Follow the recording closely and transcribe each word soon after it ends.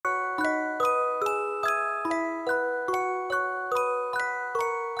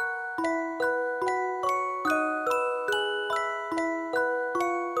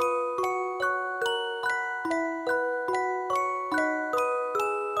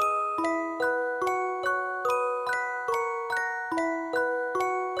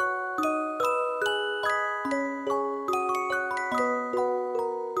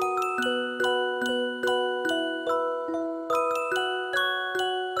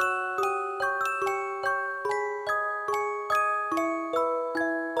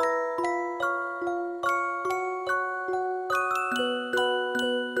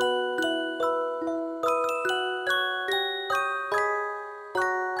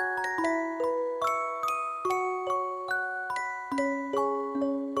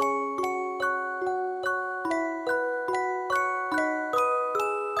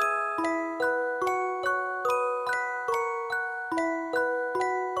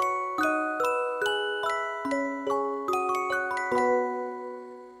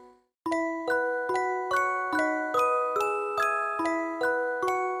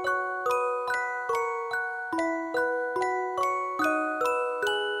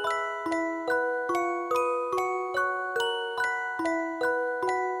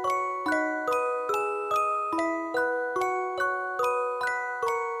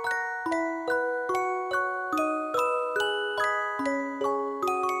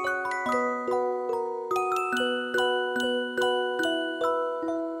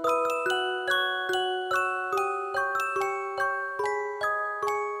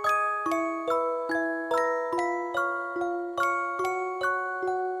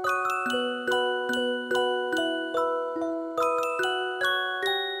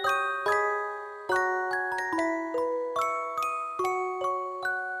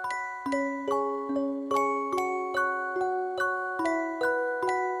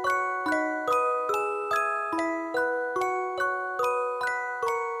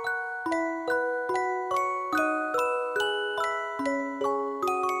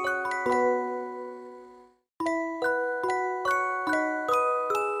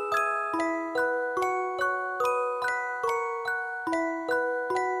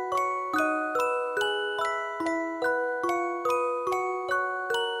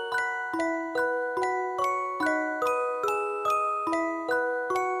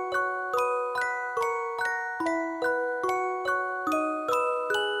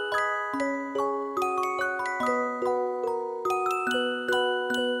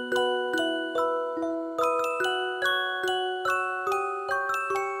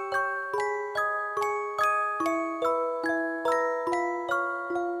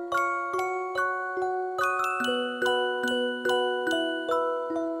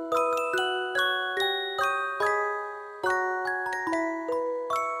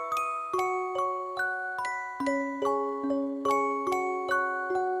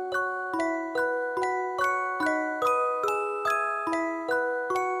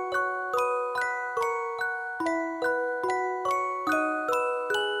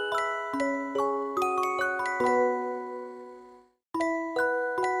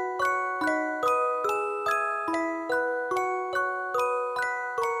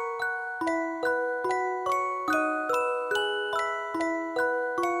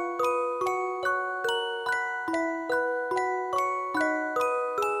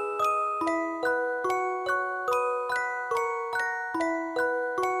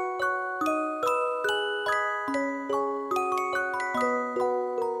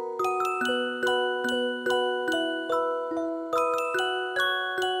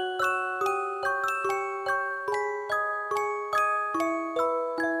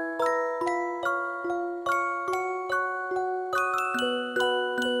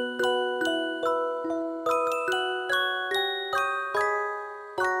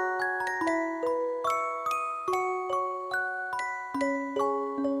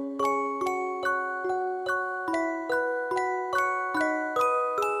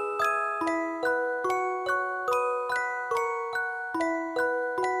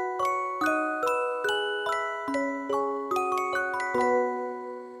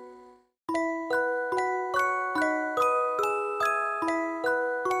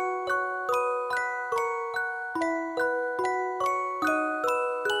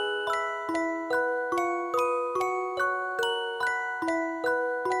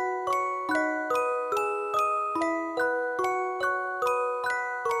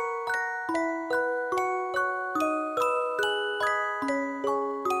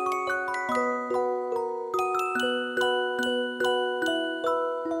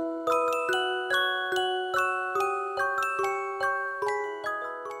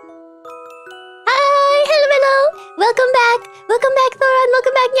Welcome back! Welcome back, Thoran!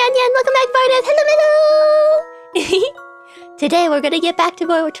 Welcome back, Nyan Nyan! Welcome back, Barnett! Hello! Today we're gonna get back to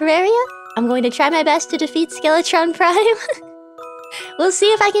Terraria. I'm going to try my best to defeat Skeletron Prime. We'll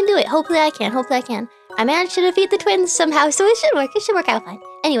see if I can do it. Hopefully I can. Hopefully I can. I managed to defeat the twins somehow, so it should work. It should work out fine.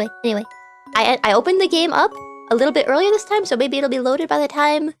 Anyway. I opened the game up a little bit earlier this time, so maybe it'll be loaded by the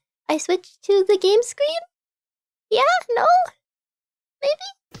time I switch to the game screen? Yeah? No?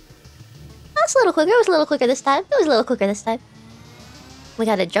 Maybe? That's a little quicker. It was a little quicker this time. We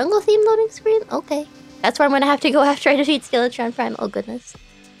got a jungle theme loading screen? Okay. That's where I'm gonna have to go after I defeat Skeletron Prime. Oh, goodness.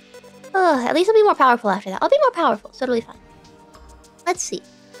 At least I'll be more powerful after that. I'll be more powerful, so it'll be fine. Let's see.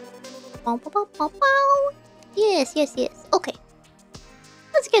 Yes. Okay.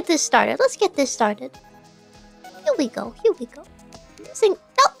 Let's get this started. Here we go.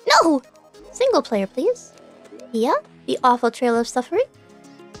 No! Single player, please. Yeah, the awful trail of suffering.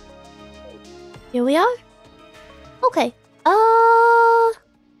 Here we are. Okay. I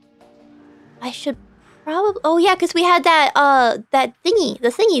should probably... Oh, yeah, because we had that, that thingy.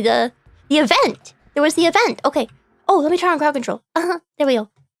 The event. There was the event. Okay. Oh, let me turn on crowd control. There we go.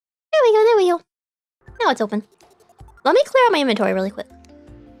 Now it's open. Let me clear out my inventory really quick.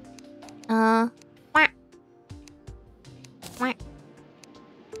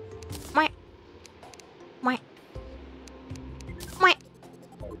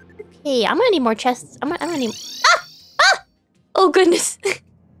 Okay, I'm gonna need more chests. I'm gonna need... Ah! Oh, goodness.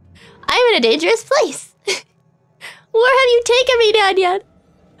 I'm in a dangerous place. Where have you taken me, Nyan?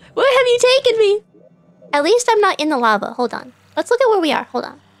 Where have you taken me? At least I'm not in the lava. Hold on. Let's look at where we are. Hold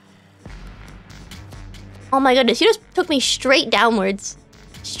on. Oh my goodness, you just took me straight downwards.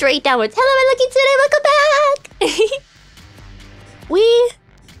 Hello, my lucky today. Welcome back. We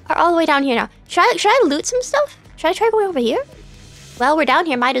are all the way down here now. Should I loot some stuff? Should I try going over here? Well, we're down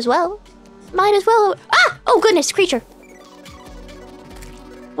here. Might as well. Ah! Oh, goodness, creature.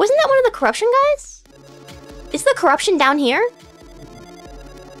 Wasn't that one of the corruption guys? Is the corruption down here?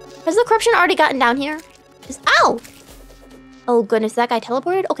 Has the corruption already gotten down here? Ow! Oh, goodness, that guy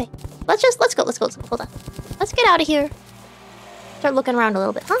teleported? Okay. Let's go. Hold on. Let's get out of here. Start looking around a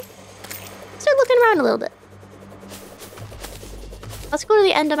little bit, huh? Let's go to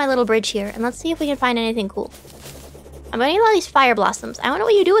the end of my little bridge here, and let's see if we can find anything cool. I'm gonna need a lot of these fire blossoms. I don't know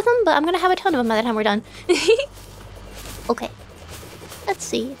what you do with them, but I'm gonna have a ton of them by the time we're done. Okay. Let's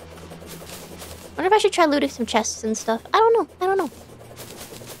see. Wonder if I should try looting some chests and stuff. I don't know.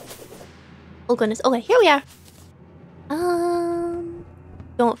 Oh, goodness. Okay, here we are.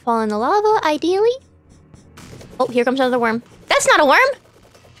 Don't fall in the lava, ideally. Oh, here comes another worm. That's not a worm!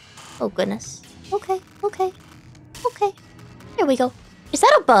 Oh, goodness. Okay. There we go. Is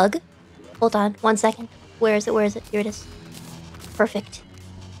that a bug? Hold on, 1 second. Where is it? Here it is. Perfect.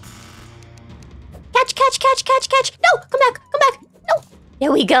 Catch! No! Come back! No!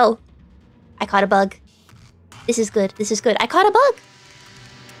 There we go. I caught a bug. This is good. I caught a bug.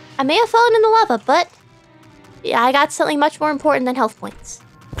 I may have fallen in the lava, but... yeah, I got something much more important than health points.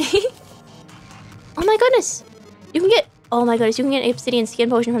 Oh my goodness. You can get an obsidian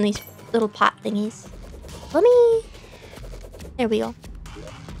skin potion from these little pot thingies. There we go.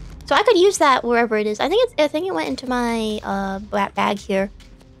 So I could use that wherever it is. I think it went into my bag here.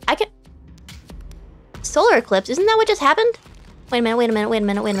 Solar eclipse. Isn't that what just happened? Wait a minute.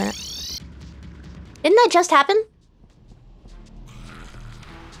 Didn't that just happen?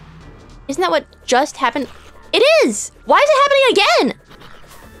 Isn't that what just happened? It is! Why is it happening again?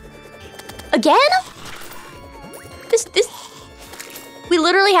 Again? This... We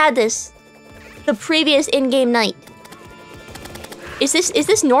literally had this the previous in-game night. Is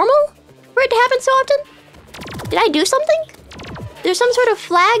this normal for it to happen so often? Did I do something? There's some sort of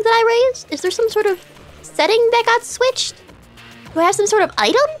flag that I raised? Is there some sort of setting that got switched? Do I have some sort of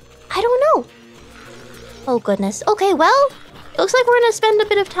item? I don't know. Oh, goodness. Okay, well, it looks like we're gonna spend a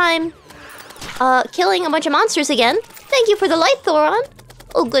bit of time killing a bunch of monsters again. Thank you for the light, Thoran.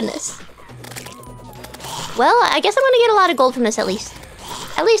 Oh, goodness. Well, I guess I'm gonna get a lot of gold from this, at least.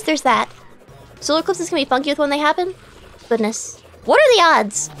 At least there's that. Solar eclipses can be funky with when they happen. Goodness. What are the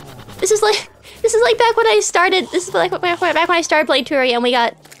odds? This is like back when I started. This is like back when I started playing Terraria and we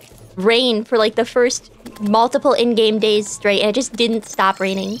got rain for like the first multiple in-game days straight, and it just didn't stop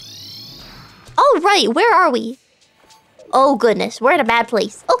raining. Oh, right. Where are we? Oh, goodness. We're in a bad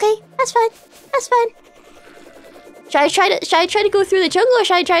place. Okay, that's fine. Should I try to go through the jungle or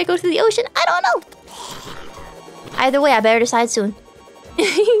should I try to go through the ocean? I don't know. Either way, I better decide soon.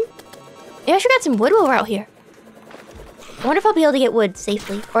 Maybe I should get some wood while we're out here. I wonder if I'll be able to get wood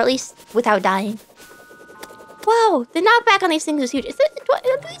safely, or at least without dying. Wow, the knockback on these things is huge. Do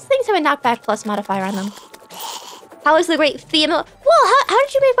these things have a knockback plus modifier on them? How is the great female? Whoa, how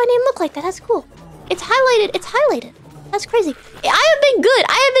did you make my name look like that? That's cool. It's highlighted. It's highlighted. That's crazy. I have been good.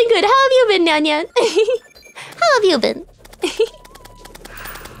 I have been good. How have you been, Nyan? How have you been?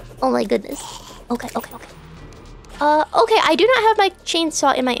 Oh my goodness. Okay. Okay, I do not have my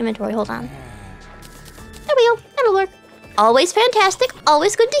chainsaw in my inventory. Hold on. There we go. That'll work. Always fantastic.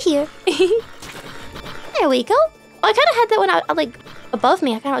 Always good to hear. There we go. Oh, I kind of had that one out, like, above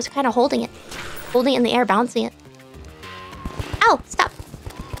me. I was kind of holding it. Holding it in the air, bouncing it. Ow, stop.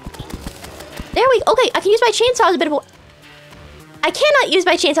 There we go. Okay, I can use my chainsaw as a bit of a... I cannot use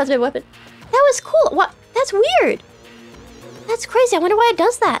my chainsaw as a bit of a weapon. That was cool. What? That's weird. That's crazy. I wonder why it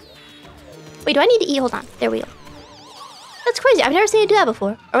does that. Wait, do I need to eat? Hold on. There we go. That's crazy. I've never seen it do that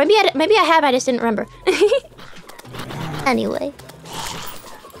before. Or maybe I have. I just didn't remember. Anyway.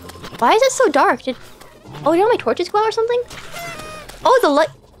 Why is it so dark? Oh, did all my torches go out or something? Oh, the light.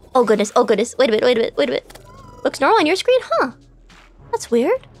 Oh, goodness. Oh, goodness. Wait a minute. Looks normal on your screen? Huh. That's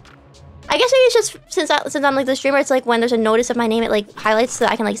weird. I guess maybe it's just since I'm like the streamer, it's like when there's a notice of my name, it like highlights so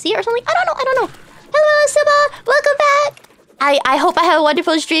that I can like see it or something. I don't know. Hello, Saba. Welcome back. I hope I have a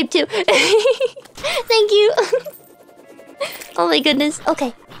wonderful stream too. Thank you. Oh my goodness.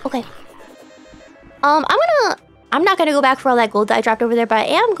 Okay. I'm not gonna go back for all that gold that I dropped over there, but I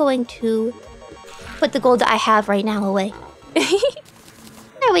am going to put the gold that I have right now away.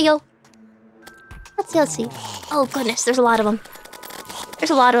 There we go. Let's see. Oh goodness, there's a lot of them.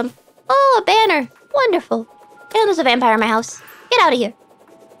 Oh, a banner. Wonderful. And there's a vampire in my house. Get out of here.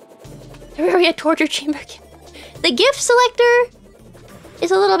 Terraria torture chamber. The gift selector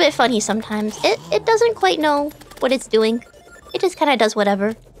is a little bit funny sometimes. It doesn't quite know what it's doing. It just kind of does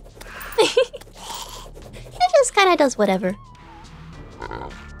whatever. It just kind of does whatever.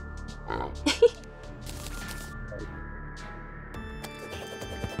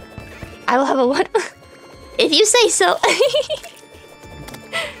 I will have a one. If you say so.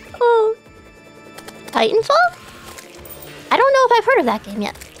 Oh. Titanfall? I don't know if I've heard of that game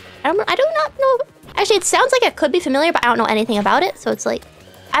yet. I do not know. Actually, it sounds like it could be familiar, but I don't know anything about it. So it's like,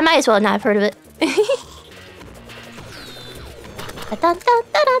 I might as well not have heard of it.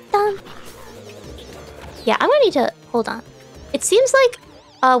 Yeah, I'm gonna need to... Hold on. It seems like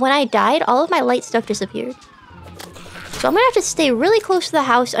when I died, all of my light stuff disappeared. So I'm gonna have to stay really close to the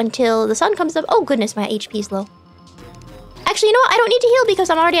house until the sun comes up. Oh goodness, my HP's low. Actually, you know what? I don't need to heal because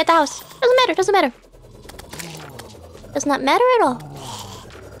I'm already at the house. Doesn't matter. Does not matter at all.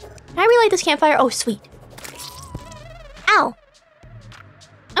 Can I relight this campfire? Oh, sweet. Ow.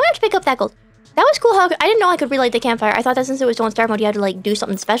 I'm gonna have to pick up that gold. That was cool how I didn't know I could relight the campfire. I thought that since it was still in star mode, you had to like do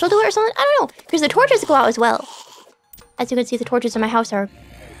something special to it or something. I don't know. Because the torches go out as well. As you can see, the torches in my house are...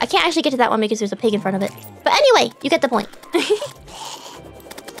 I can't actually get to that one because there's a pig in front of it. But anyway, you get the point.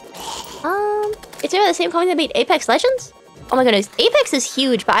 It's made by the same company that made Apex Legends? Oh my goodness, Apex is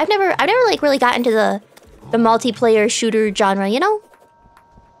huge, but I've never like really got into the multiplayer shooter genre, you know?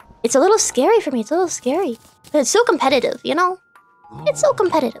 It's a little scary for me. It's a little scary. But it's so competitive, you know? It's so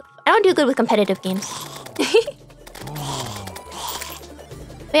competitive. I don't do good with competitive games.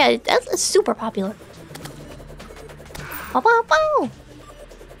 But yeah, that's super popular.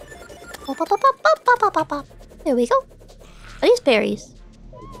 There we go. Are these berries?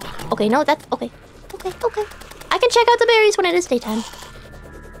 Okay, no, that's... Okay. I can check out the berries when it is daytime.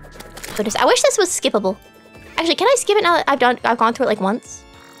 Goodness, I wish this was skippable. Actually, can I skip it now that I've gone through it like once?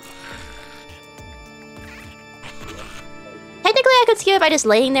 Technically, I could skip it by just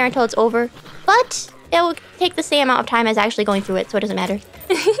laying there until it's over, but it will take the same amount of time as actually going through it, so it doesn't matter.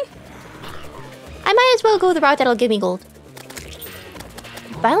 I might as well go the route that'll give me gold.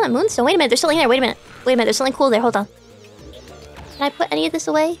 Violent Moonstone? Wait a minute, there's something there. Wait a minute, there's something cool there. Hold on. Can I put any of this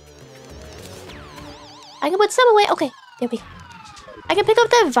away? I can put some away. Okay, there we go. I can pick up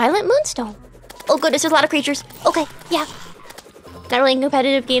the Violent Moonstone. Oh goodness, there's a lot of creatures. Okay, yeah. Not really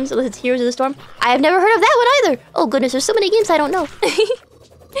competitive games unless it's Heroes of the Storm. I have never heard of that one either. Oh goodness, there's so many games I don't know.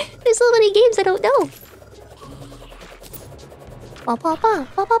 There's so many games I don't know.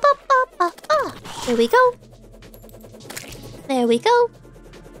 There we go. There we go.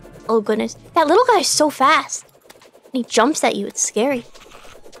 Oh goodness, that little guy is so fast. He jumps at you, it's scary.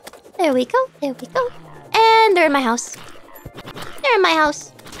 There we go, there we go. And they're in my house. They're in my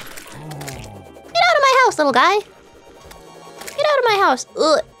house. Get out of my house, little guy. Get out of my house.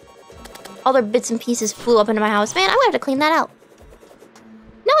 Ugh. All their bits and pieces flew up into my house. Man, I'm gonna have to clean that out.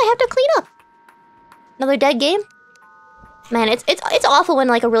 No, I have to clean up. Another dead game? Man, it's awful when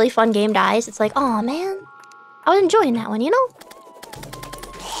like a really fun game dies. It's like, oh man. I was enjoying that one, you know?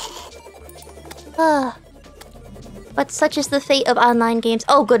 But such is the fate of online games.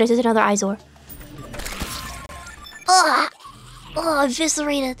 Oh goodness, there's another Izor. Ugh! Oh,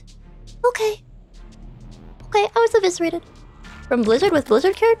 eviscerated. Okay. Okay, I was eviscerated. From Blizzard with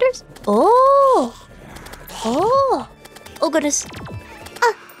Blizzard characters? Oh! Oh! Oh, goodness.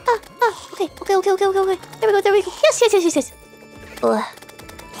 Okay. There we go. Yes. Ugh.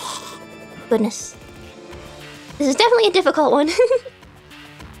 Goodness. This is definitely a difficult one.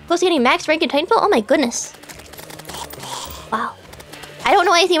 Close to getting max rank in Titanfall? Oh my goodness. Wow. I don't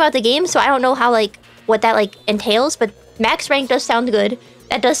know anything about the game, so I don't know how, like, what that, like, entails, but max rank does sound good.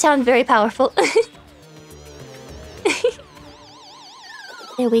 That does sound very powerful.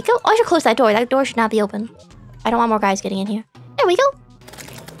 There we go. Oh, I should close that door. That door should not be open. I don't want more guys getting in here. There we go.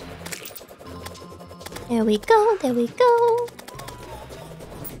 There we go.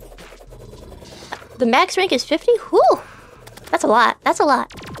 The max rank is 50? Whew! That's a lot. That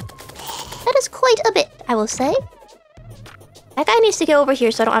is quite a bit, I will say. That guy needs to get over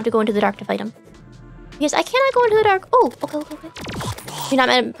here so I don't have to go into the dark to fight him. Because I cannot go into the dark. Oh, okay. You're not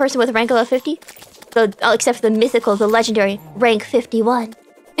a person with a rank above 50? Except for the mythical, the legendary, rank 51.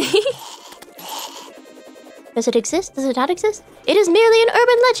 Does it exist? Does it not exist? It is merely an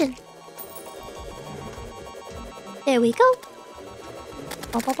urban legend. There we go.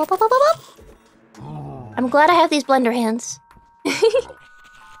 I'm glad I have these blender hands.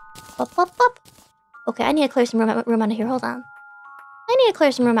 Okay, I need to clear some room out of here. Hold on. I need to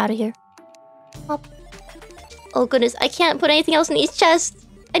clear some room out of here. Oh goodness, I can't put anything else in these chests.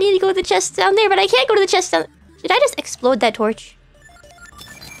 I need to go to the chest down there, but I can't go to the chest down... Did I just explode that torch?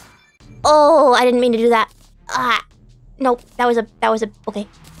 Oh, I didn't mean to do that. Nope, that was a... Okay.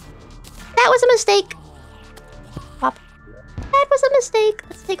 That was a mistake. Pop. That was a mistake.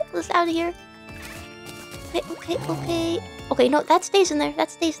 Let's take all this out of here. Okay. Okay, no, that stays in there.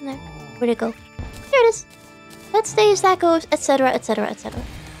 Where'd it go? Here it is. That stays, that goes, etc. A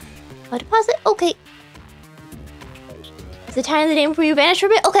deposit, okay. Is the time of the day before you vanish for a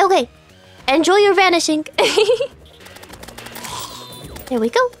bit? Okay. Enjoy your vanishing. There we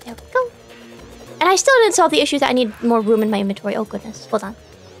go. And I still didn't solve the issue that I need more room in my inventory. Oh goodness, hold on.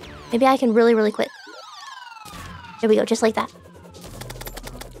 Maybe I can really quick. There we go, just like that.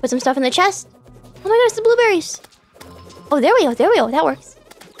 Put some stuff in the chest. Oh my goodness, the blueberries. Oh, there we go, that works.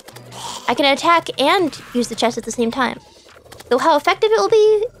 I can attack and use the chest at the same time. Though how effective it will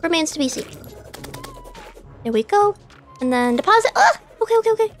be remains to be seen. There we go. And then deposit. Okay.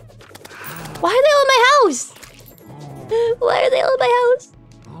 Why are they all in my house?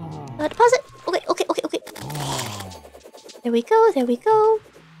 Deposit. Okay. There we go.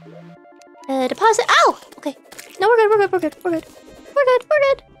 Deposit. Ow! Okay. No, we're good.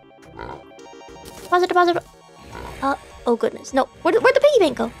 Deposit. Oh goodness. No. Where'd the piggy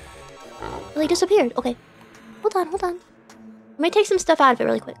bank go? Well, he disappeared. Okay. Hold on. Let me take some stuff out of it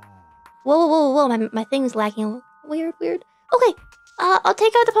really quick. Whoa. My thing's lagging. Weird. Okay. I'll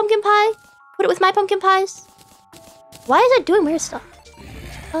take out the pumpkin pie. Put it with my pumpkin pies. Why is it doing weird stuff?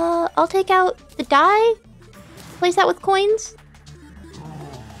 I'll take out the dye. Replace that with coins.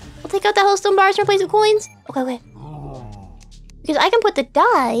 I'll take out the hellstone bars and replace it with coins. Okay. Because I can put the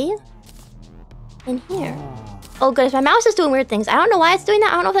dye in here. Oh goodness, my mouse is doing weird things. I don't know why it's doing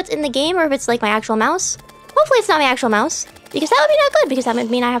that. I don't know if that's in the game or if it's like my actual mouse. Hopefully it's not my actual mouse. Because that would be not good, because that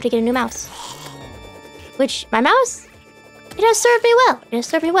would mean I have to get a new mouse. Which, my mouse, it has served me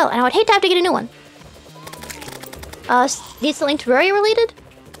well. And I would hate to have to get a new one. Need something Terraria related?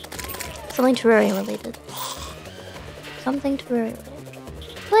 Something Terraria related.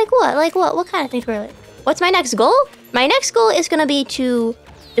 Like what? What kind of thing Terraria related? What's my next goal? My next goal is gonna be to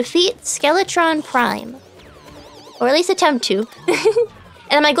defeat Skeletron Prime. Or at least attempt to.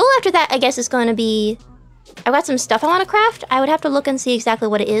 And my goal after that, I guess, is going to be... I've got some stuff I want to craft. I would have to look and see exactly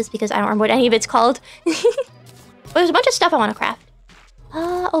what it is, because I don't remember what any of it's called. But there's a bunch of stuff I want to craft.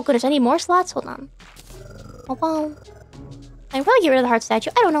 Oh goodness, I need more slots? Hold on. I can probably get rid of the heart statue.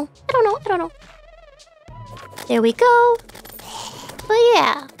 I don't know. There we go. But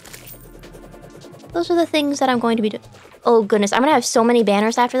yeah. Those are the things that I'm going to be doing. Oh goodness, I'm going to have so many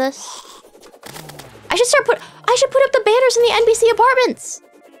banners after this. I should put up the banners in the NBC apartments.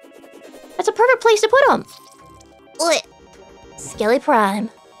 That's a perfect place to put them. Skelly Prime.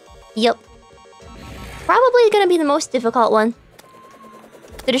 Yep. Probably gonna be the most difficult one.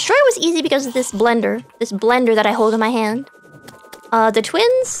 The destroy was easy because of this blender that I hold in my hand. The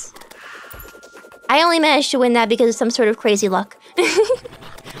twins, I only managed to win that because of some sort of crazy luck.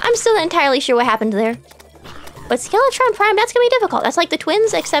 I'm still not entirely sure what happened there. But Skeletron Prime, that's gonna be difficult. That's like the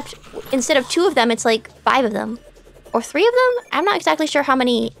twins, except instead of 2 of them, it's like 5 of them. Or 3 of them? I'm not exactly sure how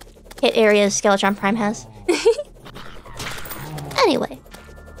many hit areas Skeletron Prime has. Anyway.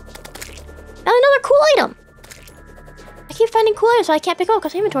 Now another cool item. keep finding cool items so I can't pick up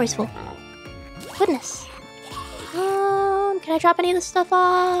because my inventory's full. Goodness. Can I drop any of this stuff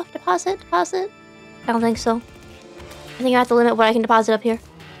off? Deposit? I don't think so. I think I have to limit what I can deposit up here.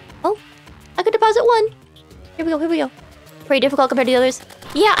 Oh, I could deposit one. Here we go. Pretty difficult compared to the others.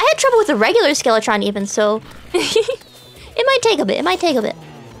 Yeah, I had trouble with the regular Skeletron even, so... it might take a bit.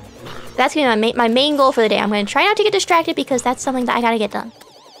 That's gonna be my main goal for the day. I'm gonna try not to get distracted because that's something that I gotta get done.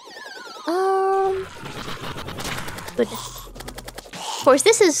 Goodness. Of course,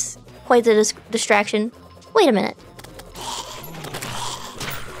 this is quite the distraction. Wait a minute.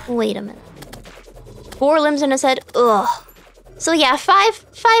 4 limbs in his head. Ugh. So yeah, five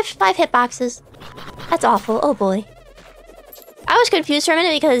hitboxes. That's awful. Oh boy. I was confused for a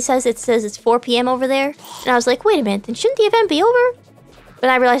minute because it says it's 4 p.m. over there, and I was like, wait a minute, then shouldn't the event be over? But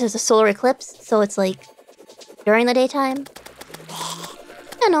I realized it's a solar eclipse, so it's like during the daytime.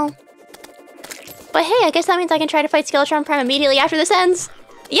 I know. But hey, I guess that means I can try to fight Skeletron Prime immediately after this ends.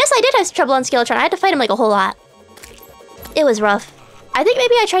 Yes, I did have trouble on Skeletron. I had to fight him like a whole lot. It was rough. I think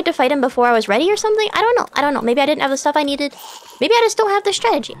maybe I tried to fight him before I was ready or something. I don't know. Maybe I didn't have the stuff I needed. Maybe I just don't have the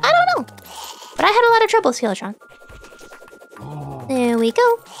strategy. I don't know. But I had a lot of trouble with Skeletron. There we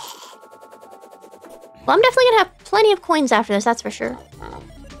go. Well, I'm definitely gonna have plenty of coins after this, that's for sure.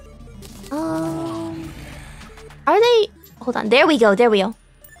 Are they... Hold on. There we go.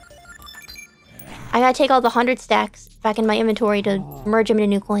 I gotta take all the 100 stacks back in my inventory to merge them into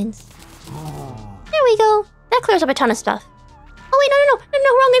new coins. There we go. That clears up a ton of stuff. Oh wait, no,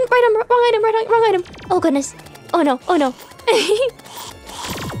 wrong item. Oh goodness. Oh no.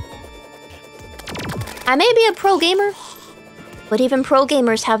 I may be a pro gamer, but even pro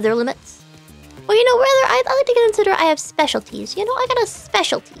gamers have their limits. Well, you know, rather, I like to consider I have specialties. You know, I got a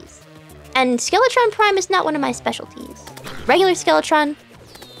specialties. And Skeletron Prime is not one of my specialties. Regular Skeletron.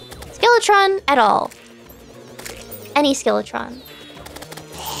 Skeletron at all. Any Skeletron.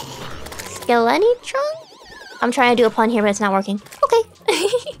 Skelenitron? I'm trying to do a pun here, but it's not working. Okay.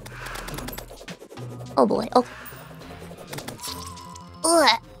 Oh boy, okay.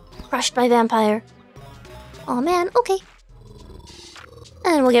 Ugh. Crushed by vampire. Oh man, okay.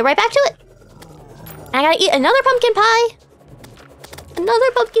 And we'll get right back to it. I gotta eat another pumpkin pie.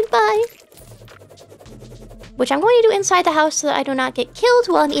 Which I'm going to do inside the house so that I do not get killed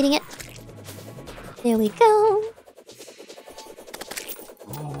while I'm eating it. There we go.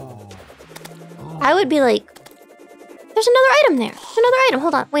 I would be like... There's another item there.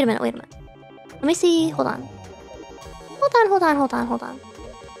 Hold on. Wait a minute. Let me see. Hold on. Hold on.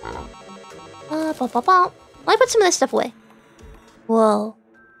 Let me put some of this stuff away. Whoa.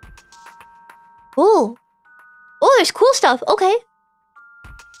 Ooh. Oh, there's cool stuff. Okay.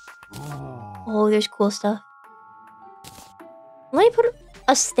 Oh, there's cool stuff. Let me put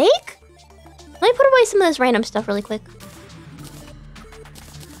a steak? Let me put away some of this random stuff really quick.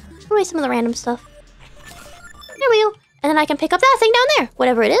 Put away some of the random stuff. There we go. And then I can pick up that thing down there.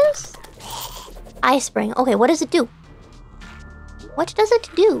 Whatever it is. Ice spring. Okay, what does it do? What does it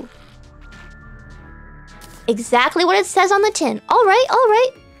do? Exactly what it says on the tin.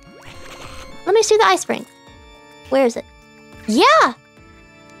 Alright. Let me see the ice spring. Where is it? Yeah!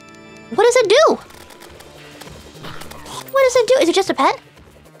 What does it do? Is it just a pet?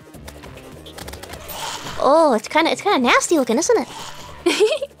 Oh, it's kind of nasty looking, isn't it?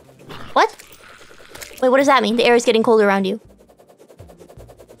 What? Wait, what does that mean? The air is getting colder around you.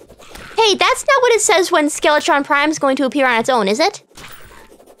 Hey, that's not what it says when Skeletron Prime's going to appear on its own, is it?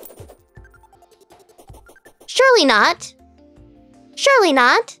 Surely not.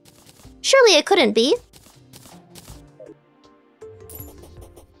 Surely it couldn't be.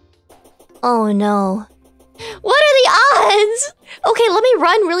 Oh no. What are the odds? Okay, let me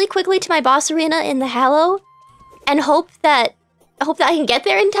run really quickly to my boss arena in the Hallow and hope that I can get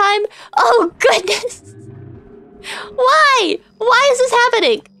there in time. Oh goodness. Why? Why is this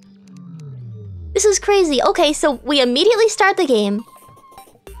happening? This is crazy. Okay, so we immediately start the game.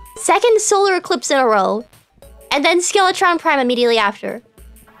 Second solar eclipse in a row. And then Skeletron Prime immediately after.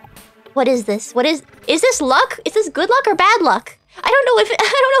 What is this? Is this luck? Is this good luck or bad luck? I don't know if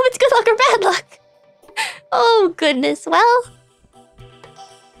it's good luck or bad luck. Oh goodness. Well,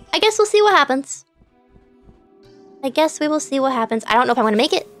 I guess we'll see what happens. I don't know if I'm gonna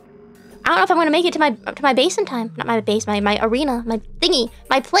make it. I don't know if I'm gonna make it to my base in time. Not my base, my arena, my thingy,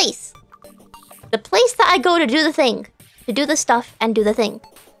 my place. The place that I go to do the thing. To do the stuff and do the thing.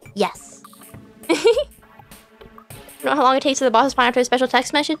 Yes. You know how long it takes for the boss to spawn after a special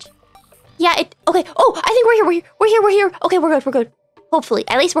text message? Yeah, okay. Oh, I think we're here. Okay, we're good. Hopefully.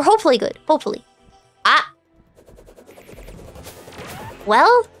 At least we're hopefully good. Hopefully. Ah.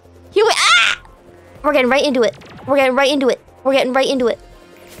 Well, here we... Ah! We're getting right into it. We're getting right into it. We're getting right into it.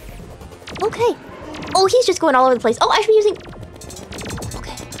 Okay. Oh, he's just going all over the place. Oh, I should be using...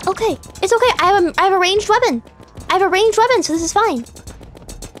 Okay. Okay. It's okay. I have a ranged weapon. I have a ranged weapon, so this is fine.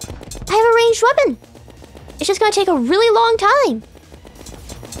 I have a ranged weapon. It's just gonna take a really long time.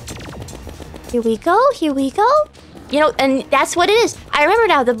 Here we go. Here we go. You know, and that's what it is. I remember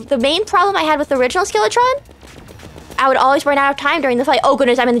now, the main problem I had with the original Skeletron, I would always run out of time during the fight. Oh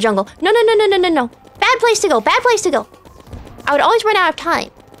goodness, I'm in the jungle. No, no, no, no, no, no, no. Bad place to go. Bad place to go. I would always run out of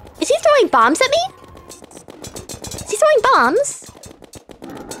time. Is he throwing bombs at me? Is he throwing bombs?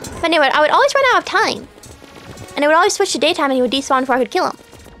 But anyway, I would always run out of time. And it would always switch to daytime and he would despawn before I could kill him.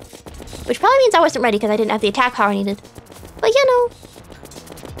 Which probably means I wasn't ready because I didn't have the attack power I needed. But you know.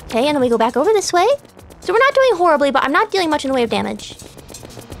 Okay, and then we go back over this way. So we're not doing horribly, but I'm not dealing much in the way of damage.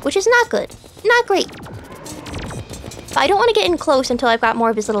 Which is not good. Not great. But I don't want to get in close until I've got more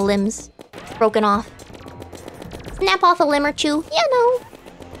of his little limbs broken off. Snap off a limb or two. Yeah, no.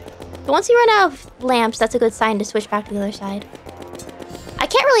 But once you run out of lamps, that's a good sign to switch back to the other side. I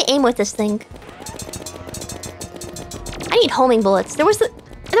can't really aim with this thing. I need homing bullets. There was a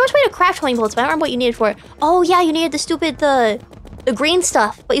way to craft homing bullets, but I don't remember what you needed for it. Oh yeah, you needed the green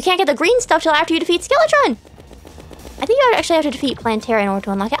stuff. But you can't get the green stuff till after you defeat Skeletron. I think you would actually have to defeat Planetara in order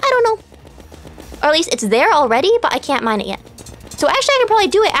to unlock it. I don't know. Or at least it's there already, but I can't mine it yet. So actually I could probably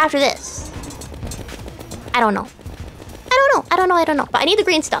do it after this. I don't know. I don't know. But I need the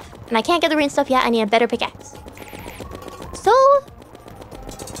green stuff. And I can't get the green stuff yet. I need a better pickaxe. So,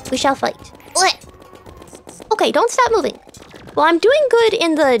 we shall fight. Okay, don't stop moving. Well, I'm doing good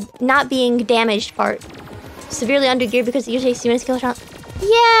in the not being damaged part. Severely undergeared because it usually takes 2 minutes to kill a shot.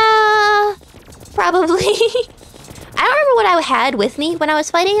 Yeah, probably. I don't remember what I had with me when I was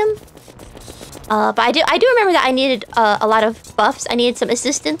fighting him. But I do remember that I needed a lot of buffs. I needed some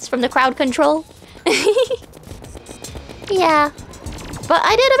assistance from the crowd control. Yeah. But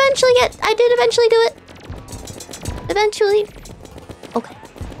I did eventually do it. Eventually. Okay.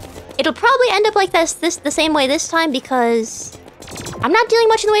 It'll probably end up like this the same way this time because I'm not dealing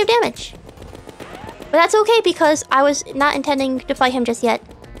much in the way of damage. But that's okay because I was not intending to fight him just yet.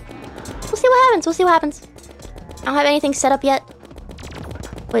 We'll see what happens. We'll see what happens. I don't have anything set up yet.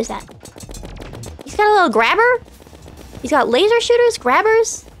 What is that? He's got a little grabber. He's got laser shooters,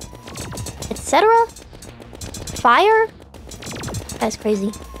 grabbers, etc. Fire. That's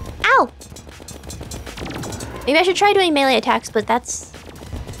crazy. Ow! Maybe I should try doing melee attacks, but that's...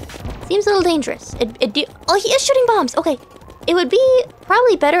 seems a little dangerous. Oh, he is shooting bombs! Okay. It would be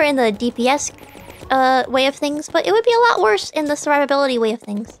probably better in the DPS way of things, but it would be a lot worse in the survivability way of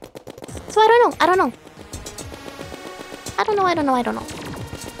things. So I don't know.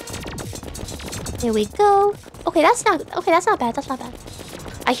 Here we go. Okay, that's not bad.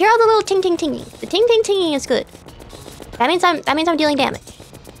 I hear all the little ting-ting-tinging. The ting-ting-tinging is good. That means I'm dealing damage.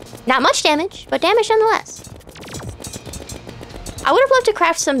 Not much damage, but damage nonetheless. I would have loved to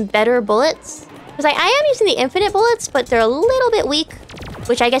craft some better bullets. Because I am using the infinite bullets, but they're a little bit weak.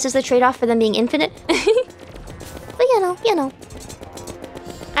 Which I guess is the trade-off for them being infinite. But you know.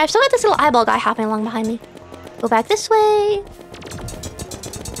 I've still got this little eyeball guy hopping along behind me. Go back this way.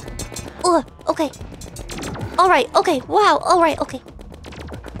 Ugh, okay. Alright, okay, wow, alright, okay.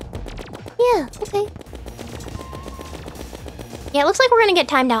 Yeah, okay. Yeah, it looks like we're gonna get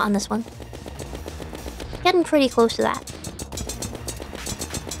timed out on this one. Getting pretty close to that.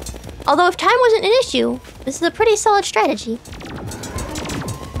 Although if time wasn't an issue, this is a pretty solid strategy.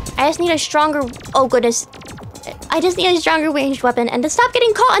 I just need a stronger... oh goodness. I just need a stronger ranged weapon and to stop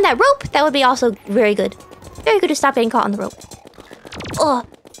getting caught on that rope. That would be also very good. Very good to stop getting caught on the rope. Ugh.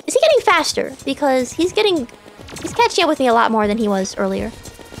 Is he getting faster? Because he's catching up with me a lot more than he was earlier.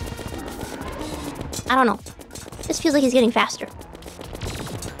 I don't know. This feels like he's getting faster.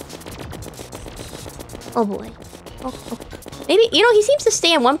 Oh boy. Oh. Maybe, you know, he seems to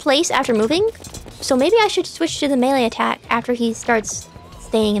stay in one place after moving. So maybe I should switch to the melee attack after he starts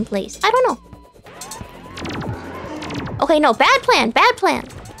staying in place. I don't know. Okay, no, bad plan. Bad plan.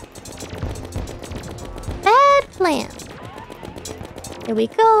 There we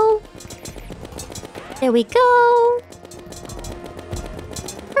go.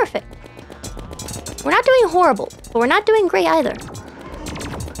 Perfect. We're not doing horrible, but we're not doing great either.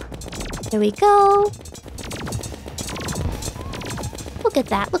 There we go. Look at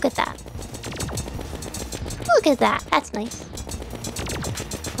that. That's nice.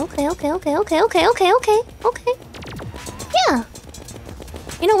 Okay. Yeah.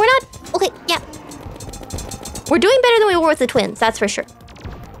 You know, we're not... okay, yeah. We're doing better than we were with the twins, that's for sure.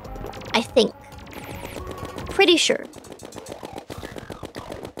 I think. Pretty sure.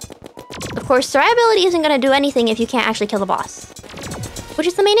 Of course, Terraria ability isn't gonna do anything if you can't actually kill the boss. Which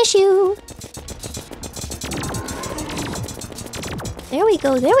is the main issue. There we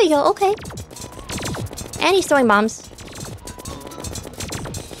go, okay. And he's throwing bombs.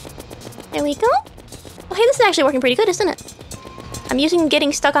 There we go. Oh, hey, this is actually working pretty good, isn't it? I'm using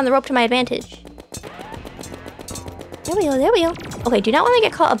getting stuck on the rope to my advantage. There we go. Okay, do not want to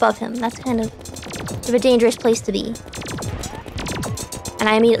get caught above him. That's kind of a dangerous place to be. And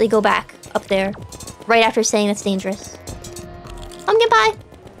I immediately go back up there, right after saying it's dangerous. Pumpkin pie!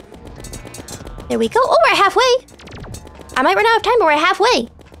 There we go. Oh, we're halfway! I might run out of time, but we're halfway.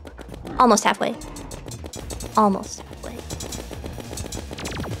 Almost halfway. Almost halfway.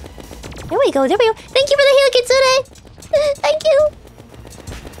 There we go. Thank you for the heal, Kitsune! Thank you!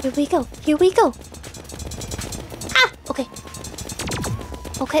 Here we go. Ah! Okay.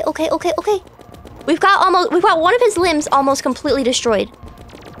 Okay. We've got one of his limbs almost completely destroyed.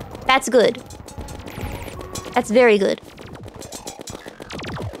 That's good. That's very good.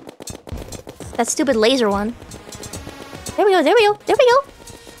 That stupid laser one. There we go.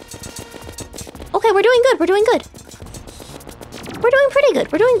 Okay, we're doing good. We're doing pretty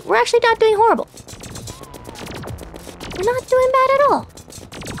good. We're actually not doing horrible. We're not doing bad at all.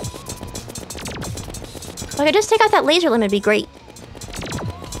 If I could just take out that laser limb, it'd be great.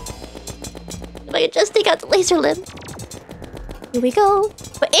 If I could just take out the laser limb. Here we go.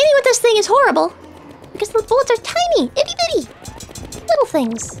 But aiming with this thing is horrible. Because the bullets are tiny, itty bitty. Little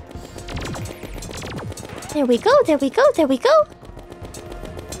things. There we go. Hello,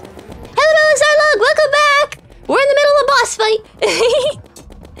 Zarlog! Welcome back! We're in the middle of a boss fight.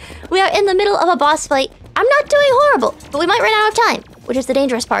 We are in the middle of a boss fight. I'm not doing horrible, but we might run out of time, which is the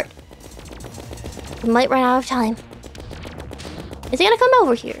dangerous part. We might run out of time. Is he gonna come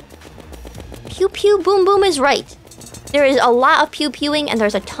over here? Pew pew boom boom is right. There is a lot of pew pewing and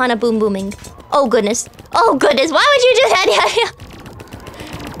there's a ton of boom booming. Oh goodness. Why would you do that? Yeah.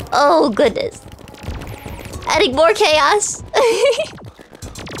 Oh goodness. Adding more chaos.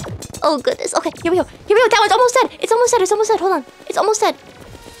 Oh goodness. Okay, here we go. That one's almost dead. It's almost dead. Hold on. It's almost dead.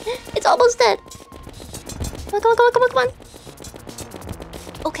 Come on.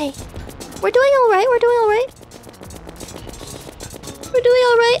 Okay. We're doing alright.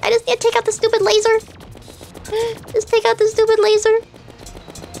 I just need to take out the stupid laser.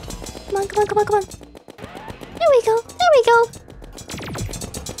 Come on. There we go.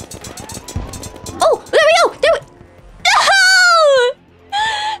 Oh, there we go. No!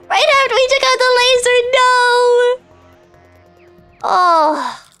 Right after we took out the laser, no! Oh.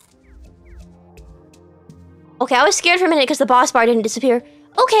 Okay, I was scared for a minute because the boss bar didn't disappear.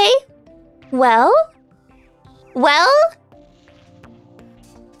 Okay. Well?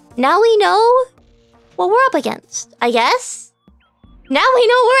 Now we know what we're up against, I guess? Now we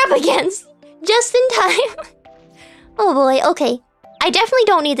know what we're up against. Just in time. Oh boy, okay. I definitely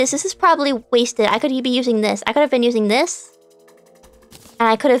don't need this. This is probably wasted. I could be using this. I could have been using this. And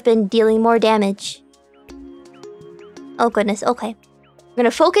I could have been dealing more damage. Oh goodness, okay. I'm gonna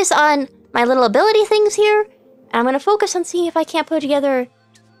focus on my little ability things here. And I'm gonna focus on seeing if I can't put together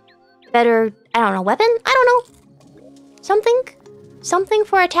better, I don't know, weapon? I don't know. Something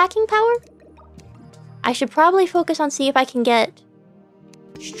for attacking power? I should probably focus on seeing if I can get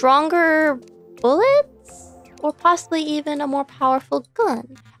stronger bullets? Or possibly even a more powerful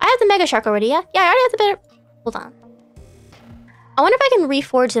gun. I have the Mega Shark already, yeah? Yeah, I already have the better... Hold on. I wonder if I can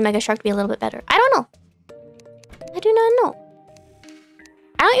reforge the Mega Shark to be a little bit better. I don't know. I do not know.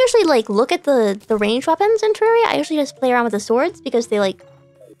 I don't usually, like, look at the ranged weapons in Terraria. I usually just play around with the swords because they, like,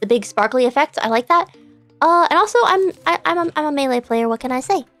 the big sparkly effects. I like that. And also, I'm a melee player. What can I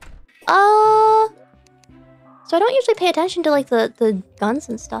say? So I don't usually pay attention to, like, the guns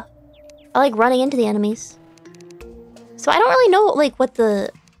and stuff. I like running into the enemies. So I don't really know, like, what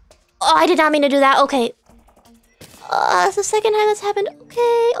the... Oh, I did not mean to do that. Okay. That's the second time that's happened.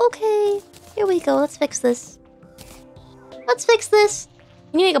 Okay. Here we go. Let's fix this. You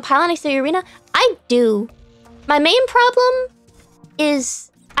need to make a pylon next to the arena? I do. My main problem is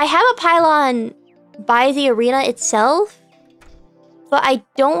I have a pylon by the arena itself, but I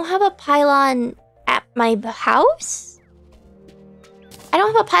don't have a pylon at my house. I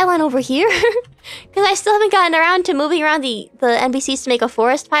don't have a pylon over here because I still haven't gotten around to moving around the NPCs to make a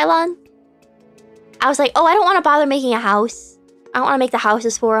forest pylon. I was like, oh, I don't want to bother making a house. I don't want to make the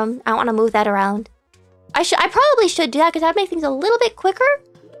houses for them. I don't want to move that around. I probably should do that because that'd make things a little bit quicker.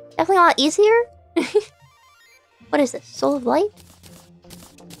 Definitely a lot easier. What is this? Soul of Light?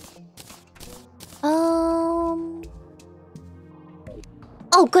 Oh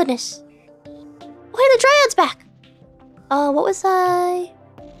goodness. Okay, the Dryad's back. What was I?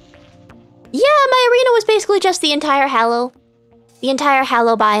 was basically just the entire Hallow. The entire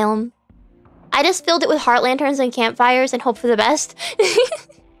Hallow biome. I just filled it with heart lanterns and campfires and hope for the best. Is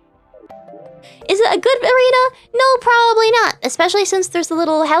it a good arena? No, probably not. Especially since there's the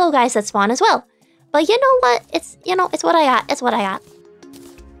little Hallow guys that spawn as well. But you know what? It's what I got. It's what I got.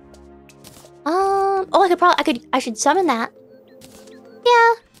 Oh, I should summon that.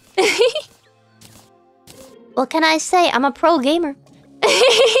 Yeah. What can I say? I'm a pro gamer.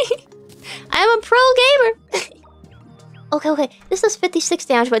 I'm a pro gamer. Okay. This does 56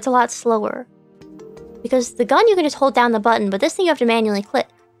 damage, but it's a lot slower. Because the gun, you can just hold down the button, but this thing you have to manually click.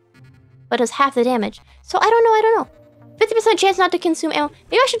 But it does half the damage. So I don't know. 50% chance not to consume ammo.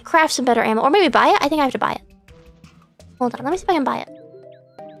 Maybe I should craft some better ammo. Or maybe buy it. I think I have to buy it. Hold on, let me see if I can buy it.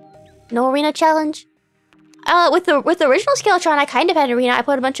 No arena challenge. With the original Skeletron, I kind of had an arena. I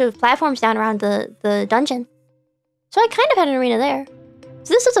put a bunch of platforms down around the dungeon. So I kind of had an arena there.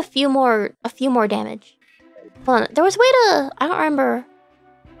 So this is a few more damage. Hold on, there was a way to... I don't remember.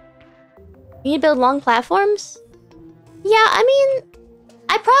 You need to build long platforms? Yeah, I mean...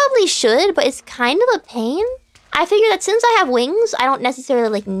 I probably should, but it's kind of a pain. I figure that since I have wings, I don't necessarily,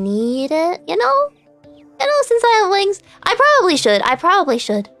 like, need it, you know? Since I have wings, I probably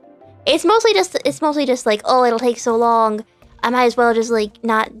should. It's mostly just like, oh, it'll take so long. I might as well just, like,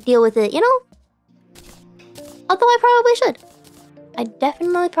 not deal with it, you know? Although I probably should. I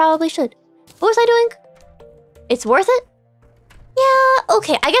definitely probably should. What was I doing? It's worth it? Yeah,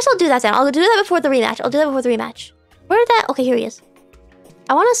 okay. I guess I'll do that then. I'll do that before the rematch. Where did that... Okay, here he is.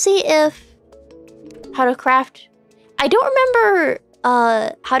 I want to see if... How to craft... I don't remember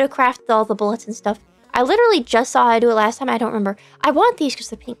how to craft all the bullets and stuff. I literally just saw how to do it last time. I don't remember. I want these because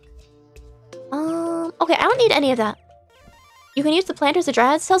they're pink. Okay, I don't need any of that. You can use the planters the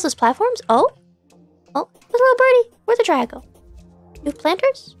dryad sells as platforms? Oh, there's a little birdie. Where'd the dryad go? You have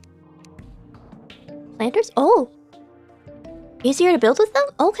planters? Planters? Oh. Easier to build with them?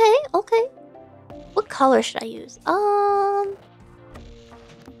 Okay. What color should I use? I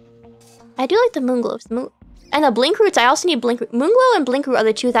do like the moon globes. And the blink roots, I also need blink root. Moon glow and blink root are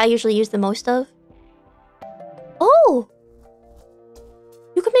the two that I usually use the most of. Oh!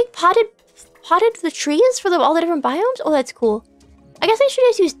 You can make potted the trees for all the different biomes? Oh, that's cool. I guess I should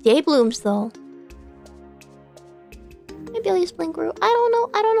just use day blooms though. Maybe I'll use blink root. I don't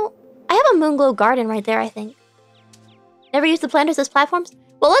know. I have a moon glow garden right there, I think. Never used the planters as platforms?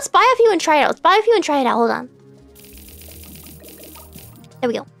 Well, let's buy a few and try it out. Hold on. There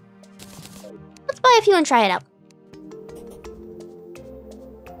we go. Let's buy a few and try it out.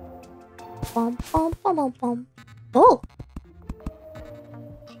 Bum, bum, bum, bum, bum. Oh.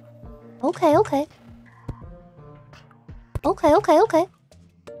 Okay.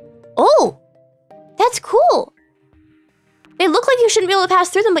 Oh! That's cool! They look like you shouldn't be able to pass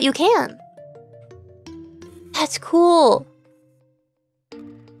through them, but you can. That's cool.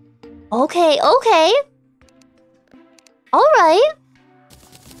 Okay. Alright.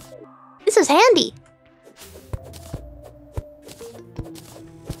 This is handy.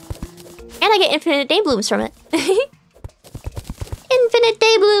 And I get infinite day blooms from it. Infinite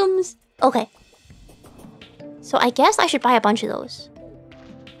day blooms! Okay. So I guess I should buy a bunch of those.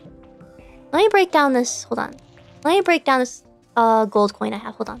 Let me break down this... Hold on. Let me break down this gold coin I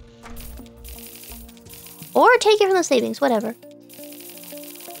have. Hold on. Or take it from the savings. Whatever.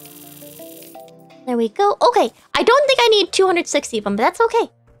 There we go. Okay. I don't think I need 260 of them, but that's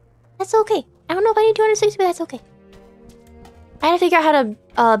okay. That's okay. I don't know if I need 260, but that's okay. I had to figure out how to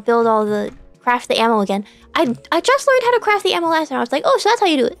build all the... Craft the ammo again. I just learned how to craft the ammo last time. I was like, oh, so that's how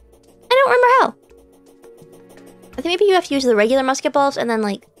you do it. I don't remember how. I think maybe you have to use the regular musket balls and then,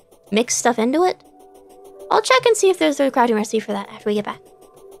 like, mix stuff into it. I'll check and see if there's a crafting recipe for that after we get back.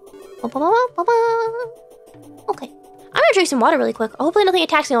 Okay. I'm gonna drink some water really quick. Hopefully nothing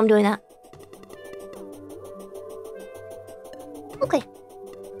attacks me while I'm doing that. Okay.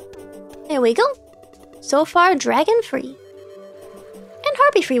 There we go. So far, dragon-free. And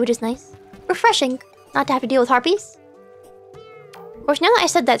harpy-free, which is nice. Refreshing, not to have to deal with harpies. Of course, now that I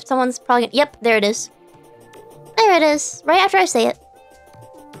said that, someone's probably gonna... Yep, there it is. There it is, right after I say it.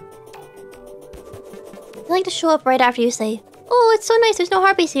 I like to show up right after you say, oh, it's so nice, there's no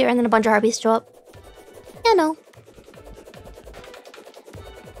harpies here, and then a bunch of harpies show up. You know.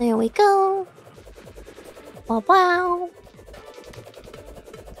 There we go. Wow.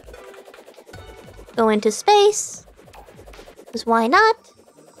 Go into space. Because why not?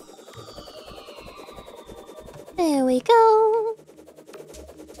 There we go.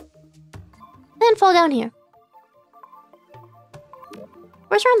 Then fall down here.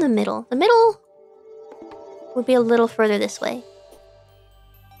 Where's around the middle? The middle would be a little further this way.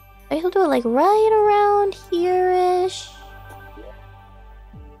 I guess we'll do it like right around here-ish.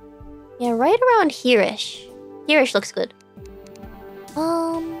 Yeah, right around here-ish. Here-ish looks good.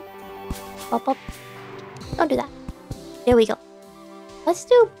 Up, up. Don't do that. There we go. Let's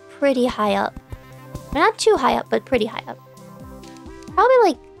do pretty high up. Not too high up, but pretty high up. Probably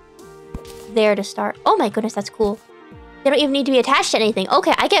like there to start. Oh my goodness, that's cool. They don't even need to be attached to anything.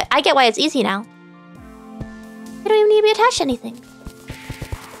 Okay, I get why it's easy now. They don't even need to be attached to anything.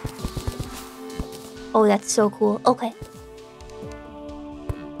 Oh, that's so cool. Okay.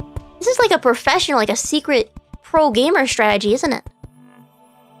 This is like a professional, like a secret pro gamer strategy, isn't it?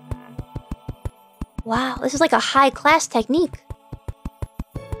 Wow, this is like a high-class technique.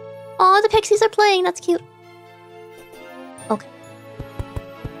 Oh, the pixies are playing. That's cute. Okay.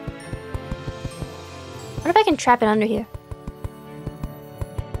 What if I can trap it under here?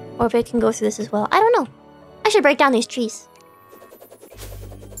 Or if it can go through this as well. I don't know. I should break down these trees.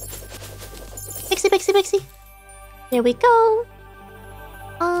 Pixie, pixie, pixie. There we go.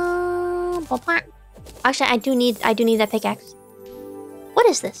 Actually, I do need that pickaxe. What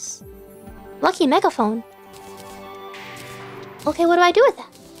is this? Lucky megaphone. Okay, what do I do with that?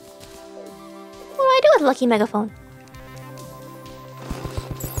 What do I do with lucky megaphone?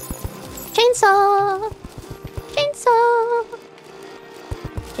 Chainsaw! Chainsaw!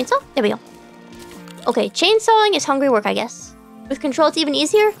 Chainsaw? There we go. Okay, chainsawing is hungry work, I guess. With control, it's even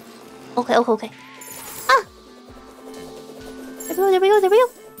easier? Okay, okay, okay. Ah! There we go, there we go, there we go.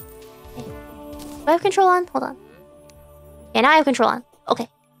 Okay. Do I have control on? Hold on. Yeah, now I have control on. Okay.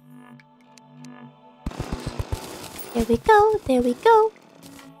 There we go, there we go.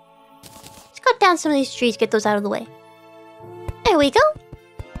 Let's cut down some of these trees, get those out of the way. There we go.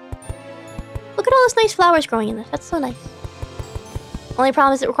 Look at all those nice flowers growing in this. That's so nice. Only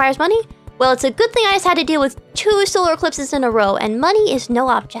problem is it requires money? Well, it's a good thing I just had to deal with 2 solar eclipses in a row, and money is no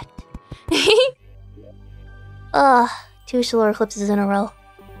object. Ugh, 2 solar eclipses in a row.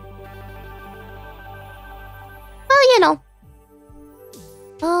 Well, you know.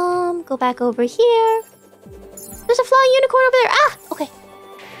 Go back over here. There's a flying unicorn over there. Ah, okay.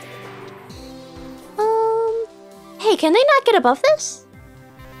 Hey, can they not get above this?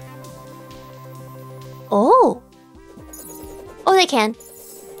 Oh. Oh, they can.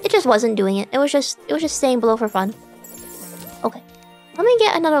 It just wasn't doing it. It was just staying below for fun. Okay. Let me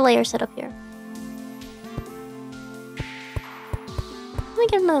get another layer set up here. Let me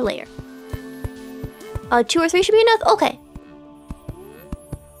get another layer. 2 or 3 should be enough? Okay.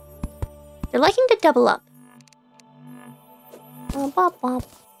 They're liking to double up. Bop, bop,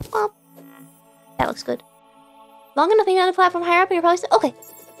 bop. That looks good. Long enough to get on the platform higher up and you're probably okay.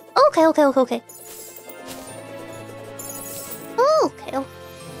 Okay, okay, okay, okay. Okay.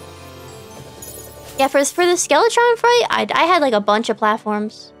 Yeah, for the Skeletron fight, I had like a bunch of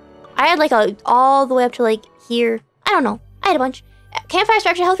platforms. I had like all the way up to like here. I don't know. I had a bunch. Campfires for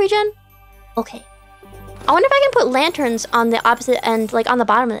extra health regen? Okay. I wonder if I can put lanterns on the opposite end, like on the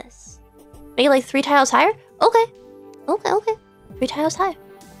bottom of this. Make it like 3 tiles higher? Okay. Okay, okay. 3 tiles higher.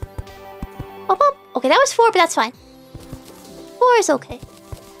 Bop, bop. Okay, that was 4, but that's fine. 4 is okay.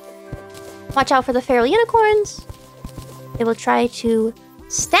 Watch out for the feral unicorns. They will try to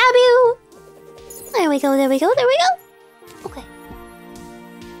stab you. There we go, there we go, there we go. Okay.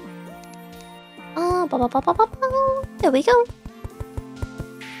 There we go.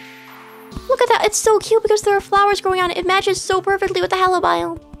 Look at that, it's so cute because there are flowers growing on it. It matches so perfectly with the Hallow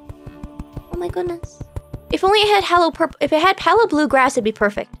biome. Oh my goodness. If only it had Hallow purple, if it had Hallow blue grass, it'd be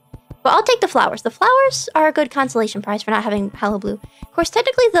perfect. But I'll take the flowers. The flowers are a good consolation prize for not having Hallow blue. Of course,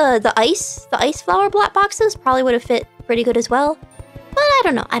 technically the ice flower block boxes probably would have fit pretty good as well. But I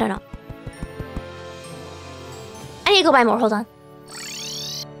don't know, I don't know. I need to go buy more, hold on.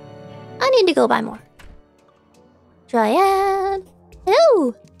 I need to go buy more. Dryad.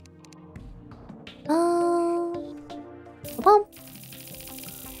 Hello. Boom.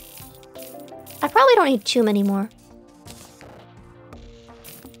 I probably don't need too many more.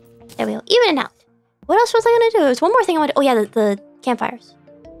 There we go. Even it out. What else was I gonna do? There was one more thing I wanted. Oh yeah, the campfires.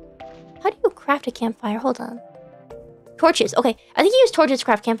 How do you craft a campfire? Hold on. Torches. Okay, I think you use torches to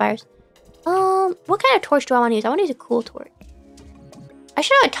craft campfires. What kind of torch do I want to use? I want to use a cool torch. I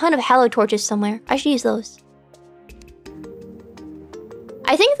should have a ton of Hallow torches somewhere. I should use those.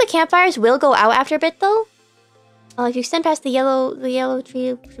 I think the campfires will go out after a bit though. If you extend past the yellow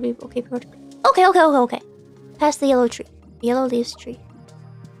tree, should be okay. Okay. Past the yellow tree, the yellow leaves tree.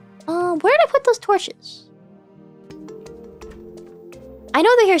 Where did I put those torches? I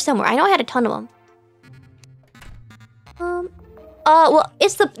know they're here somewhere. I know I had a ton of them. Well,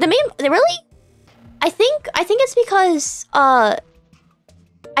 it's the main. Really? I think it's because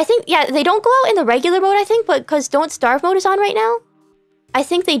I think, yeah, they don't go out in the regular mode, I think, but because Don't Starve mode is on right now. I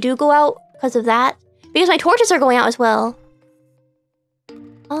think they do go out because of that. Because my torches are going out as well.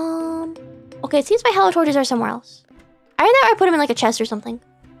 Okay, it seems my Hello torches are somewhere else. Either that or I put them in like a chest or something.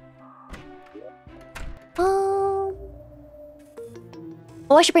 Oh,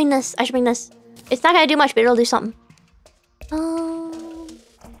 I should bring this. I should bring this. It's not gonna do much, but it'll do something.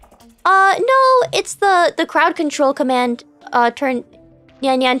 No, it's the crowd control command. Turn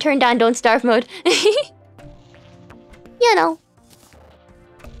down Don't Starve mode. You know.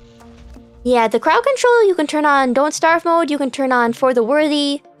 Yeah, the crowd control, you can turn on Don't Starve mode, you can turn on For the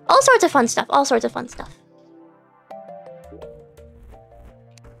Worthy. All sorts of fun stuff, all sorts of fun stuff.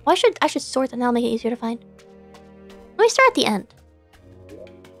 Well, I should sort them, that'll make it easier to find. Let me start at the end.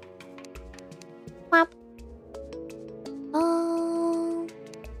 Wow.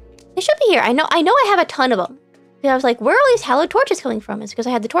 They should be here. I know I have a ton of them. I was like, where are all these hallowed torches coming from? It's because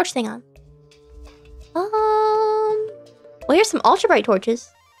I had the torch thing on. Well, here's some ultra bright torches.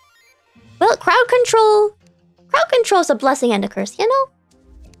 Well, crowd control is a blessing and a curse, you know?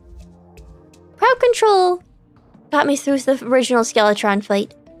 Crowd control got me through the original Skeletron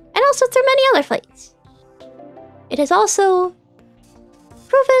fight, and also through many other fights. It has also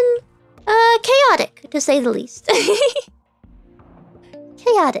proven chaotic, to say the least.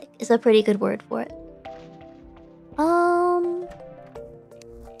 Chaotic is a pretty good word for it.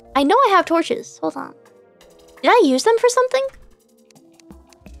 I know I have torches. Hold on. Did I use them for something?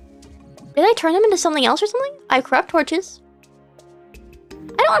 Did I turn them into something else or something? I have corrupt torches. I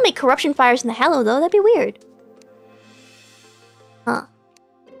don't want to make corruption fires in the Hallow, though. That'd be weird. Huh.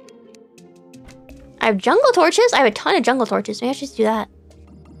 I have jungle torches. I have a ton of jungle torches. Maybe I should just do that.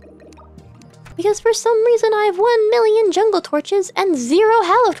 Because for some reason I have 1 million jungle torches and 0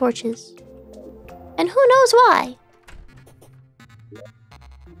 Hallow torches. And who knows why?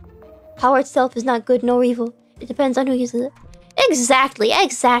 Power itself is not good nor evil. It depends on who uses it. Exactly,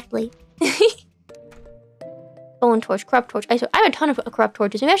 exactly. Bone torch, corrupt torch. I have a ton of corrupt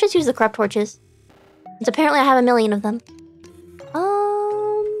torches. Maybe I should just use the corrupt torches. Since apparently I have 1 million of them.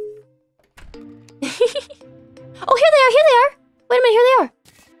 Oh, here they are, here they are! Wait a minute, here they are!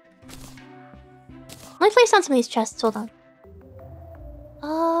 Let me place down some of these chests, hold on.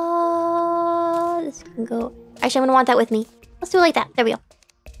 This can go... Actually, I'm gonna want that with me. Let's do it like that, there we go.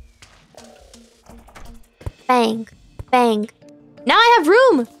 Bang. Bang. Now I have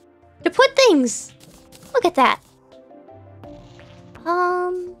room to put things! Look at that.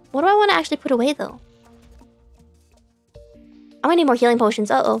 What do I want to actually put away, though? I'm gonna need more healing potions,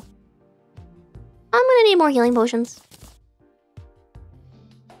 uh-oh. I'm gonna need more healing potions.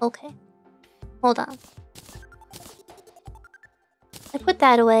 Okay. Hold on. I put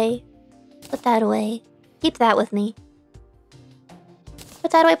that away. Put that away. Keep that with me.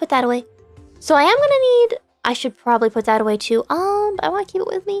 Put that away, put that away. So I am gonna need... I should probably put that away too. But I want to keep it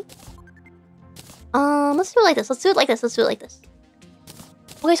with me. Let's do it like this. Let's do it like this. Let's do it like this.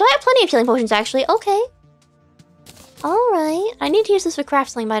 Okay, so I have plenty of healing potions, actually. Okay. Alright. I need to use this for craft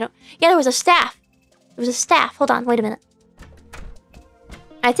something, but I don't... Yeah, there was a staff. There was a staff. Hold on, wait a minute.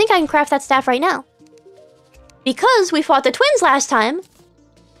 I think I can craft that staff right now. Because we fought the twins last time.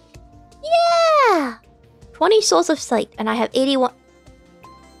 Yeah! 20 souls of sight, and I have 81...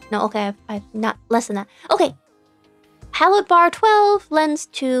 No, okay, I've not... Less than that. Okay. Hallowed bar 12, lens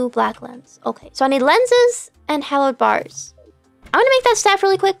 2, black lens. Okay, so I need lenses and hallowed bars. I'm gonna make that staff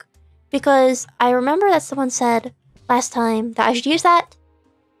really quick, because I remember that someone said last time that I should use that.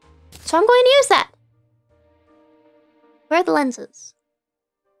 So I'm going to use that. Where are the lenses?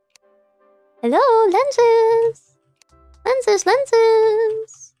 Hello, lenses! Lenses,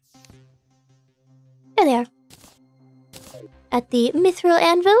 lenses! There they are. At the Mithril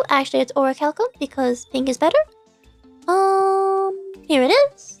Anvil, actually it's Orichalcum, because pink is better. Here it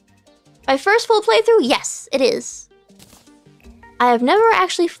is. My first full playthrough? Yes, it is. I have never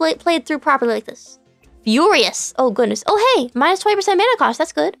actually played through properly like this. Furious! Oh goodness. Oh hey, minus 20% mana cost,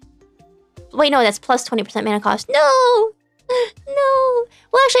 that's good. Wait, no, that's plus 20% mana cost. No! No!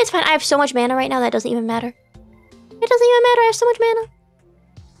 Well, actually, it's fine. I have so much mana right now that it doesn't even matter. It doesn't even matter, I have so much mana.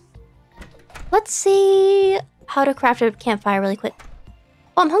 Let's see how to craft a campfire really quick.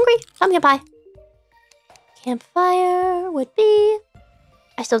 Oh, I'm hungry. I'm gonna buy. Campfire would be...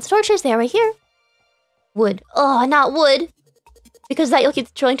 I still have the torches, they are right here. Wood. Oh, not wood. Because that you'll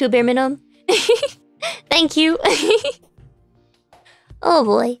keep trolling to a bare minimum. Thank you. Oh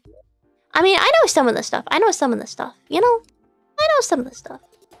boy. I mean, I know some of this stuff. I know some of this stuff, you know? I know some of this stuff.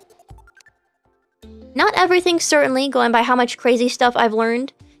 Not everything, certainly, going by how much crazy stuff I've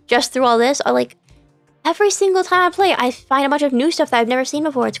learned just through all this. Or like, Every single time I play, I find a bunch of new stuff that I've never seen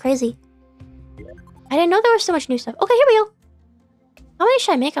before. It's crazy. I didn't know there was so much new stuff. Okay, here we go. How many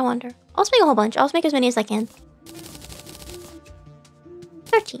should I make, I wonder? I'll just make a whole bunch. I'll just make as many as I can.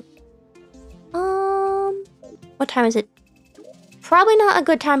 13. What time is it? Probably not a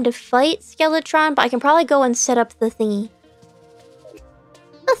good time to fight Skeletron, but I can probably go and set up the thingy.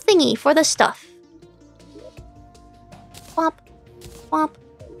 The thingy for the stuff. Womp. Womp.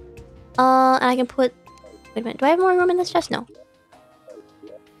 And I can put... Wait a minute, do I have more room in this chest? No.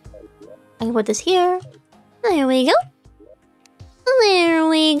 I can put this here. There we go. There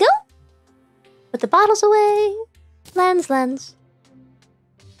we go. Put the bottles away. Lens.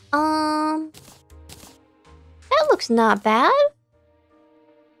 That looks not bad.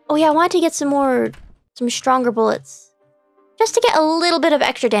 Oh yeah, I wanted to get some stronger bullets. Just to get a little bit of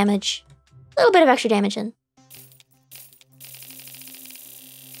extra damage. A little bit of extra damage in.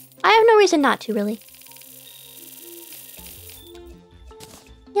 I have no reason not to, really.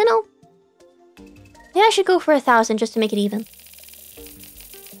 You know, maybe I should go for 1,000 just to make it even.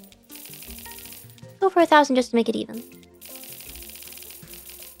 Go for 1,000 just to make it even.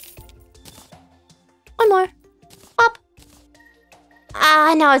 One more. Pop.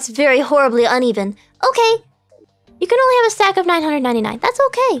 Ah, now it's very horribly uneven. Okay. You can only have a stack of 999. That's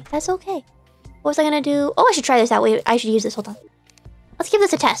okay. That's okay. What was I gonna do? Oh, I should try this out. Wait, I should use this. Hold on. Let's give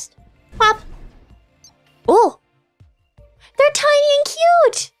this a test. Pop. Oh. They're tiny and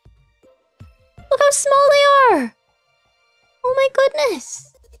cute. Look how small they are. Oh my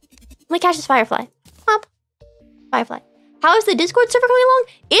goodness. Let me catch this firefly. Pop. Firefly. How is the Discord server going along?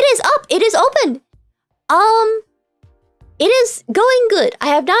 It is up. It is open. It is going good. I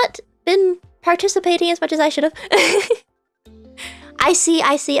have not been participating as much as I should have. I see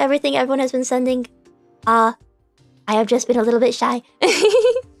everything everyone has been sending. I have just been a little bit shy. Can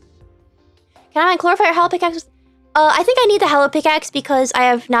I mine chlorophyte or hollow pickaxe? I think I need the hollow pickaxe because I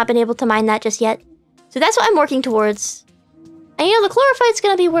have not been able to mine that just yet. So that's what I'm working towards. And you know, the chlorophyte's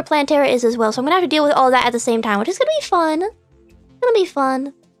gonna be where Plantera is as well, so I'm gonna have to deal with all that at the same time, which is gonna be fun. It's gonna be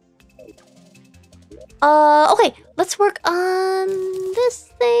fun. Okay, let's work on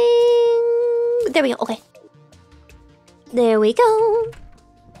this thing. There we go, okay. There we go.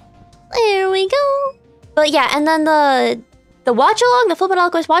 There we go. But yeah, and then the watch-along, the Flippin'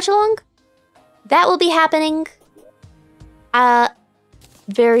 Alchemist watch-along, that will be happening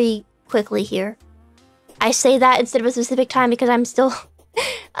very quickly here. I say that instead of a specific time because I'm still...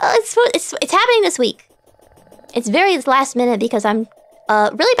 it's happening this week. It's very last minute because I'm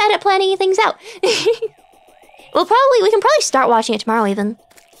really bad at planning things out. We can probably start watching it tomorrow even.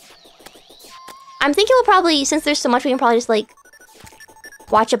 I'm thinking we'll probably, since there's so much, we can probably just like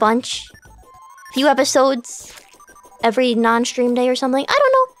watch a bunch. Few episodes every non-stream day or something. I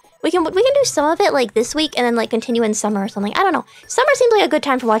don't know. We can do some of it like this week and then like continue in summer or something. I don't know. Summer seems like a good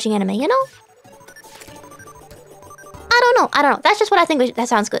time for watching anime, you know? I don't know. That's just what I think. That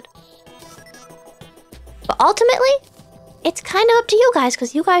sounds good. But ultimately, it's kind of up to you guys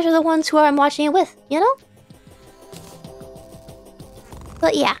because you guys are the ones who I'm watching it with, you know?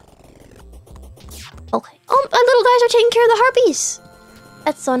 But yeah. Okay. Oh, my little guys are taking care of the harpies.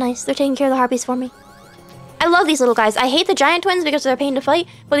 That's so nice. They're taking care of the harpies for me. I love these little guys. I hate the giant twins because they're a pain to fight,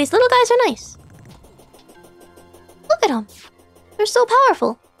 but these little guys are nice. Look at them. They're so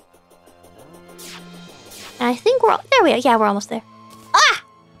powerful. And I think we're... There we are. Yeah, we're almost there. Ah!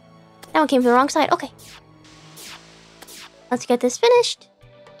 That one came from the wrong side. Okay. Let's get this finished.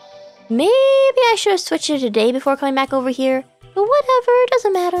 Maybe I should have switched it a day before coming back over here. But whatever. It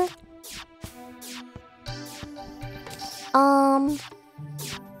doesn't matter.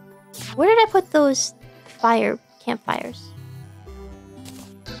 Where did I put those campfires?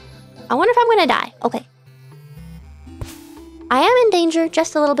 I wonder if I'm gonna die. Okay. I am in danger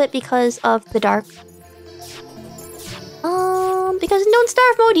just a little bit because of the dark. Because in Don't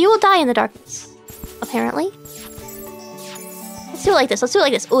Starve mode, you will die in the darkness. Apparently. Let's do it like this. Let's do it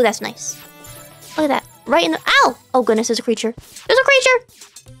like this. Oh, that's nice. Look at that. Right in the... Ow! Oh, goodness, there's a creature. There's a creature!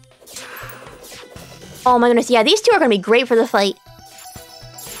 Oh, my goodness. Yeah, these two are going to be great for the fight.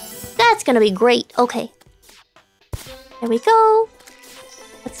 That's going to be great. Okay. There we go.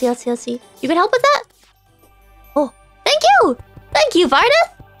 Let's see, let's see, let's see. You can help with that? Oh, thank you! Thank you, Varda!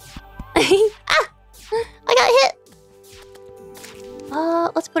 Ah! I got hit.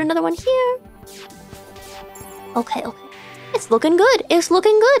 Let's put another one here. Okay, okay. It's looking good. It's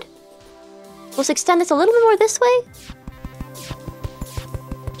looking good. Let's extend this a little bit more this way.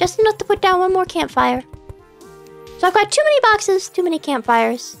 Just enough to put down one more campfire. So I've got too many boxes, too many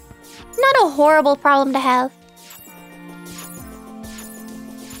campfires. Not a horrible problem to have.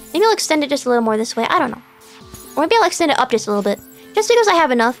 Maybe I'll extend it just a little more this way. I don't know. Or maybe I'll extend it up just a little bit. Just because I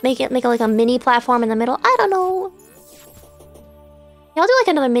have enough. Make it like a mini platform in the middle. I don't know. Yeah, I'll do like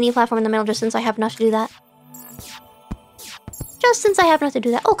another mini platform in the middle just since I have enough to do that. Just since I have enough to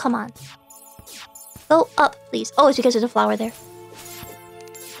do that. Oh, come on. Go up, please. Oh, it's because there's a flower there.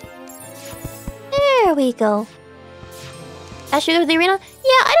 There we go. That should go to the arena?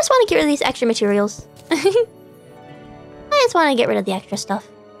 Yeah, I just want to get rid of these extra materials. I just want to get rid of the extra stuff.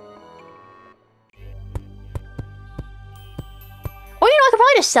 Or, you know, I could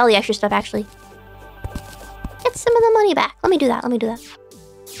probably just sell the extra stuff, actually. Get some of the money back. Let me do that. Let me do that.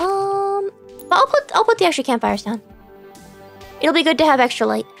 But I'll put the extra campfires down. It'll be good to have extra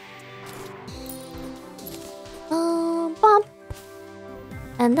light. Bump.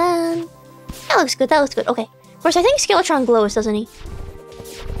 And then... That looks good. That looks good. Okay. Of course, I think Skeletron glows, doesn't he?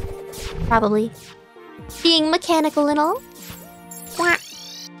 Probably. Being mechanical and all. Let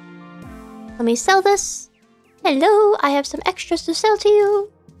me sell this. Hello, I have some extras to sell to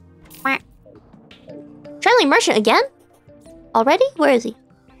you. Traveling merchant again? Already? Where is he?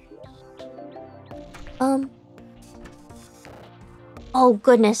 Oh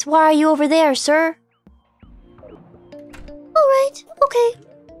goodness, why are you over there, sir? Alright, okay.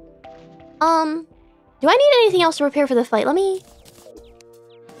 Do I need anything else to prepare for the fight? Let me...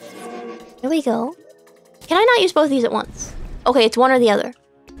 There we go. Can I not use both of these at once? Okay, it's one or the other.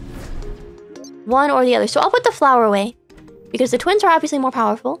 One or the other. So I'll put the flower away. Because the twins are obviously more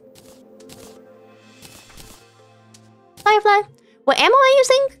powerful. Firefly. What ammo am I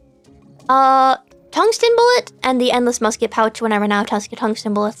using? Tungsten bullet and the endless musket pouch when I run out of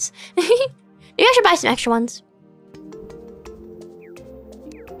tungsten bullets. Maybe I should buy some extra ones.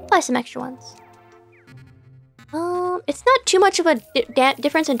 Buy some extra ones. It's not too much of a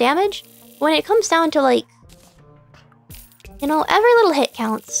difference in damage. When it comes down to, like... You know, every little hit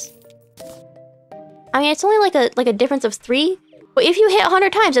counts. I mean, it's only like a difference of 3. But if you hit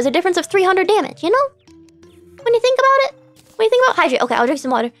 100 times, there's a difference of 300 damage, you know? When you think about it. When you think about hydrate. Okay, I'll drink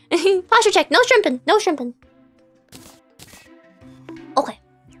some water. Posture check. No shrimping. No shrimping. Okay.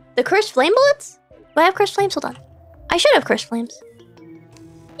 The cursed flame bullets? Do I have cursed flames? Hold on. I should have cursed flames.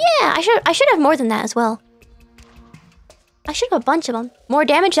 Yeah, I should have more than that as well. I should have a bunch of them. More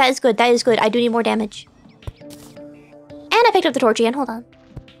damage? That is good. That is good. I do need more damage. And I picked up the torch again. Hold on.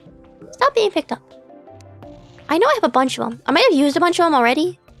 Stop being picked up. I know I have a bunch of them. I might have used a bunch of them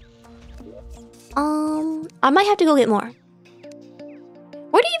already. I might have to go get more.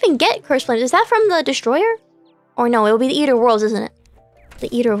 Where do you even get cursed flames? Is that from the destroyer? Or no, it will be the Eater of Worlds, isn't it?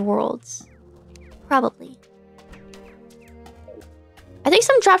 The Eater of Worlds. Probably. I think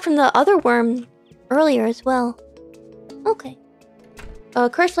some dropped from the other worm earlier as well. Okay.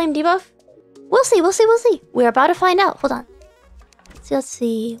 Cursed flame debuff? We'll see, we'll see, we'll see. We're about to find out. Hold on. Let's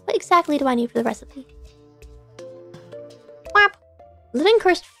see. What exactly do I need for the recipe? Whap. Living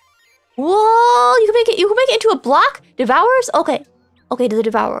cursed... Whoa! You can make it into a block? Devourers? Okay. Okay, to the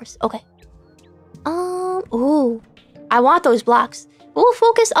Devourers. Okay. Ooh. I want those blocks. We'll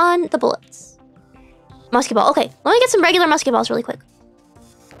focus on the bullets. Musket ball. Okay, let me get some regular musket balls really quick.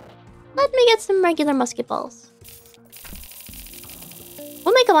 Let me get some regular musket balls.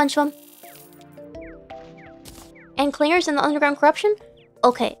 We'll make a bunch of them. And clingers in the underground corruption?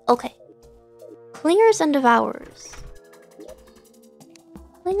 Okay, okay. Clingers and Devourers.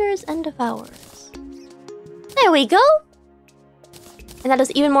 Clingers and Devourers. There we go! And that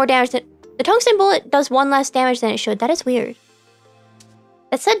does even more damage than... The tungsten bullet does 1 less damage than it should. That is weird.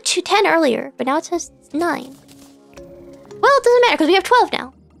 It said 10 earlier, but now it says 9. Well, it doesn't matter, because we have 12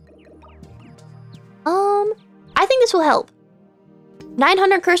 now. I think this will help.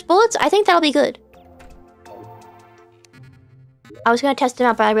 900 cursed bullets? I think that'll be good. I was gonna test them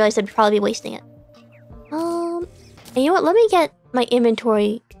out, but I realized I'd probably be wasting it. And you know what? Let me get my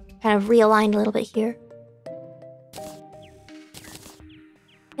inventory kind of realigned a little bit here.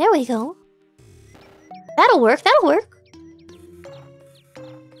 There we go. That'll work, that'll work.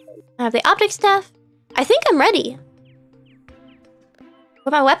 I have the optic staff. I think I'm ready.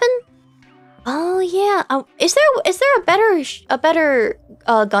 With my weapon? Oh yeah. Is there a better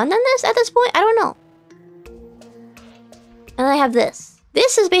gun than this at this point? I don't know. And I have this.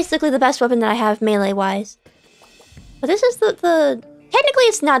 This is basically the best weapon that I have melee-wise. But this is the... Technically,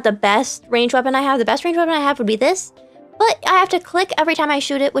 it's not the best range weapon I have. The best range weapon I have would be this. But I have to click every time I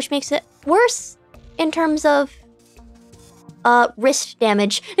shoot it, which makes it worse in terms of... wrist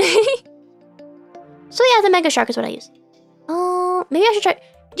damage. So yeah, the Mega Shark is what I use. Maybe I should try...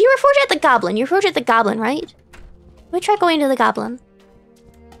 Do you reforge at the Goblin? You reforge at the Goblin, right? Let me try going to the Goblin.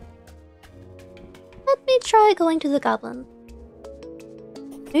 Let me try going to the Goblin.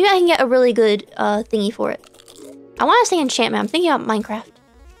 Maybe I can get a really good thingy for it. I want to say enchantment. I'm thinking about Minecraft.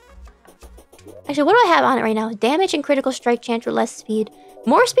 Actually, what do I have on it right now? Damage and critical strike chance with less speed.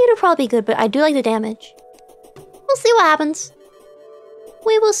 More speed would probably be good, but I do like the damage. We'll see what happens.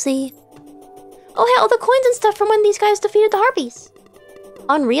 We will see. Oh, hey, all the coins and stuff from when these guys defeated the Harpies.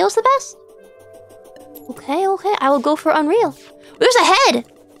 Unreal's the best? Okay, okay. I will go for Unreal. There's a head!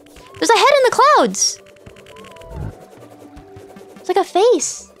 There's a head in the clouds! It's like a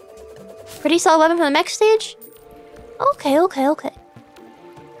face. Pretty solid weapon from the mech stage? Okay, okay, okay.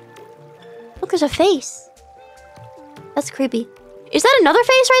 Look, there's a face. That's creepy. Is that another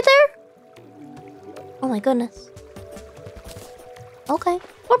face right there? Oh my goodness. Okay.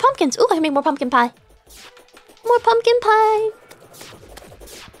 More pumpkins. Ooh, I can make more pumpkin pie. More pumpkin pie.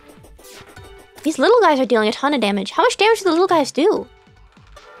 These little guys are dealing a ton of damage. How much damage do the little guys do?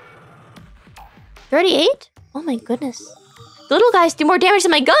 38? Oh my goodness. The little guys do more damage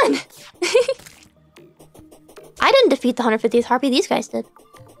than my gun. I didn't defeat the 150th Harpy. These guys did.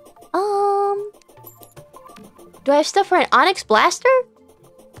 Do I have stuff for an Onyx Blaster?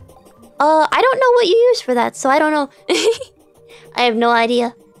 I don't know what you use for that, so I don't know. I have no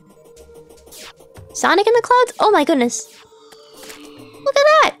idea. Sonic in the clouds? Oh my goodness. Look at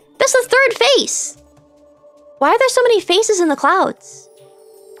that! That's the third face! Why are there so many faces in the clouds?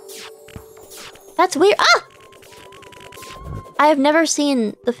 That's weird. Ah! I have never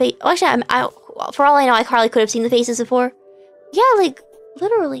seen the face. Oh, actually, for all I know, I probably could have seen the faces before. Yeah, like,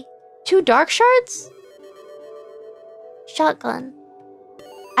 literally. 2 dark shards? Shotgun.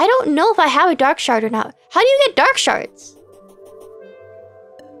 I don't know if I have a dark shard or not. How do you get dark shards?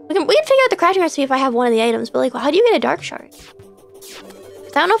 We can figure out the crafting recipe if I have one of the items, but like, how do you get a dark shard?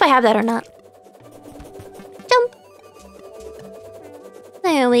 I don't know if I have that or not. Jump.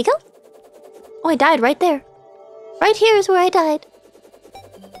 There we go. Oh, I died right there. Right here is where I died.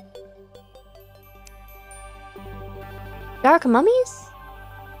 Dark mummies?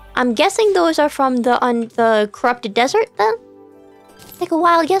 I'm guessing those are from the corrupted desert then? Take a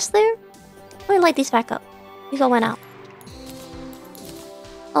wild guess there. Let me light these back up. These all went out.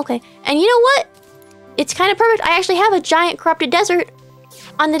 Okay, and you know what? It's kind of perfect. I actually have a giant corrupted desert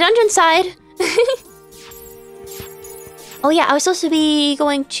on the dungeon side. Oh yeah, I was supposed to be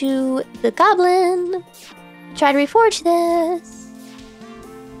going to the goblin. Try to reforge this.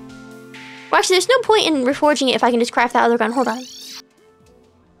 Well, actually, there's no point in reforging it if I can just craft that other gun. Hold on. Let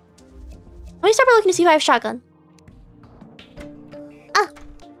me start by looking to see if I have shotgun. Ah!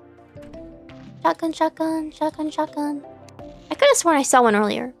 Shotgun, shotgun, shotgun, shotgun. I could have sworn I saw one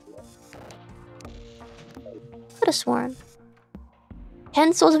earlier. Could have sworn.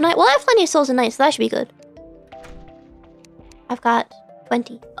 10 souls of night. Well, I have plenty of souls of night, so that should be good. I've got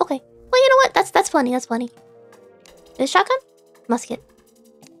 20. Okay. Well, you know what? That's plenty. That's plenty. Is it shotgun? Musket.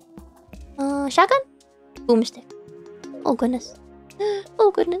 Shotgun? Boomstick. Oh goodness.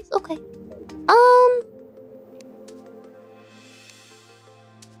 Oh goodness. Okay.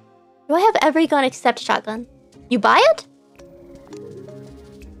 Do I have every gun except shotgun? You buy it?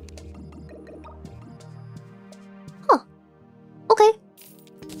 Huh. Okay.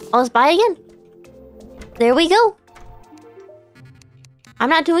 I'll just buy again. There we go. I'm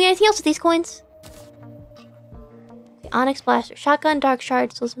not doing anything else with these coins. Okay, Onyx Blaster. Shotgun, Dark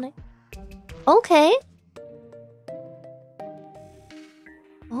Shard, Souls of Night. Okay.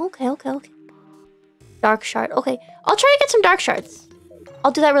 Okay. Dark Shard. Okay. I'll try to get some Dark Shards.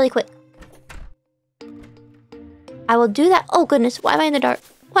 I'll do that really quick. I will do that. Oh goodness, why am I in the dark?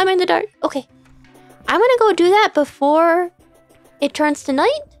 Why am I in the dark? Okay. I'm gonna go do that before it turns to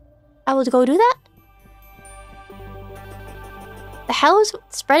night. I will go do that. The hell is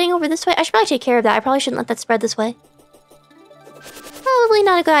spreading over this way? I should probably take care of that. I probably shouldn't let that spread this way. Probably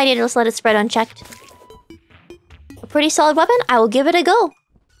not a good idea to just let it spread unchecked. A pretty solid weapon. I will give it a go.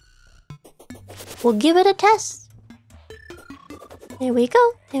 We'll give it a test. There we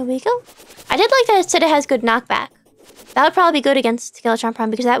go. There we go. I did like that it said it has good knockback. That would probably be good against Skeletron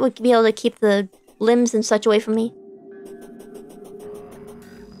Prime because that would be able to keep the limbs and such away from me.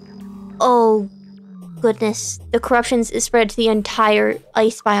 Oh, goodness. The corruptions is spread to the entire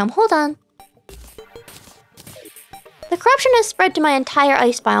ice biome. Hold on. The corruption has spread to my entire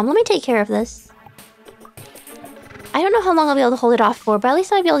ice biome. Let me take care of this. I don't know how long I'll be able to hold it off for, but at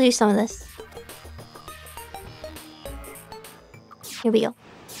least I'll be able to do some of this. Here we go.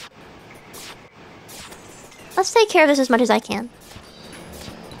 Let's take care of this as much as I can.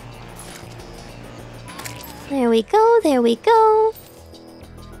 There we go, there we go.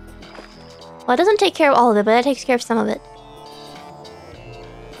 Well, it doesn't take care of all of it, but it takes care of some of it.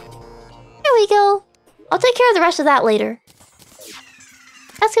 There we go. I'll take care of the rest of that later.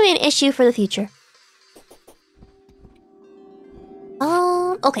 That's gonna be an issue for the future.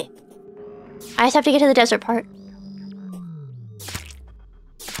 Okay. I just have to get to the desert part.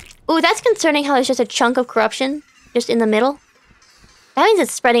 Ooh, that's concerning how there's just a chunk of corruption just in the middle. That means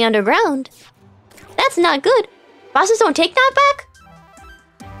it's spreading underground. That's not good. Bosses don't take that back?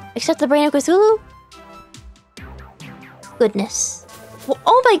 Except the brain of Cthulhu? Goodness. Well,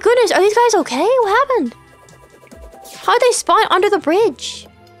 oh my goodness, are these guys okay? What happened? How'd they spawn under the bridge?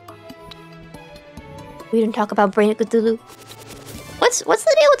 We didn't talk about brain of Cthulhu. What's the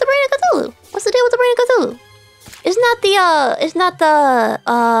deal with the brain of Cthulhu? What's the deal with the brain of Cthulhu? Isn't that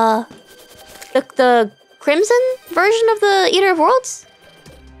the Crimson version of the Eater of Worlds?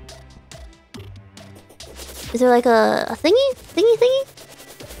 Is there like a thingy? Thingy?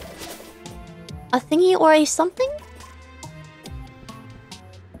 A thingy or a something?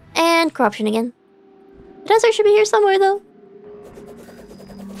 And corruption again. The desert should be here somewhere though.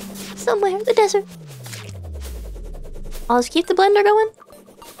 Somewhere, the desert. I'll just keep the blender going.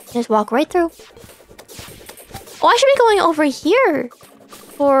 Just walk right through. Oh, I should be going over here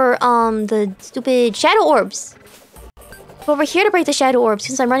for the stupid shadow orbs. Go over here to break the shadow orbs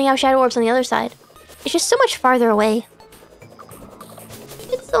since I'm running out of shadow orbs on the other side. It's just so much farther away.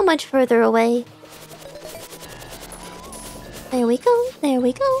 It's so much further away. There we go. There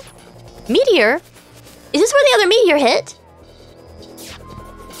we go. Meteor? Is this where the other meteor hit?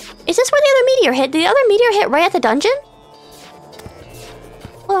 Is this where the other meteor hit? Did the other meteor hit right at the dungeon?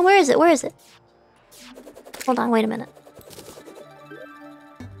 Hold on, where is it? Where is it? Hold on, wait a minute.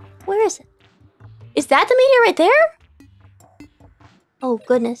 Where is it? Is that the meteor right there? Oh,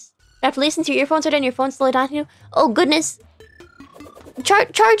 goodness. You have to listen to your earphones or then your phone slowly down to you. Oh, goodness.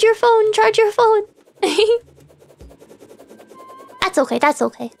 Charge your phone. Charge your phone. That's okay. That's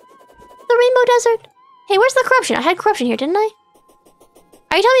okay. The Rainbow Desert. Hey, where's the corruption? I had corruption here, didn't I?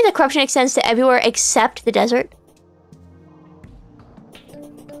 Are you telling me the corruption extends to everywhere except the desert?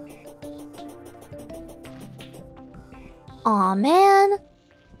 Aw, man.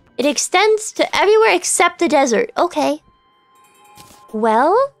 It extends to everywhere except the desert. Okay.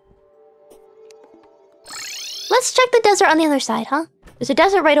 Well... let's check the desert on the other side, huh? There's a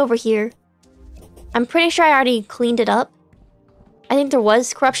desert right over here. I'm pretty sure I already cleaned it up. I think there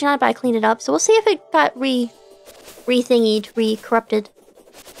was corruption on it, but I cleaned it up. So we'll see if it got re-thingied, re-corrupted.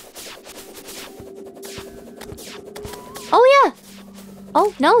 Oh, yeah.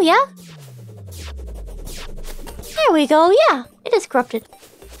 Oh, no, yeah? There we go, yeah. It is corrupted.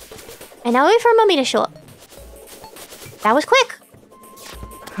 And now wait for a mummy to show up. That was quick.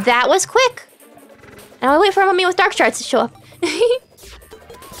 That was quick. And I'll wait for a mummy with dark shards to show up.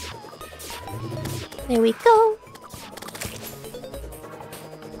 There we go.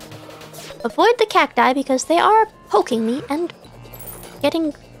 Avoid the cacti because they are poking me and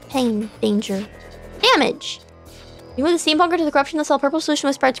getting pain, danger, damage. You move the steam bunker to the corruption to sell purple solution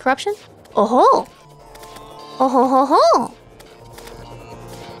which spreads corruption? Oh ho! Oh ho ho ho!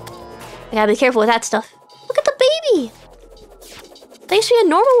 I gotta be careful with that stuff. Look at the baby! They used to be a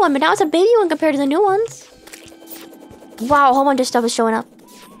normal one, but now it's a baby one compared to the new ones. Wow, a whole bunch of stuff is showing up.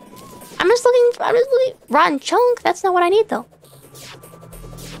 I'm just looking rotten chunk. That's not what I need though.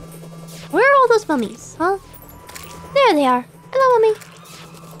 Where are all those mummies, huh? There they are. Hello, mummy.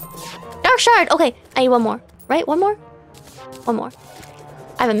 Dark shard. Okay, I need one more. Right? One more? One more.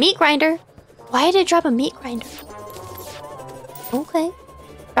 I have a meat grinder. Why did it drop a meat grinder? Okay.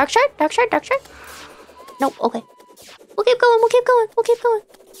 Dark shard? Dark shard? Dark shard? Nope, okay. We'll keep going, we'll keep going, we'll keep going.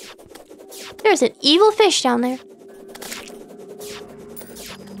 There's an evil fish down there.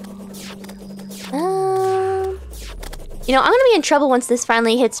 You know, I'm gonna be in trouble once this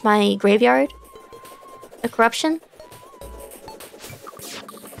finally hits my graveyard. The corruption.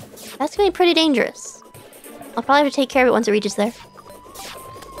 That's gonna be pretty dangerous. I'll probably have to take care of it once it reaches there.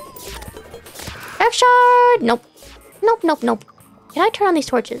 Dark shard! Nope. Nope, nope, nope. Can I turn on these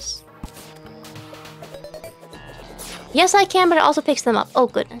torches? Yes, I can, but it also picks them up. Oh,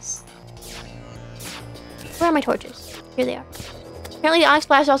 goodness. Where are my torches? Here they are. Apparently, the Onyx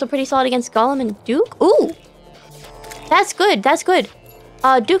Blast is also pretty solid against Golem and Duke. Ooh! That's good, that's good.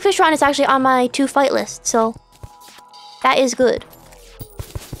 Duke Fishron is actually on my to-fight list, so... that is good.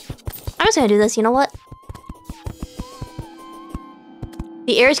 I'm just gonna do this, you know what?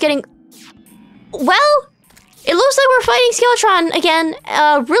 The air is getting... well, it looks like we're fighting Skeletron again,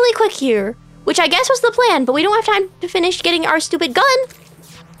 really quick here. Which I guess was the plan, but we don't have time to finish getting our stupid gun.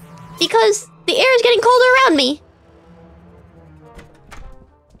 Because the air is getting colder around me.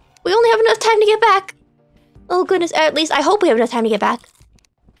 We only have enough time to get back. Oh goodness, at least I hope we have enough time to get back.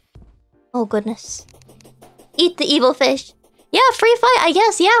 Oh goodness. Eat the evil fish. Yeah, free fight, I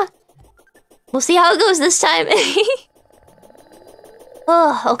guess, yeah. We'll see how it goes this time.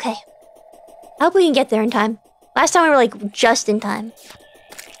 Oh, okay. I hope we can get there in time. Last time we were like just in time.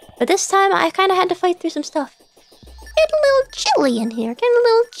 But this time I kind of had to fight through some stuff. Getting a little chilly in here. Getting a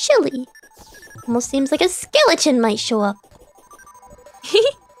little chilly. Almost seems like a skeleton might show up.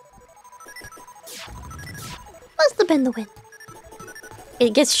 Must have been the wind.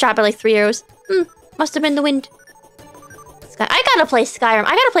 It gets shot by like 3 arrows. Must have been the wind. I gotta play Skyrim.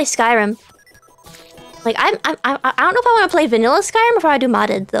 I gotta play Skyrim. Like I don't know if I want to play vanilla Skyrim or if I do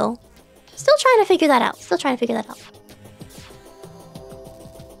modded though. Still trying to figure that out.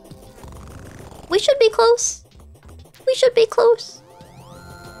 We should be close. We should be close.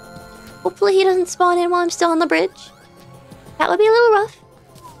 Hopefully he doesn't spawn in while I'm still on the bridge. That would be a little rough.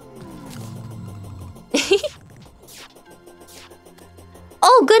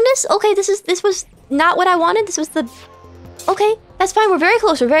 Oh goodness. Okay, this was not what I wanted. This was the... Okay, that's fine. We're very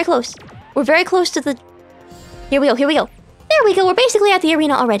close. We're very close. We're very close to the... Here we go. Here we go. There we go. We're basically at the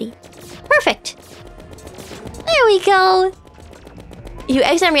arena already. Perfect. There we go. You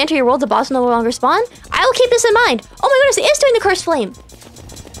exit and re-enter your world, the boss will no longer spawn. I will keep this in mind. Oh my goodness, it is doing the cursed flame.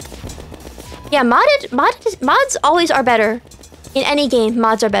 Yeah, mods always are better. In any game,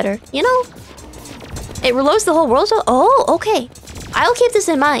 mods are better. You know? It reloads the whole world. So, oh, okay. I'll keep this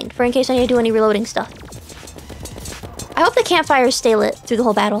in mind for in case I need to do any reloading stuff. I hope the campfires stay lit through the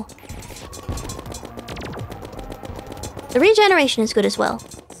whole battle. The regeneration is good as well.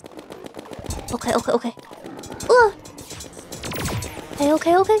 Okay. Okay.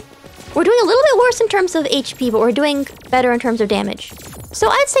 We're doing a little bit worse in terms of HP, but we're doing better in terms of damage. So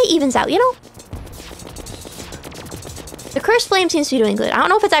I'd say evens out, you know? The cursed flame seems to be doing good. I don't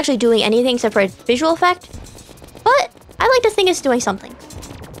know if it's actually doing anything except for a visual effect, but I like to think it's doing something.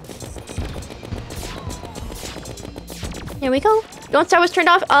 Here we go. Don't Star was turned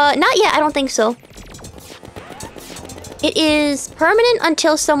off. Not yet, I don't think so. It is permanent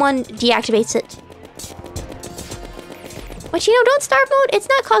until someone deactivates it. But you know, don't starve mode, it's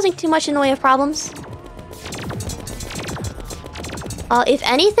not causing too much in the way of problems. If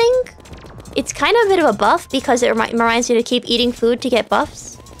anything, it's kind of a bit of a buff because it reminds you to keep eating food to get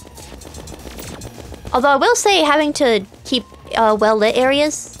buffs. Although I will say having to keep well-lit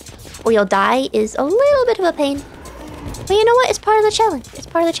areas or you'll die is a little bit of a pain. But you know what? It's part of the challenge. It's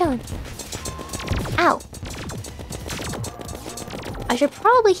part of the challenge. Ow. I should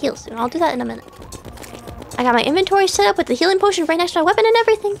probably heal soon. I'll do that in a minute. I got my inventory set up with the healing potion right next to my weapon and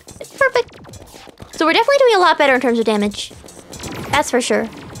everything. It's perfect. So we're definitely doing a lot better in terms of damage. That's for sure.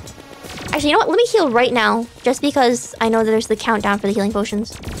 Actually, you know what? Let me heal right now. Just because I know that there's the countdown for the healing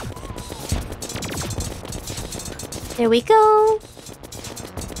potions. There we go.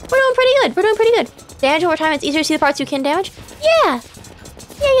 We're doing pretty good. We're doing pretty good. Damage over time, it's easier to see the parts you can damage. Yeah.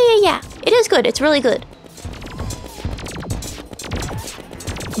 Yeah. It is good. It's really good.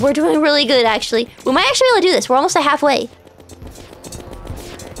 We're doing really good, actually. We might actually be able to do this. We're almost at halfway.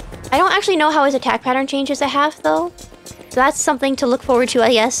 I don't actually know how his attack pattern changes at half, though. So that's something to look forward to,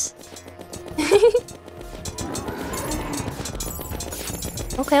 I guess.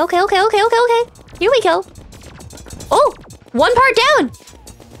 Okay. Here we go. Oh! One part down!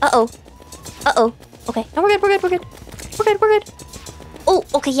 Uh-oh. Okay. No, we're good. Oh,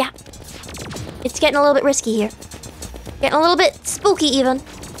 okay, yeah. It's getting a little bit risky here. Getting a little bit spooky, even.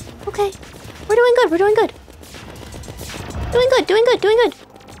 Okay. We're doing good. Doing good.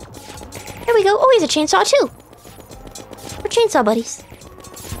 There we go. Oh, he's a chainsaw, too. We're chainsaw buddies.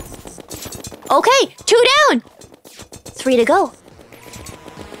 Okay, 2 down! 3 to go.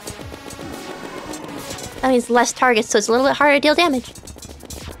 That means less targets, so it's a little bit harder to deal damage.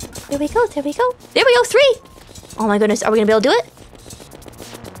 There we go. 3! Oh my goodness, are we gonna be able to do it?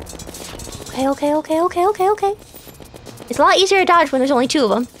 Okay. It's a lot easier to dodge when there's only 2 of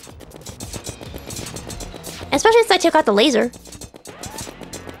them. Especially since I took out the laser.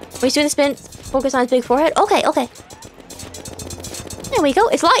 When he's doing the spin, focus on his big forehead. Okay. There we go.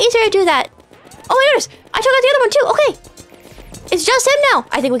 It's a lot easier to do that. Oh my goodness, I took out the other one too. Okay. It's just him now.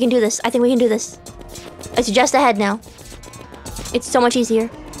 I think we can do this. It's just ahead now. It's so much easier.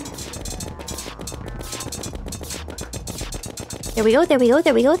 There we go. Of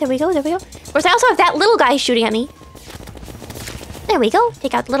course, I also have that little guy shooting at me. There we go.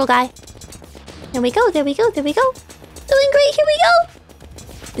 Take out the little guy. There we go. Doing great. Here we go.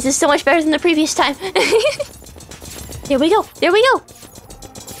 This is so much better than the previous time. There we go.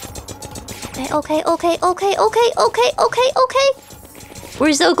 Okay.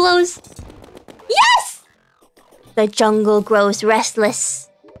 We're so close. Yes! The jungle grows restless.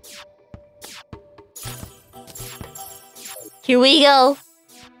 Here we go.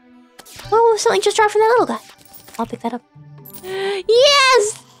 Oh, something just dropped from that little guy. I'll pick that up.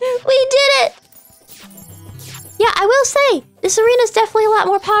 Yes! We did it! Yeah, I will say, this arena is definitely a lot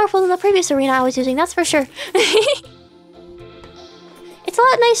more powerful than the previous arena I was using, that's for sure. It's a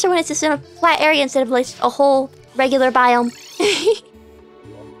lot nicer when it's just in a flat area instead of like a whole regular biome.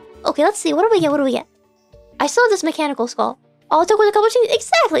 Okay, let's see. What do we get? What do we get? I still have this mechanical skull. All it took was a couple of changes.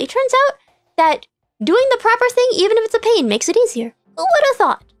 Exactly. It turns out that doing the proper thing, even if it's a pain, makes it easier. Who would have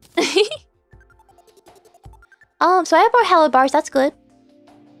thought? So I have more hello bars. That's good.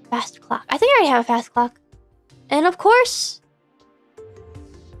 Fast clock. I think I already have a fast clock. And of course...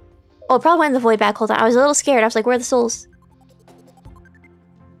 Oh, it probably went in the void bag. Hold on. I was a little scared. I was like, where are the souls?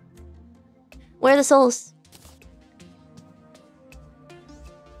 Where are the souls?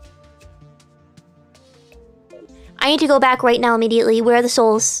 I need to go back right now immediately. Where are the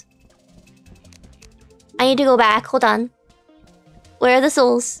souls? I need to go back. Hold on. Where are the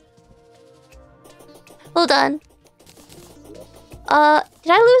souls? Hold on.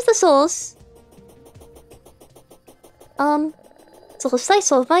 Did I lose the souls? Soul of Sight,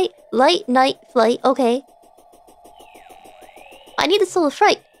 Soul of Might, Light, Night, Flight. Okay. I need the Soul of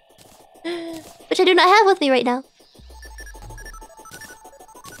Fright, which I do not have with me right now.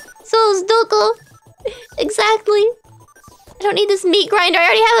 Souls, Doko. Exactly. I don't need this meat grinder. I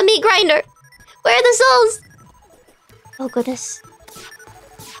already have a meat grinder. Where are the souls? Oh, goodness.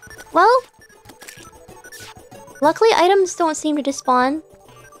 Well, luckily items don't seem to despawn.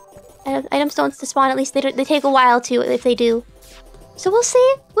 Items don't despawn, at least they take a while to, if they do. So we'll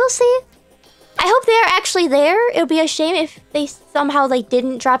see. We'll see. I hope they are actually there. It would be a shame if they somehow, like,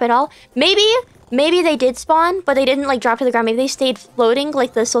 didn't drop at all. Maybe they did spawn, but they didn't, like, drop to the ground. Maybe they stayed floating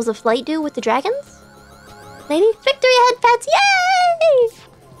like the Souls of Flight do with the dragons? Maybe? Victory ahead, pets!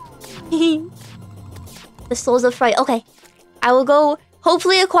 Yay! The Souls of Fright. Okay. I will go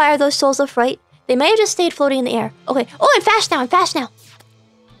hopefully acquire those Souls of Fright. They may have just stayed floating in the air. Okay. Oh, I'm fast now. I'm fast now.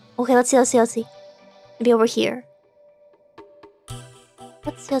 Okay, let's see. Maybe over here.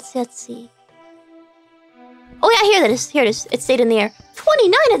 Let's see. Oh yeah, here it is. It stayed in the air.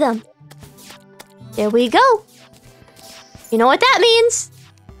 29 of them! There we go. You know what that means?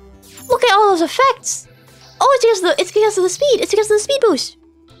 Look at all those effects. Oh, it's because of the speed. It's because of the speed boost.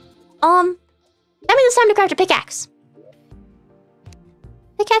 That means it's time to craft a pickaxe.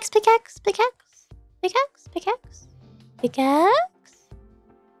 Pickaxe.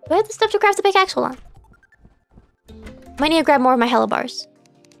 Do I have the stuff to craft the pickaxe? Hold on. Might need to grab more of my hello bars.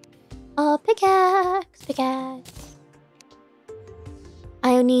 Pickaxe.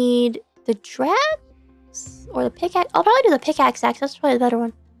 I need the drags or the pickaxe. I'll probably do the pickaxe axe. That's probably the better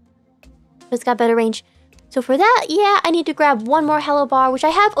one. It's got better range. So for that, yeah, I need to grab one more hello bar, which I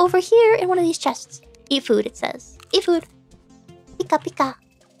have over here in one of these chests. Eat food, it says. Eat food. Pika.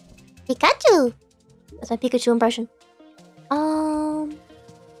 Pikachu. That's my Pikachu impression. Hydrate.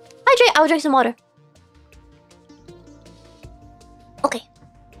 I will drink some water. Okay.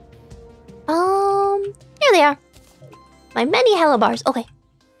 Here they are. My many hello bars. Okay.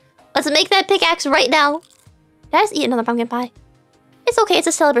 Let's make that pickaxe right now. Did I just eat another pumpkin pie? It's okay. It's a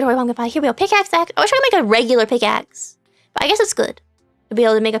celebratory pumpkin pie. Here we go. Pickaxe axe. I wish I could make a regular pickaxe. But I guess it's good to be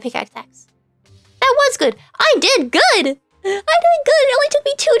able to make a pickaxe axe. That was good. I did good. It only took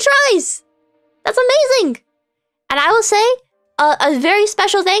me 2 tries. That's amazing. And I will say a very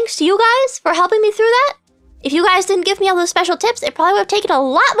special thanks to you guys for helping me through that. If you guys didn't give me all those special tips, it probably would have taken a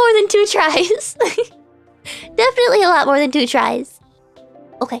lot more than 2 tries. Definitely a lot more than 2 tries.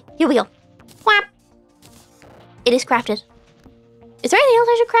 Okay, here we go. Whap. It is crafted. Is there anything else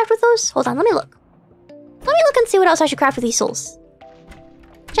I should craft with those? Hold on, let me look. Let me look and see what else I should craft with these souls.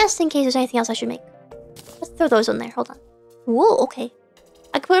 Just in case there's anything else I should make. Let's throw those in there. Hold on. Whoa, okay.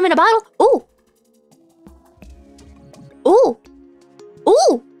 I can put them in a bottle. Ooh. Ooh.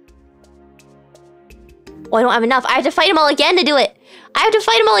 Oh, I don't have enough. I have to fight them all again to do it.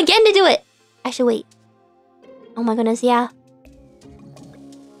 I should wait. Oh my goodness, yeah.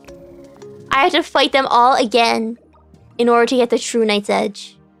 I have to fight them all again in order to get the true Knight's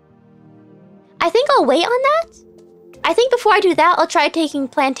Edge. I think I'll wait on that. I think before I do that, I'll try taking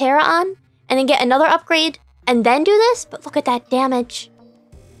Plantera on and then get another upgrade and then do this. But look at that damage.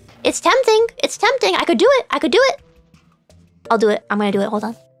 It's tempting. I could do it. I'll do it. I'm gonna do it. Hold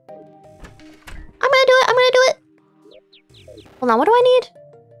on. I'm gonna do it. Hold on. What do I need?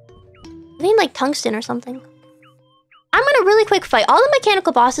 I need like tungsten or something. I'm gonna really quick fight all the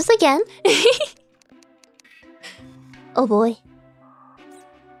mechanical bosses again. Oh boy.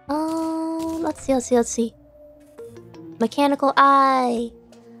 Let's see. Mechanical Eye.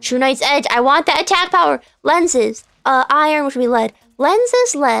 True Knight's Edge. I want that attack power. Lenses. iron, which would be lead.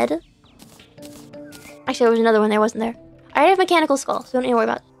 Lenses, lead. Actually, there was another one there, wasn't there? I already have mechanical skull, so don't need to worry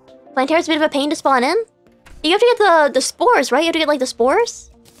about it. Planetara's a bit of a pain to spawn in. You have to get the spores, right? You have to get, like, the spores?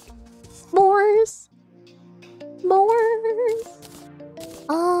 Spores. Spores.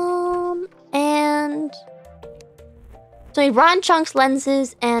 And... So we need rotten chunks,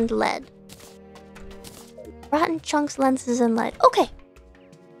 lenses, and lead. Rotten chunks, lenses, and lead. Okay.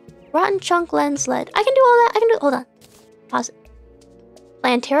 Rotten chunk, lens, lead. I can do all that. I can do... Hold on. Pause it.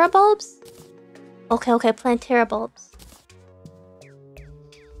 Plantera bulbs? Okay, okay. Plantera bulbs.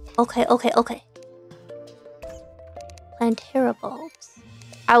 Okay, okay, okay. Plantera bulbs.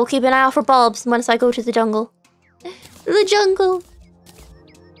 I will keep an eye out for bulbs once I go to the jungle. The jungle.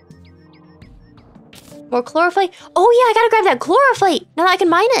 More chlorophyte. Oh yeah, I gotta grab that chlorophyte. Now that I can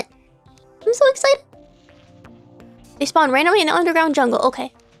mine it. I'm so excited. They spawn randomly in an underground jungle.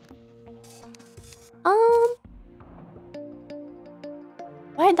 Okay.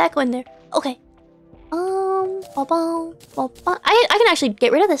 Why did that go in there? Okay. I can actually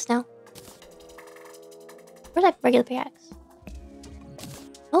get rid of this now. Where's that regular pickaxe?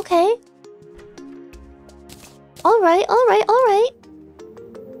 Okay. Alright, alright, alright.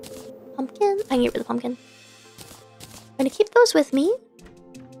 Pumpkin. I can get rid of the pumpkin. I'm gonna keep those with me.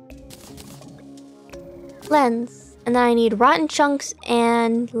 Lens. And then I need rotten chunks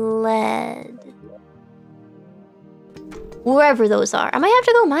and lead. Wherever those are. I might have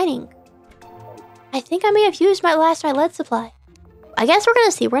to go mining. I think I may have used my lead supply. I guess we're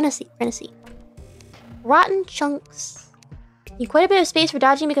gonna see. We're gonna see. We're gonna see. Rotten chunks. Need quite a bit of space for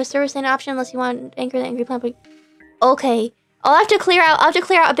dodging because service ain't an option unless you want to anchor the angry plant. Okay. I'll have to clear out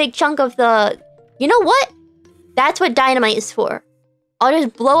a big chunk of the... You know what? That's what dynamite is for. I'll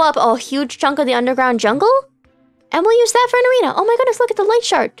just blow up a huge chunk of the underground jungle. And we'll use that for an arena. Oh my goodness, look at the light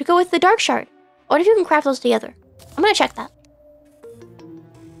shard to go with the dark shard. What if you can craft those together? I'm gonna check that.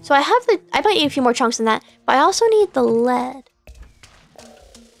 So I might need a few more chunks than that, but I also need the lead.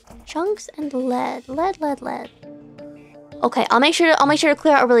 Chunks and lead. Lead. Okay, I'll make sure to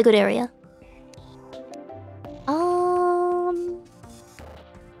clear out a really good area.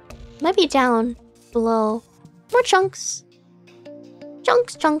 Might be down below. More chunks.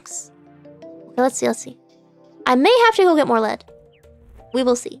 Chunks. Okay, let's see. I may have to go get more lead. We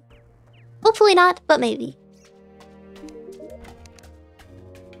will see. Hopefully not, but maybe.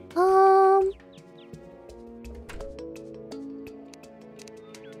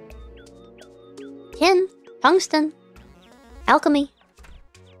 Tin, tungsten, alchemy.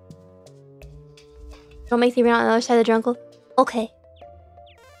 Don't make the arena on the other side of the jungle. Okay.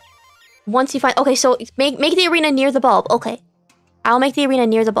 Once you find... Okay, so make the arena near the bulb. Okay. I'll make the arena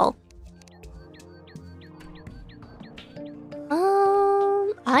near the bulb.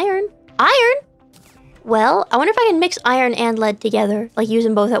 Iron. Iron? Well, I wonder if I can mix iron and lead together. Like, use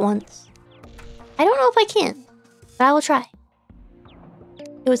them both at once. I don't know if I can. But I will try.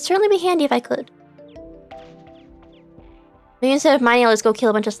 It would certainly be handy if I could. Maybe instead of mining, I'll just go kill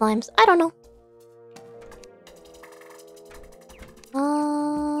a bunch of slimes. I don't know.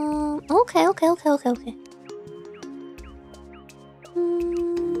 Okay.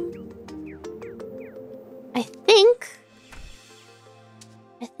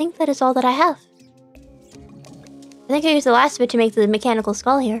 I think that is all that I have. I think I used the last of it to make the mechanical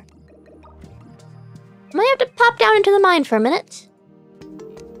skull here. I might have to pop down into the mine for a minute.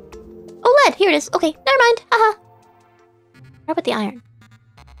 Oh, lead! Here it is. Okay, never mind. Haha. How about the iron?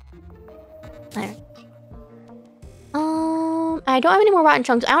 Iron. I don't have any more rotten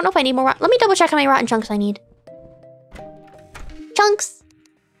chunks. I don't know if I need more rotten... Let me double check how many rotten chunks I need. Chunks!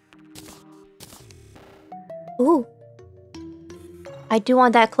 Ooh. I do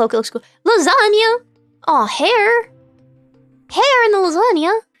want that cloak. It looks cool. Lasagna! Aw, hair! Hair in the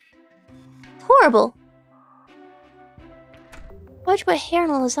lasagna! It's horrible. Why'd you put hair in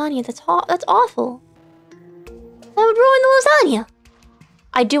the lasagna? That's awful. That would ruin the lasagna.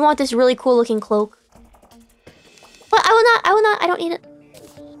 I do want this really cool looking cloak. But I will not. I don't need it.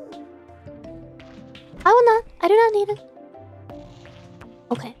 I will not. I do not need it.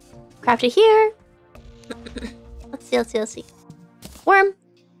 Okay. Craft it here. Let's see. Worm.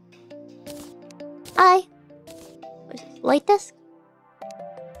 Hi. What is this? Light disc?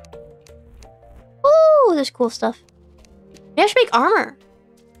 Ooh, there's cool stuff. Maybe I should make armor.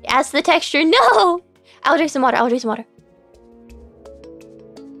 It adds to the texture. No! I'll drink some water.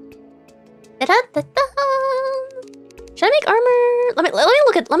 Da-da-da-da. Should I make armor? Let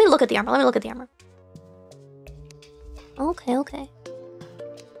me look at the armor. Okay.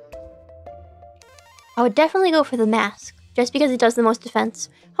 I would definitely go for the mask, just because it does the most defense.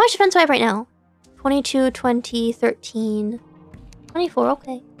 How much defense do I have right now? 22, 20, 13, 24,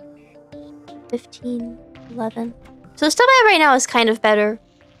 okay. 15, 11. So the stuff I have right now is kind of better,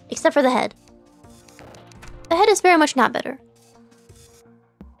 except for the head. The head is very much not better.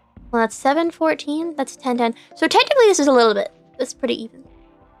 Well, that's 7, 14, that's 10, 10. So technically this is a little bit. That's pretty even.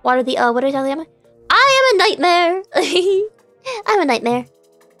 What did I tell you? I am a nightmare. I'm a nightmare.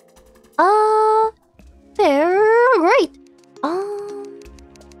 Fair, great.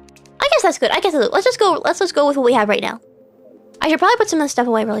 I guess that's good. I guess let's just go with what we have right now. I should probably put some of this stuff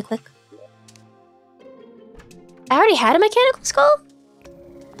away really quick. I already had a mechanical skull?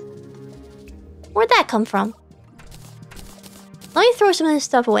 Where'd that come from? Let me throw some of this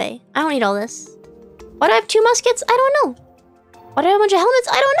stuff away. I don't need all this. Why do I have 2 muskets? I don't know. Why do I have a bunch of helmets?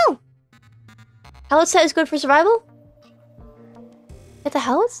 I don't know. Helmet set is good for survival? Get the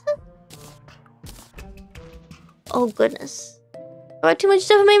helmet set? Oh goodness. I have too much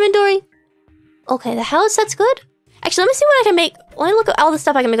stuff in my inventory. Okay, the helmet set's good. Actually, let me see what I can make. Let me look at all the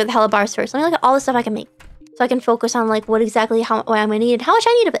stuff I can make with the helmet bars first. Let me look at all the stuff I can make. So I can focus on like what I'm gonna need and how much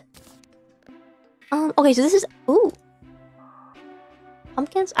I need of it. Okay, so this is ooh.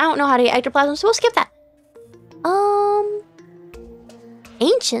 Pumpkins? I don't know how to get ectoplasm, so we'll skip that.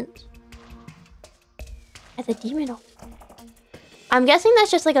 Ancient. At the demon altar. I'm guessing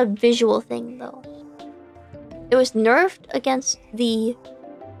that's just like a visual thing though. It was nerfed against the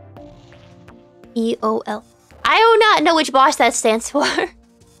EOL. I do not know which boss that stands for.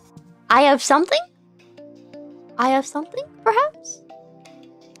 I have something? I have something, perhaps?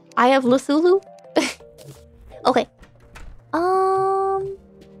 I have Luthulu? Okay.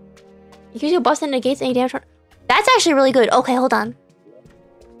 You can do boss that negates any damage. That's actually really good. Okay, hold on.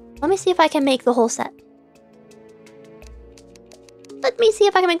 Let me see if I can make the whole set. Let me see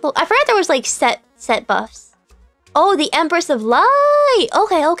if I can make the... I forgot there was like set buffs. Oh, the Empress of Light!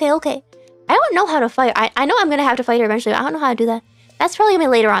 Okay. I don't know how to fight. I know I'm gonna have to fight her eventually, but I don't know how to do that. That's probably gonna be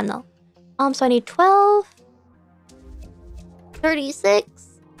later on though. So I need 12.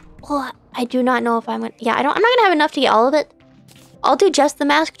 36. Oh, I do not know if I'm gonna... Yeah, I'm not gonna have enough to get all of it. I'll do just the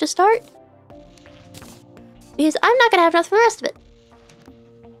mask to start. Because I'm not gonna have enough for the rest of it.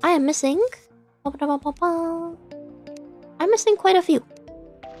 I am missing... I'm missing quite a few.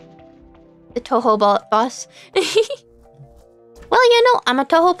 The Toho boss. Well, you know, I'm a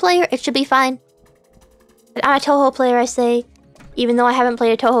Toho player. It should be fine. But I'm a Toho player, I say. Even though I haven't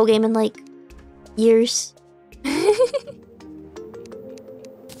played a Toho game in, like, years.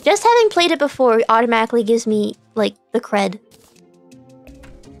 Just having played it before automatically gives me, like, the cred.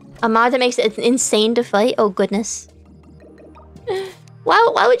 A mod that makes it insane to fight? Oh, goodness.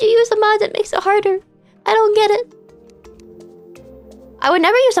 Why would you use a mod that makes it harder? I don't get it. I would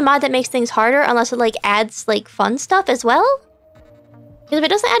never use a mod that makes things harder unless it, like, adds, like, fun stuff as well. Because if it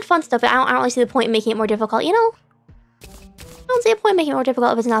doesn't add fun stuff, I don't really see the point in making it more difficult, you know? I don't see a point in making it more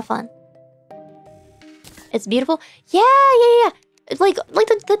difficult if it's not fun. It's beautiful. Yeah. It's like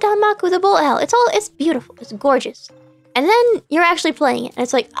the Danmaku, the bullet hell. It's beautiful. It's gorgeous. And then you're actually playing it, and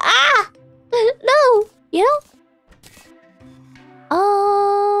it's like, ah! No! You know?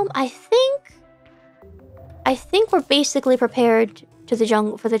 I think we're basically prepared for the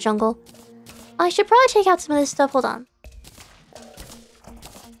jungle. I should probably take out some of this stuff. Hold on.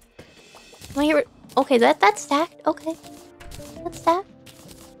 Okay, that's stacked. Okay. That's stacked.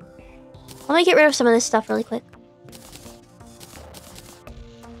 Let me get rid of some of this stuff really quick.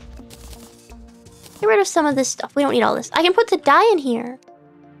 Get rid of some of this stuff. We don't need all this. I can put the dye in here.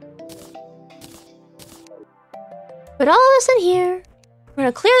 Put all this in here. We're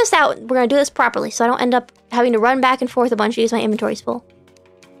gonna clear this out. We're gonna do this properly so I don't end up having to run back and forth a bunch to use my inventory's full.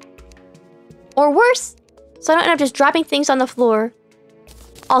 Or worse, so I don't end up just dropping things on the floor.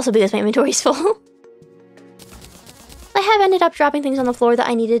 Also because my inventory's full. I have ended up dropping things on the floor that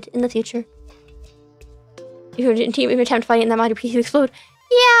I needed in the future. If you even attempt fighting that mod, your PC explode.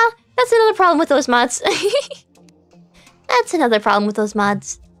 Yeah, that's another problem with those mods. That's another problem with those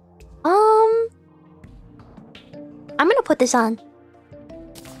mods. I'm gonna put this on.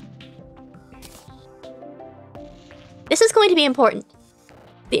 This is going to be important.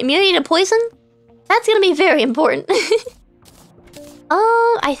 The immunity to poison? That's gonna be very important.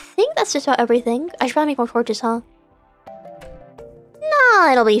 I think that's just about everything. I should probably make more torches, huh?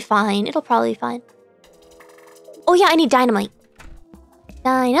 Nah, it'll be fine. It'll probably be fine. Oh yeah, I need dynamite.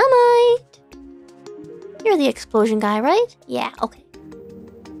 Dynamite! You're the explosion guy, right? Yeah, okay.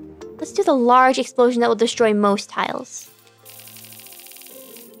 Let's do the large explosion that will destroy most tiles.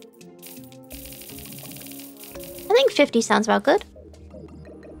 I think 50 sounds about good.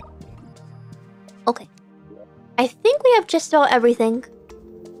 Okay. I think we have just about everything.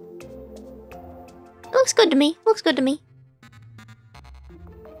 Looks good to me. Looks good to me.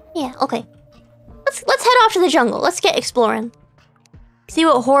 Yeah, okay. Let's head off to the jungle. Let's get exploring. See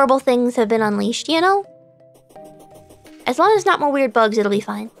what horrible things have been unleashed, you know? As long as it's not more weird bugs, it'll be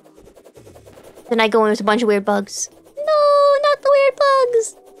fine. Then I go in with a bunch of weird bugs. No, not the weird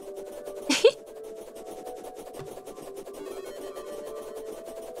bugs!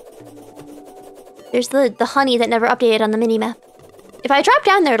 There's the honey that never updated on the minimap. If I drop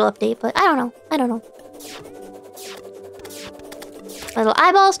down there, it'll update, but I don't know. I don't know. My little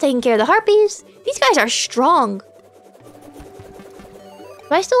eyeballs taking care of the harpies. These guys are strong.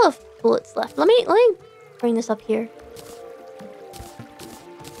 But I still have bullets left. Let me bring this up here.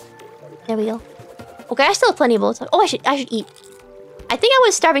 There we go. Okay, I still have plenty of bullets. Oh, I should eat. I think I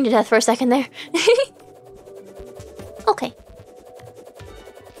was starving to death for a second there. Okay.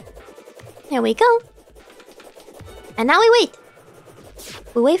 There we go. And now we wait.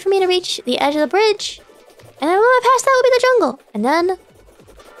 We wait for me to reach the edge of the bridge. And then past that will be the jungle. And then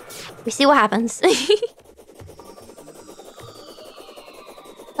we see what happens.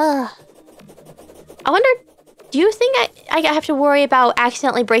 I wonder, do you think I have to worry about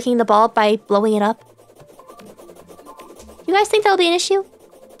accidentally breaking the ball by blowing it up? Do you guys think that'll be an issue?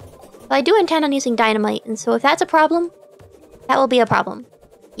 Well, I do intend on using dynamite, and so if that's a problem, that will be a problem.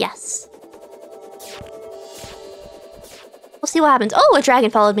 Yes. We'll see what happens. Oh, a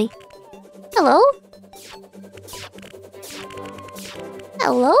dragon followed me. Hello?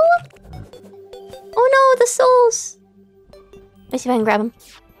 Hello? Oh no, the souls! Let me see if I can grab them.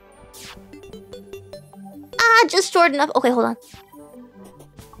 Ah, just short enough. Okay, hold on.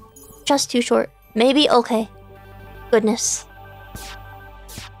 Just too short. Maybe? Okay. Goodness.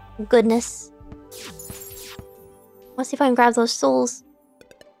 Goodness. Let's see if I can grab those souls.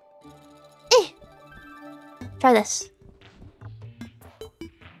 Eh! Try this.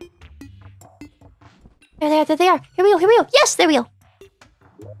 There they are. Here we go. Yes, there we go.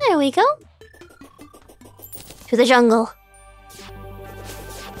 There we go. To the jungle.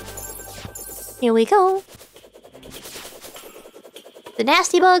 Here we go. The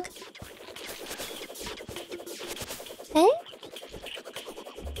nasty bug. Okay.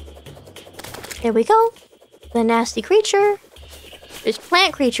 There we go. The nasty creature. There's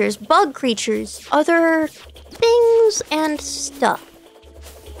plant creatures, bug creatures, other things and stuff,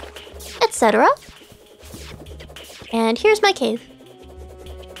 etc. And here's my cave.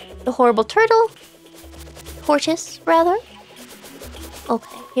 The horrible turtle. Tortoise, rather.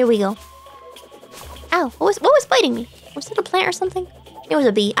 Okay, here we go. Ow, what was biting me? Was it a plant or something? It was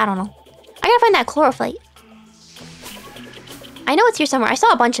a bee, I don't know. I gotta find that chlorophyte. I know it's here somewhere. I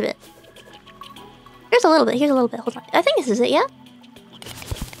saw a bunch of it. Here's a little bit, hold on. I think this is it, yeah?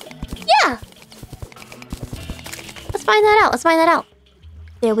 Yeah! Let's find that out,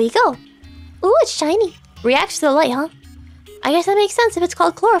 There we go. Ooh, it's shiny. Reacts to the light, huh? I guess that makes sense if it's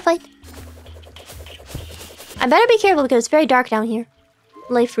called chlorophyte. I better be careful because it's very dark down here.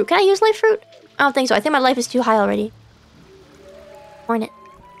 Life fruit. Can I use life fruit? I don't think so. I think my life is too high already. Hornet.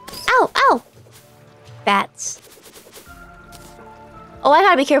 Ow! Ow! Bats. Oh, I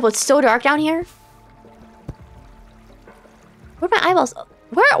gotta be careful. It's so dark down here. Where are my eyeballs?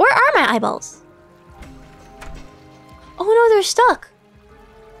 Where are my eyeballs? Oh no, they're stuck.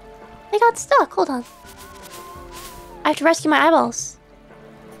 They got stuck. Hold on. I have to rescue my eyeballs.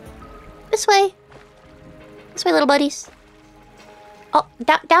 This way. This way, little buddies. Oh,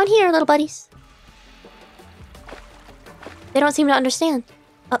 down here, little buddies. They don't seem to understand.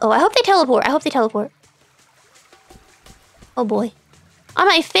 Uh-oh, I hope they teleport. Oh boy. On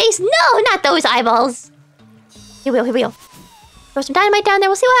my face? No, not those eyeballs. Here we go. Throw some dynamite down there,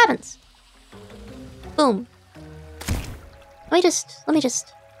 we'll see what happens. Boom. Let me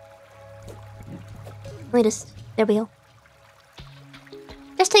just... There we go.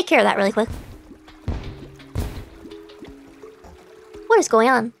 Just take care of that really quick. What is going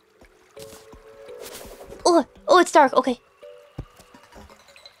on? Oh, it's dark. Okay.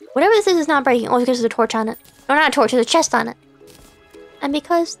 Whatever this is not breaking. Oh, because there's a torch on it. No, not a torch. There's a chest on it. And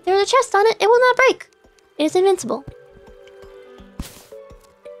because there's a chest on it, it will not break. It is invincible.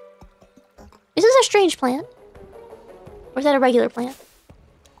 Is this a strange plant? Or is that a regular plant?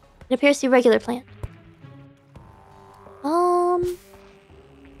 It appears to be a regular plant.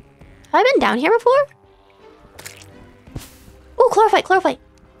 Have I been down here before? Oh, chlorophyte.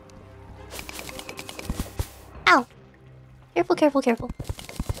 Ow. Careful.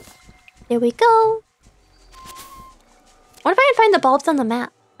 There we go. What if I can find the bulbs on the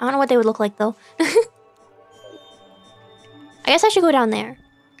map? I don't know what they would look like, though. I guess I should go down there.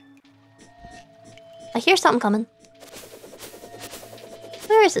 I hear something coming.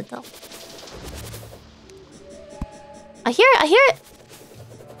 Where is it, though? I hear it, I hear it!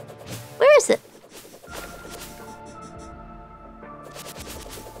 Where is it?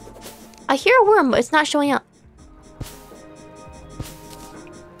 I hear a worm, but it's not showing up.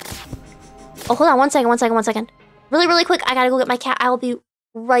 Oh, hold on, 1 second, 1 second, 1 second. Really, really quick, I gotta go get my cat. I will be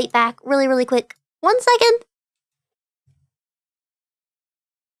right back. Really, really quick. 1 second.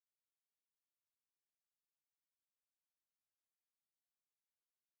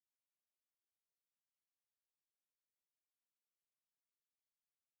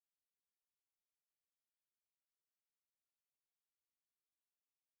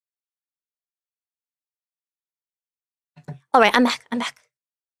 Alright, I'm back, I'm back.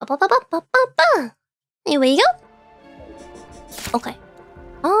 Here we go. Okay.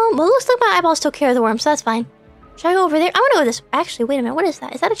 Well, it looks like my eyeballs took care of the worm, so that's fine. Should I go over there? I want to go this. Actually, wait a minute. What is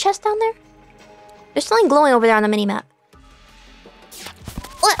that? Is that a chest down there? There's something glowing over there on the mini map.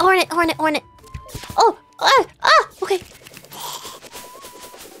 What? Hornet, hornet, hornet. Oh, okay.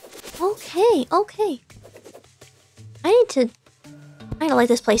 Okay, okay. I need to light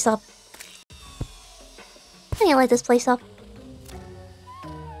this place up. I need to light this place up.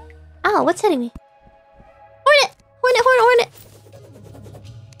 Ow, what's hitting me? Hornet! Hornet, hornet, hornet!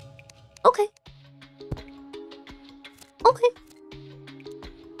 Okay. Okay.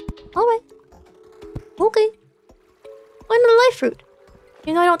 Alright. Okay. Another life fruit.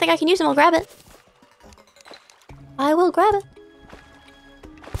 Even though I don't think I can use them, I'll grab it. I will grab it.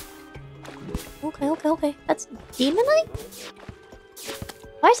 Okay, okay, okay. That's demonite?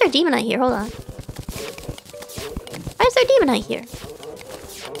 Why is there demonite here? Hold on. Why is there demonite here?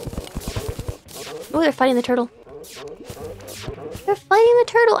 Oh, they're fighting the turtle. They're fighting the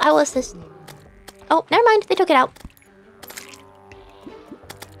turtle. I will assist. Oh, never mind. They took it out.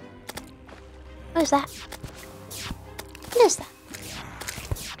 What is that? What is that?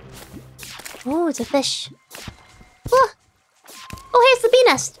 Oh, it's a fish. Oh, oh hey, it's the bee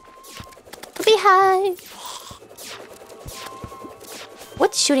nest. The beehive.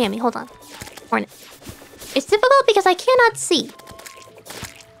 What's shooting at me? Hold on. Hornet. It's difficult because I cannot see.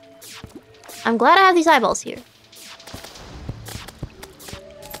 I'm glad I have these eyeballs here.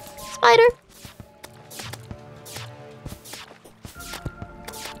 Spider.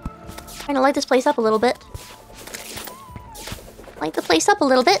 Trying to light this place up a little bit. Light the place up a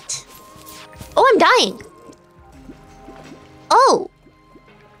little bit. Oh, I'm dying. Oh.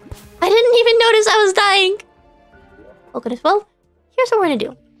 I didn't even notice I was dying. Oh goodness. Well, here's what we're gonna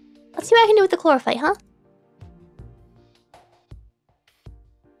do. Let's see what I can do with the chlorophyte, huh?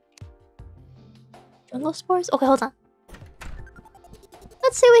 Jungle spores? Okay, hold on.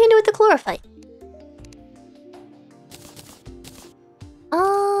 Let's see what we can do with the chlorophyte.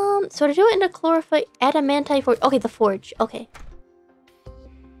 So to do it in a chlorophyte, adamantite forge. Okay, the forge. Okay.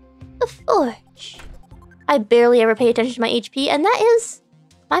 The forge. I barely ever pay attention to my HP, and that is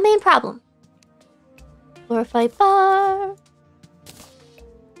my main problem. Chlorophyte bar.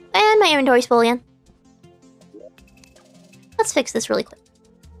 And my inventory's full again. Let's fix this really quick.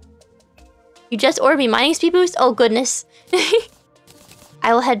 You just ordered me mining speed boost? Oh goodness.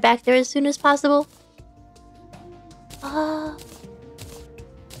 I will head back there as soon as possible.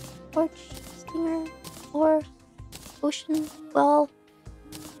 Torch, stinger, or ocean, well.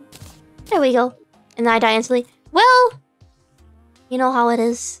 There we go. And then I die instantly. Well, you know how it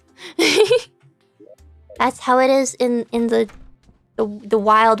is. That's how it is in the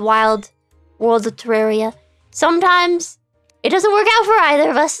wild world of Terraria. Sometimes it doesn't work out for either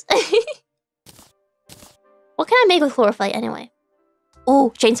of us. What can I make with chlorophyte anyway?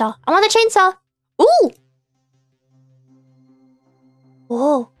 Ooh, chainsaw. I want the chainsaw. Ooh.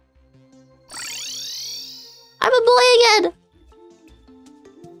 Whoa. I'm a boy again.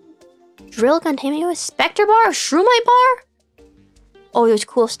 Drill container, a specter bar, a shroomite bar. Oh, there's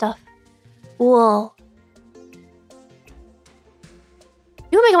cool stuff. Whoa.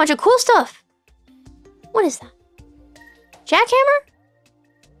 You make a bunch of cool stuff. What is that? Jackhammer?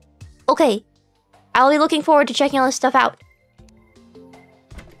 Okay. I'll be looking forward to checking all this stuff out.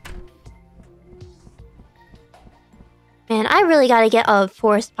 Man, I really gotta get a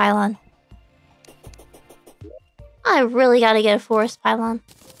forest pylon. I really gotta get a forest pylon.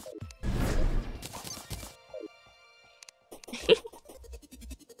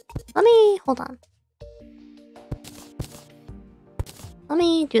 Let me... hold on. Let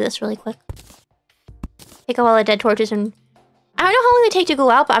me do this really quick. Take out all the dead torches and... I don't know how long they take to go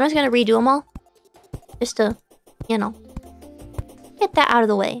out, but I'm just gonna redo them all. Just to, you know, get that out of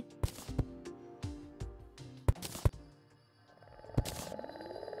the way.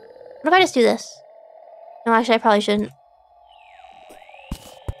 What if I just do this? No, actually, I probably shouldn't.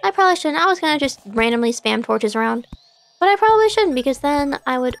 I probably shouldn't. I was gonna just randomly spam torches around. But I probably shouldn't, because then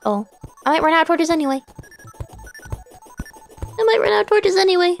I would... Oh. I might run out of torches anyway.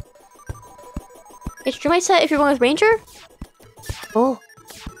 It's your mindset if you're going with Ranger? Oh.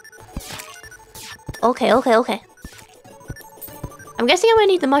 Okay. I'm guessing I'm gonna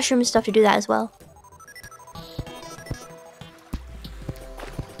need the mushroom stuff to do that as well.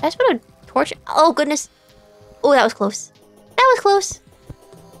 I just put a torch... Oh, goodness. Oh, that was close.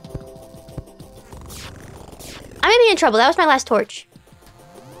 I may be in trouble. That was my last torch.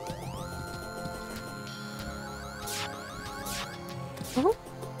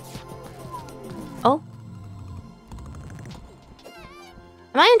 Oh.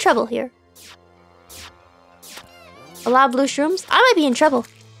 Am I in trouble here? A lot of blue shrooms? I might be in trouble.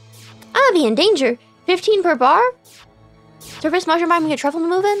 I might be in danger. 15 per bar? Surface mushroom bar, we get truffle to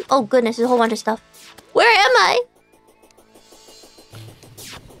move in? Oh goodness, there's a whole bunch of stuff. Where am I?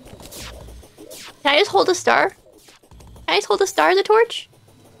 Can I just hold a star? Can I just hold a star as a torch?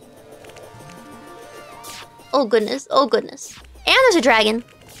 Oh goodness. And there's a dragon.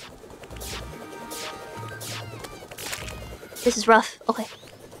 This is rough. Okay.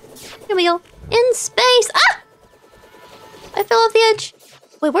 Here we go. In space! Ah! I fell off the edge.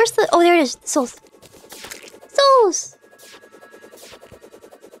 Wait, where's the... Oh, there it is. Souls.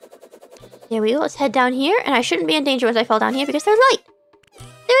 There we go. Let's head down here. And I shouldn't be in danger once I fall down here because there's light.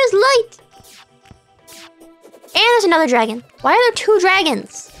 There is light. And there's another dragon. Why are there 2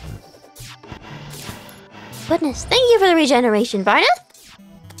 dragons? Goodness. Thank you for the regeneration, Varna.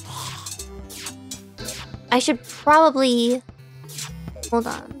 I should probably... Hold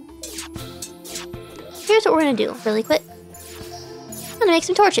on. Here's what we're gonna do really quick. I'm gonna make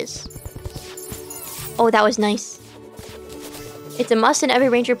some torches. Oh, that was nice. It's a must in every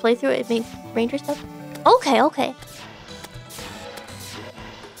ranger playthrough. It makes ranger stuff. Okay.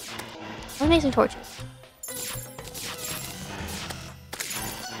 Let me make some torches.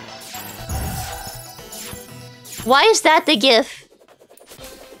 Why is that the GIF?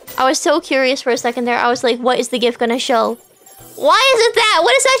 I was so curious for a second there. I was like, what is the GIF gonna show? Why is it that?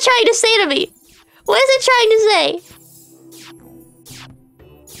 What is that trying to say to me? What is it trying to say?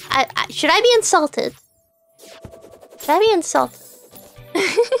 Should I be insulted?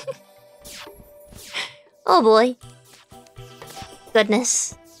 Oh boy.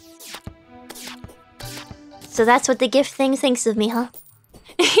 Goodness. So that's what the GIF thing thinks of me, huh?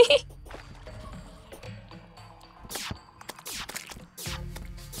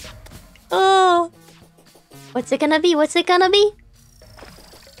 Oh. What's it gonna be?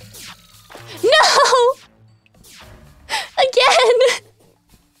 No! Again!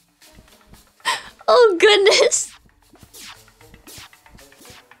 Oh goodness.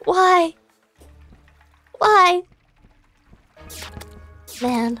 Why?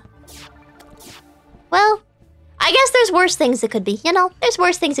 Man. Well, I guess there's worse things it could be, you know? There's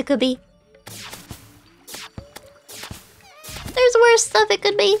worse things it could be. There's worse stuff it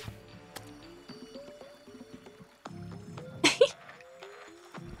could be.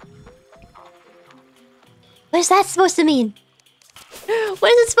 What is that supposed to mean?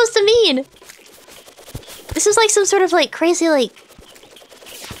 What is it supposed to mean? This is like some sort of like crazy like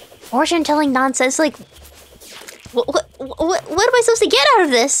fortune-telling nonsense. Like, what am I supposed to get out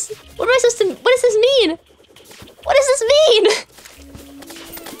of this? What does this mean? What does this mean?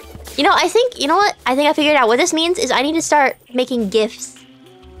 You know, I think I figured out what this means is I need to start making GIFs.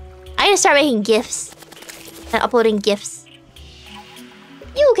 I need to start making GIFs and uploading GIFs.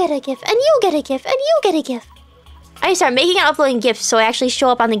 You get a GIF, and you get a GIF, and you get a GIF. I need to start making and uploading GIFs so I actually show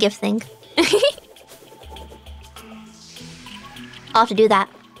up on the GIF thing. I'll have to do that.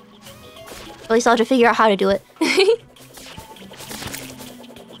 At least I'll have to figure out how to do it.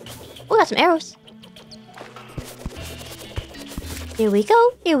 Oh, got some arrows. Here we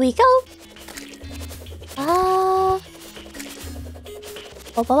go.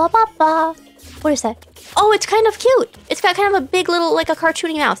 What is that? Oh, it's kind of cute. It's got kind of a big little, like a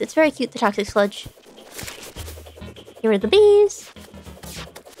cartoony mouth. It's very cute, the toxic sludge. Here are the bees.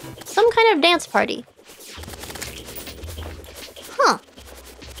 Some kind of dance party. Huh.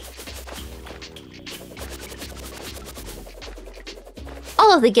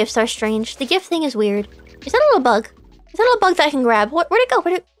 All of the gifts are strange. The gift thing is weird. Is that a little bug? Is that a little bug that I can grab? Where'd it go?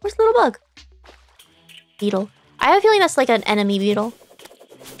 Where's the little bug? Beetle. I have a feeling that's like an enemy beetle.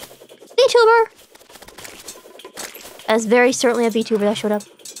 Vtuber! That's very certainly a Vtuber that showed up.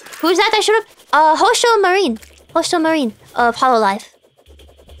 Who's that showed up? Hosho Marine of Hololive.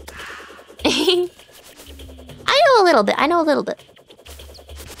 I know a little bit.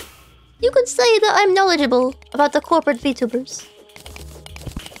 You could say that I'm knowledgeable about the corporate VTubers.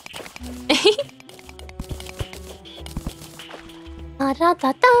 Da, da,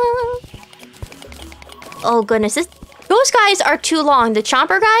 da, da. Oh goodness, those guys are too long. The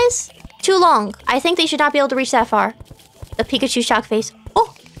Chomper guys, too long. I think they should not be able to reach that far. The Pikachu shock face.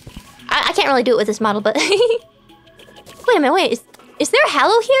 Oh, I can't really do it with this model, but wait a minute. Wait, is there a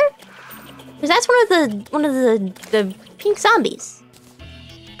Hallow here? Because that's one of the pink zombies.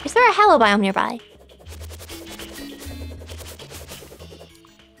 Is there a Hallow biome nearby?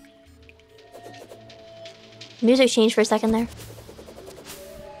 Music changed for a second there.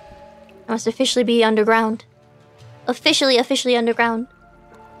 I must officially be underground. Officially underground.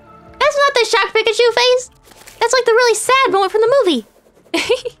 That's not the shocked Pikachu face! That's like the really sad moment from the movie!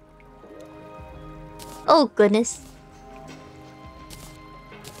 Oh, goodness.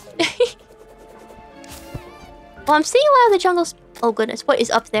 Well, I'm seeing a lot of the jungles. Oh, goodness. What is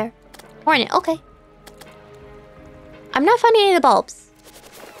up there? Hornet, okay. I'm not finding any of the bulbs.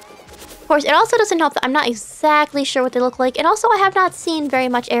 Of course, it also doesn't help that I'm not exactly sure what they look like. And also, I have not seen very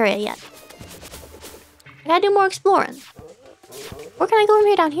much area yet. I gotta do more exploring. Where can I go from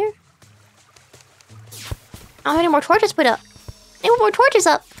here down here? I don't have any more torches put up. I need more torches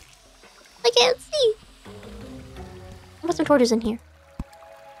up. I can't see. I'll put some torches in here.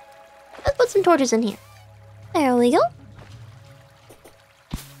 Let's put some torches in here. There we go.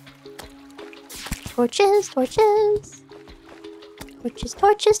 Torches, torches. Torches,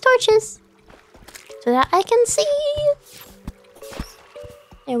 torches, torches. So that I can see.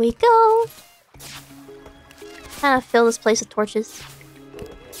 There we go. Kind of fill this place with torches.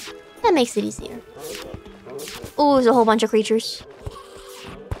 That makes it easier. Ooh, there's a whole bunch of creatures.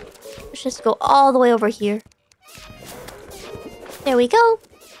 Let's just go all the way over here. There we go.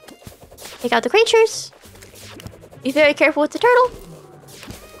 Take out the creatures. Be very careful with the turtle.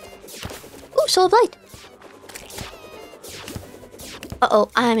 Ooh, Soul of Light. Uh-oh,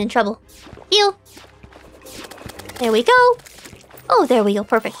 I'm in trouble. Heal. There we go. Oh, there we go.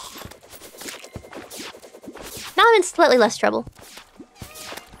 Perfect. Now I'm in slightly less trouble.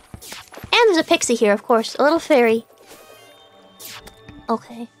 And there's a pixie here, of course. A little fairy.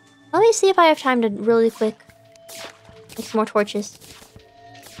 Okay. Let me see if I have time to really quick make some more torches.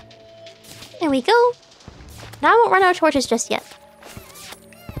 There we go. Now I won't run out of torches just yet.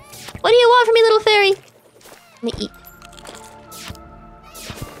 What do you want from me, little fairy? Let me eat.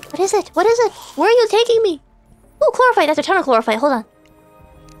 What is it? What is it? Where are you taking me? Oh, chlorophyte. That's a ton of chlorophyte. Hold on.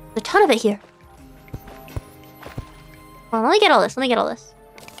 There's a ton of it here. Hold on, let me get all this. Let me get all this.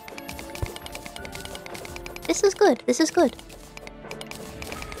 This is good. This is good.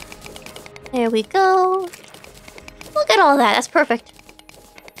 There we go. Look at all that. That's perfect.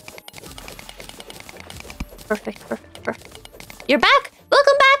 Perfect, perfect, perfect. You're back?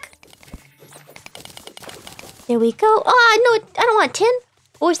 Welcome back! There we go. Oh, no, I don't want tin.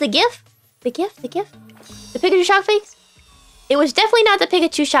 What was the GIF? The GIF? The GIF? The Pikachu shock face? It was definitely not the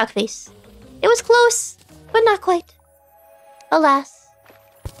Pikachu shock face. It was close, but not quite. Alas.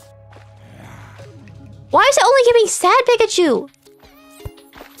 Why is it only giving sad Pikachu?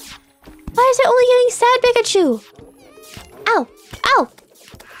 Why is it only giving sad Pikachu? Ow! Ow!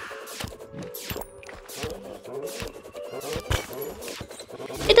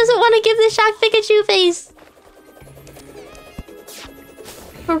 It doesn't want to give the shocked Pikachu face.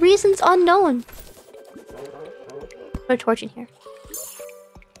 For reasons unknown. Put a torch in here.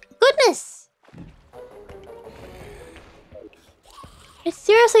 Goodness! It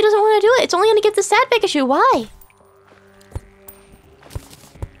seriously doesn't want to do it. It's only going to give the sad Pikachu. Why?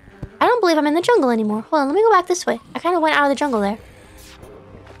 I don't believe I'm in the jungle anymore. Hold on, let me go back this way. I kind of went out of the jungle there.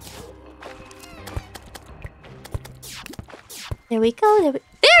 There we go. There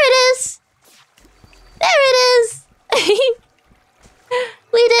it is! There it is!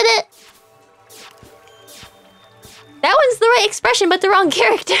 We did it! That one's the right expression, but the wrong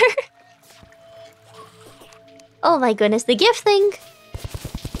character. Oh my goodness, the gift thing.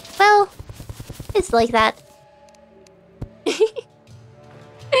 Well, it's like that.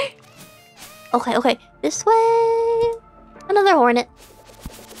 Okay, okay. This way. Another hornet.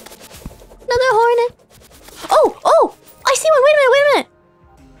 Another hornet. Oh, oh! I see one. Wait a minute, wait a minute.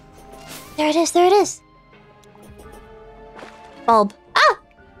 There it is, there it is. Bulb. Ah!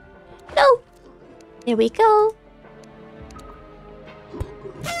 No! There we go.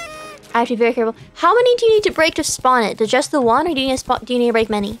 I have to be very careful. How many do you need to break to spawn it? Just the one, or do you need to break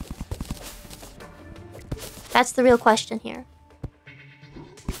many? That's the real question here.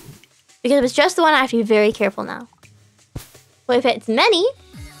 Because if it's just the one, I have to be very careful now. But if it's many,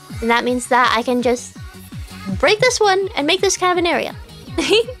 then that means that I can just break this one and make this kind of an area.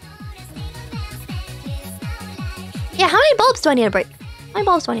 Yeah, how many bulbs do I need to break? How many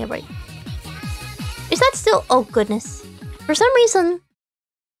bulbs do I need to break? Is that still... Oh, goodness. For some reason,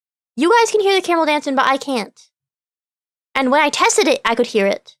 you guys can hear the camel dancing, but I can't. And when I tested it, I could hear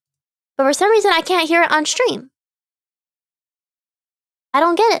it. But for some reason, I can't hear it on stream. I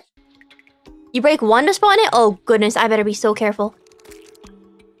don't get it. You break one to spawn it? Oh goodness, I better be so careful.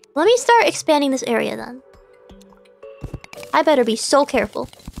 Let me start expanding this area then. I better be so careful.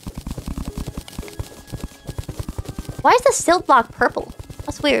 Why is the silt block purple?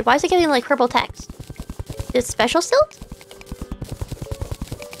 That's weird. Why is it giving like purple text? Is it special silt?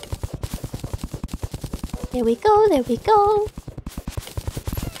 There we go, there we go.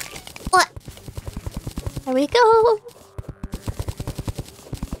 What? There we go.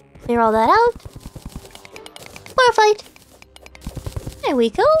 Clear all that out. Bar fight. There we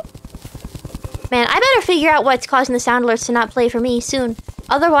go. Man, I better figure out what's causing the sound alerts to not play for me soon.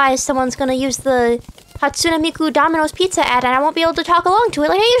 Otherwise, someone's gonna use the Hatsune Miku Domino's Pizza ad and I won't be able to talk along to it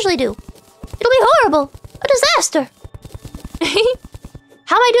like I usually do. It'll be horrible. A disaster.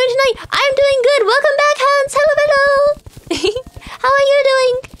 How am I doing tonight? I'm doing good. Welcome back, Hans. Hello. How are you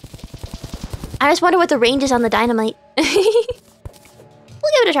doing? I just wonder what the range is on the dynamite. We'll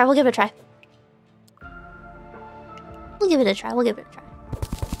give it a try. We'll give it a try. We'll give it a try. We'll give it a try.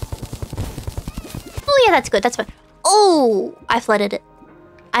 Oh yeah, that's good. That's fine. Oh, I flooded it.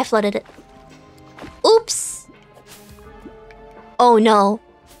 I flooded it. Oops. Oh no.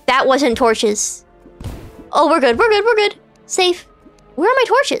 That wasn't torches. Oh, we're good. We're good. We're good. Safe. Where are my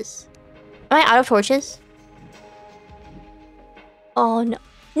torches? Am I out of torches? Oh no.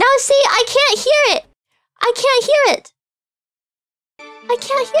 No, see, I can't hear it. I can't hear it. I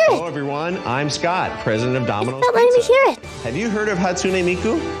can't hear it. Hello everyone, I'm Scott, president of Domino's It's not letting me hear it. Have you heard of Hatsune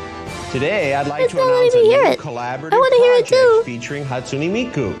Miku? Today, I'd like It's to not announce a letting me hear new it. collaborative I want to hear it project too. featuring Hatsune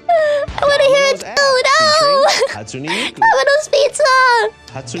Miku. I want to hear it too. No. Hatsune Miku. Domino's Pizza.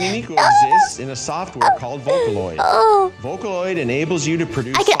 Hatsune Miku exists in a software called Vocaloid. Oh. Vocaloid enables you to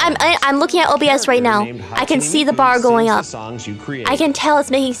produce I'm looking at OBS right now. I can see the bar going up. songs you create. I can tell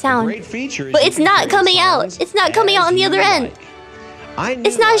it's making sound. Great feature is But you it's can not create coming out. songs It's not coming out on the as other you end. like.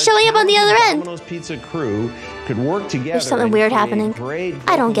 It's not showing up on the other end. Domino's Pizza crew could work together. There's something and weird create happening. great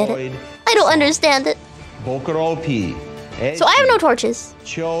I don't get it. Vocaloid I don't songs. understand it. Bokuropi. So I have no torches.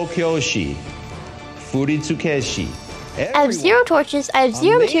 Chokyoshi. Furitsukeshi. I have 0 torches. I have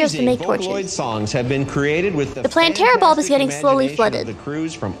 0 materials to make Vocaloid torches. songs have been created with the Plantera bulb is fantastic getting slowly imagination flooded. of the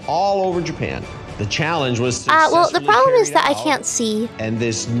crews from all over Japan. The challenge was Well, the successfully problem is carried that I out, can't see. and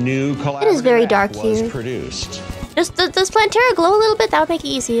this new collaborative It is very dark app was here. produced. Does Plantera glow a little bit? That would make it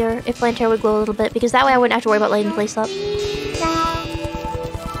easier if Plantera would glow a little bit, because that way I wouldn't have to worry about lighting the place up.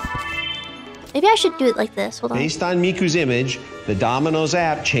 Maybe I should do it like this. Hold on. Based on Miku's image, the Domino's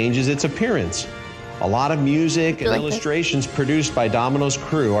app changes its appearance. A lot of music and like this. illustrations produced by Domino's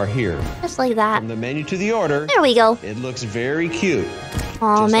crew are here. Just like that. From the menu to the order, There we go. it looks very cute.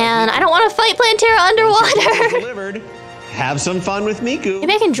 Oh Just man, like I don't want to fight Plantera Once your order is underwater. delivered, have some fun with Miku.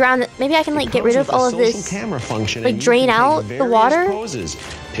 Maybe I can drown. Maybe I can like get rid of all of this. Camera function, like, and you drain can take out the various water? Poses,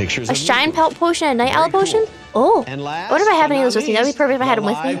 pictures A of shine Miku. pelt potion and a night Very owl potion? cool. Oh. And last, I wonder if I have but any of those not with me. That'd be least, perfect if I had them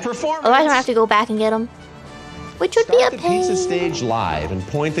the with me. live performance. Otherwise, I'm gonna have to go back and get them. Which would be Start a the pizza pain. stage live and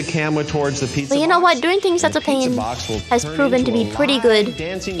point the camera towards the pizza But you know box, what? Doing things and that's a the pizza pain box will has turn proven to into be a pretty live good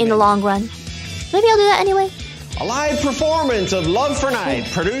dancing in the venue. long run. Maybe I'll do that anyway. A live performance of Love for Night,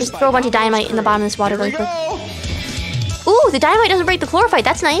 produced Just by throw a bunch of Domino's dynamite in the crew. bottom of this water Here we really quick. go. Ooh, the dynamite doesn't break the chlorophyte.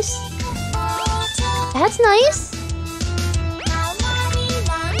 That's nice. That's nice.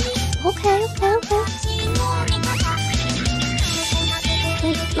 Okay.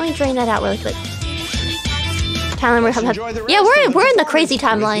 Let me drain that out really quick. Timeline Let's enjoy the yeah, rest of we're in the performance crazy with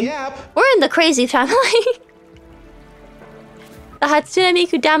timeline. the app. We're in the crazy timeline. The Hatsune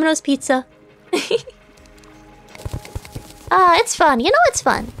Miku Domino's Pizza. It's fun. You know it's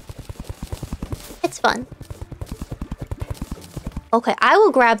fun. It's fun. Okay, I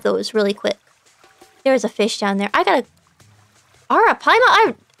will grab those really quick. There's a fish down there. I gotta...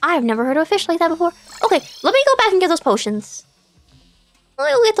 Arapaima? I've never heard of a fish like that before. Okay, let me go back and get those potions. Let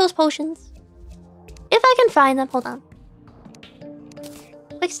me go get those potions. If I can find them. Hold on.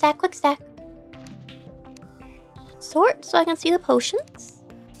 Quick stack, quick stack. Sort so I can see the potions.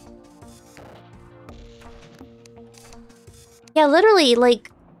 Yeah, literally, like,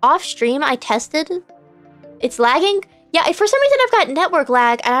 off stream, I tested. It's lagging. Yeah, for some reason I've got network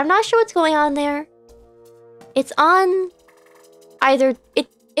lag, and I'm not sure what's going on there. It's on either...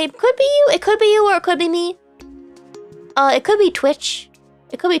 It could be you, it could be you, or it could be me. It could be Twitch.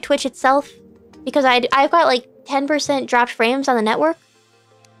 It could be Twitch itself. Because I've got, like, 10% dropped frames on the network.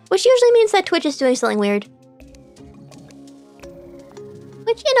 Which usually means that Twitch is doing something weird.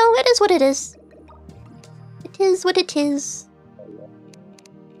 Which, you know, it is what it is. It is what it is.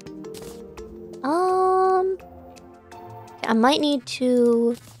 I might need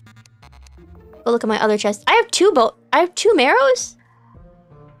to go look at my other chest. I have two marrows?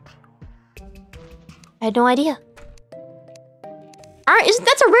 I had no idea.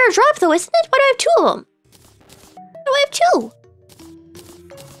 That's a rare drop though, isn't it? Why do I have two of them? Why do I have two?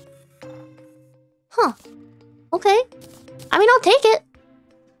 Huh. Okay. I mean, I'll take it.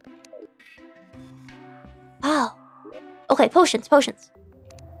 Wow. Okay, potions. Potions.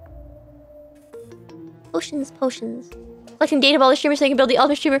 Collecting data of all the streamers so they can build the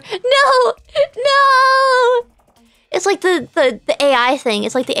ultimate streamer. No! No! It's like the AI thing.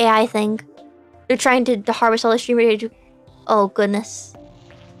 It's like the AI thing. They're trying to harvest all the streamer data. Oh, goodness.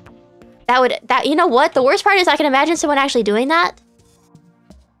 You know what? The worst part is I can imagine someone actually doing that.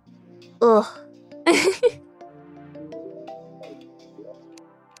 Ugh.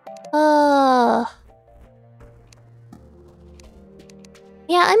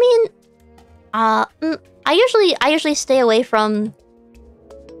 Yeah, I mean, I usually stay away from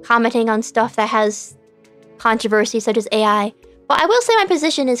commenting on stuff that has controversy, such as AI. But I will say my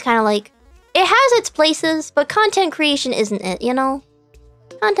position is kind of like, it has its places, but content creation isn't it, you know?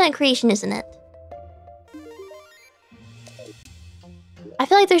 Content creation isn't it. I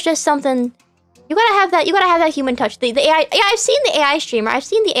feel like there's just something... You gotta have that human touch. The AI... Yeah, I've seen the AI streamer.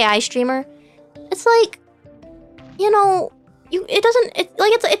 It's like... You know...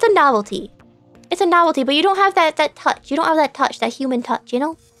 It's a novelty. It's a novelty, but you don't have that touch. You don't have that touch, that human touch, you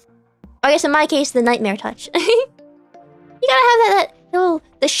know? Or I guess in my case, the nightmare touch. You gotta have that little...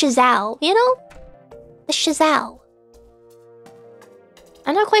 The shizow, you know? The shizow.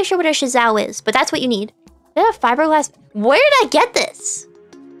 I'm not quite sure what a shizow is, but that's what you need. Did I have fiberglass? Where did I get this?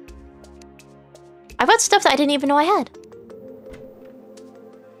 I've got stuff that I didn't even know I had.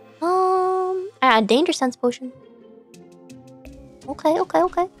 I had a danger sense potion. Okay.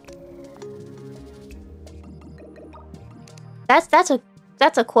 That's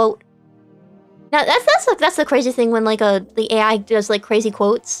a quote. Now that's the crazy thing when like the AI does like crazy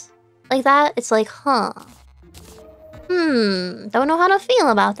quotes like that. It's like, huh. Don't know how to feel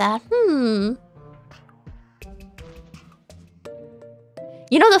about that. You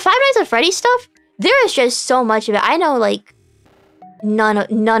know, the Five Nights at Freddy's stuff, there is just so much of it. I know like none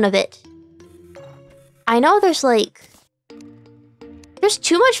of it. I know there's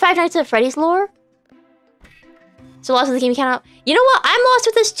too much Five Nights at Freddy's lore. So lost with the game you cannot. You know what? I'm lost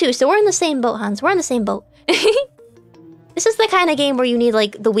with this too. So we're in the same boat, Hans. We're in the same boat. This is the kind of game where you need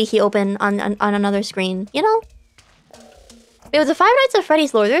like the wiki open on another screen. You know? But with the Five Nights at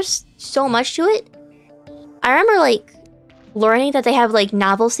Freddy's lore, there's so much to it. I remember like learning that they have like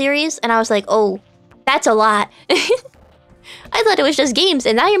novel series, and I was like, oh, that's a lot. I thought it was just games,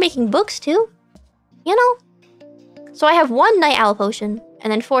 and now you're making books too. You know? So I have 1 Night Owl potion,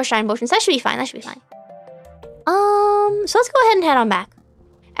 and then 4 Shine potions. That should be fine. So let's go ahead and head on back.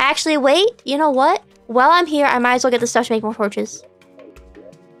 Actually, wait. You know what? While I'm here, I might as well get the stuff to make more torches.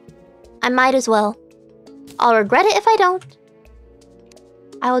 I might as well. I'll regret it if I don't.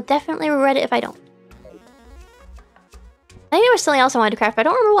 I will definitely regret it if I don't. I think there was something else I wanted to craft, but I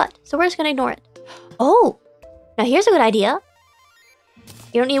don't remember what. So we're just gonna ignore it. Oh! Now here's a good idea.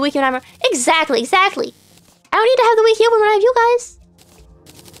 You don't need a wiki when I'm... Exactly! I don't need to have the wiki open when I have you guys.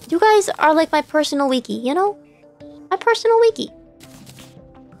 You guys are like my personal wiki, you know? My personal wiki.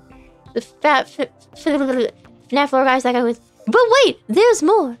 The FNAF lore guys that guy with... But wait! There's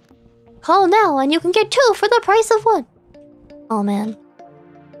more! Call now and you can get 2 for the price of 1. Oh man.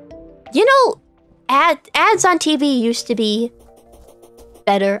 You know, ads on TV used to be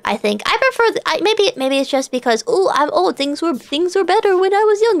better, I think. I prefer... maybe it's just because, oh, I'm old. Things were better when I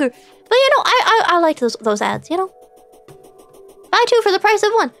was younger. But you know, I liked those ads, you know? Buy 2 for the price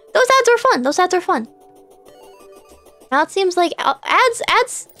of 1. Those ads are fun. Now it seems like ads,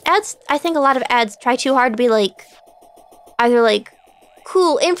 I think a lot of ads try too hard to be like, either like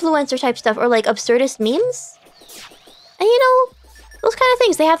cool influencer type stuff or like absurdist memes. And you know, those kind of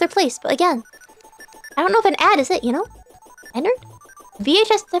things, they have their place. But again, I don't know if an ad is it, you know? Ennard?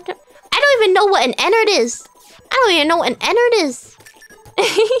 VHS, I don't even know what an Ennard is. I don't even know what an Ennard is.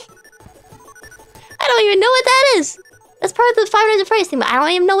 I don't even know what that is. That's part of the Five Nights at Freddy's thing, but I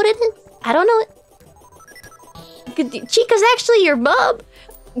don't even know what it is. I don't know it. Chica's actually your mom.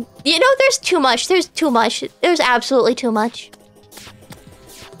 You know, there's too much. There's absolutely too much.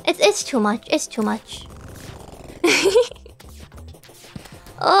 It's too much. It's too much.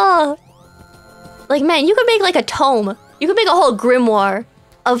 Oh. Like, man, you could make like a tome. You could make a whole grimoire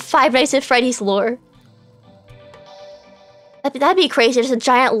of Five Nights at Freddy's lore. That'd be crazy. Just a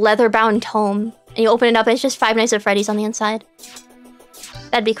giant leather-bound tome And you open it up, and it's just Five Nights at Freddy's on the inside.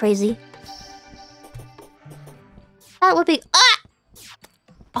 That'd be crazy. That would be... Ah!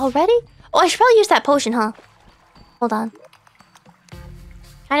 Already? Oh, I should probably use that potion, huh? Hold on. Can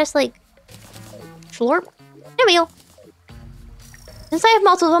I just, like... Slurp? There we go. Since I have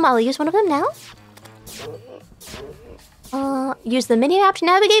multiple of them, I'll use one of them now. Use the mini-map to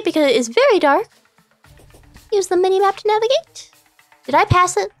navigate because it is very dark. Use the mini-map to navigate. Did I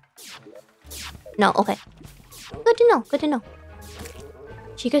pass it? No, okay. Good to know, good to know.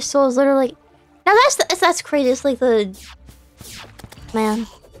 Chica's soul is literally... Now that's crazy, it's like the... Man.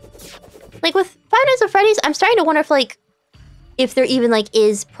 Like with Five Nights at Freddy's, I'm starting to wonder if like... If there even like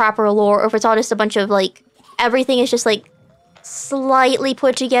is proper lore, or if it's all just a bunch of like... Everything is just like... Slightly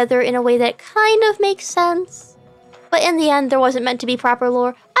put together in a way that kind of makes sense. But in the end, there wasn't meant to be proper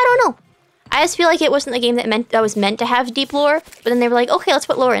lore. I don't know. I just feel like it wasn't a game that was meant to have deep lore, but then they were like, okay, let's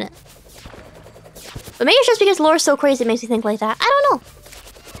put lore in it. But maybe it's just because lore is so crazy it makes me think like that. I don't know.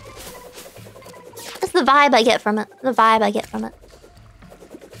 That's the vibe I get from it. The vibe I get from it.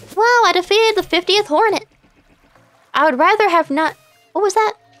 Wow, I defeated the 50th Hornet. I would rather have not... What was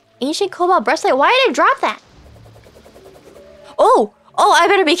that? Ancient Cobalt Breastplate? Why did I drop that? Oh! Oh, I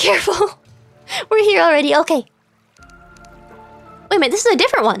better be careful. We're here already. Okay. Wait a minute, this is a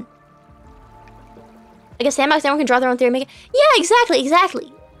different one. I guess sandbox everyone can draw their own theory and make it. Yeah, exactly.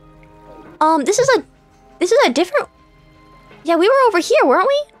 This is a different... Yeah, we were over here, weren't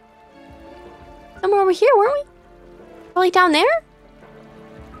we? Somewhere over here, weren't we? Probably down there?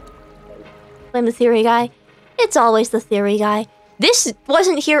 Blame the theory guy. It's always the theory guy. This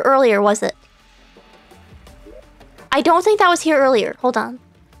wasn't here earlier, was it? I don't think that was here earlier. Hold on.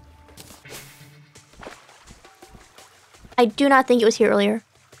 I do not think it was here earlier.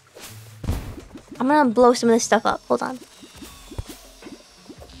 I'm gonna blow some of this stuff up. Hold on.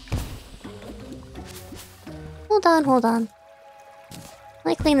 Hold on. Let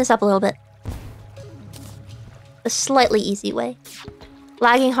me clean this up a little bit. The slightly easy way.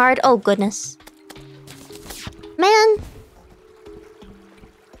 Lagging hard? Oh, goodness. Man.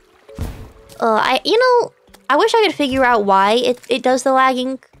 I wish I could figure out why it does the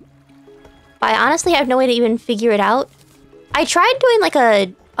lagging. But I honestly have no way to even figure it out. I tried doing like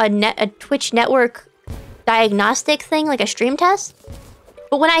a Twitch network diagnostic thing, like a stream test.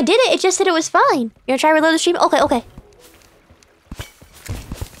 But when I did it, it just said it was fine. You gonna try to reload the stream? Okay.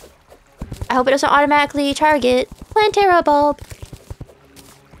 I hope it doesn't automatically target Plantera Bulb.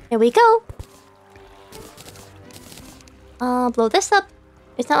 Here we go. Blow this up.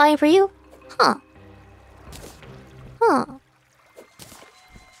 It's not lying for you. Huh.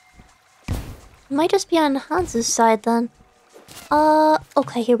 Might just be on Hans's side then.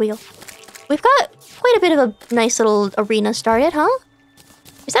 Okay, here we go. We've got quite a bit of a nice little arena started, huh?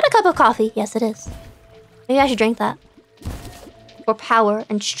 Is that a cup of coffee? Yes, it is. Maybe I should drink that. For power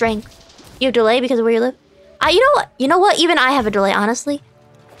and strength. You have delay because of where you live? You know what? Even I have a delay, honestly.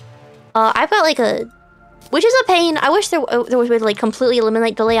 I've got like a... Which is a pain. I wish there was a way to like completely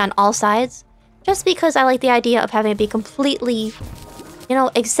eliminate delay on all sides. Just because I like the idea of having it be completely... You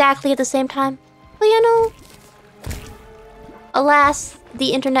know, exactly at the same time. But you know... Alas,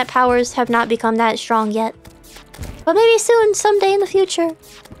 the internet powers have not become that strong yet. But maybe soon, someday in the future.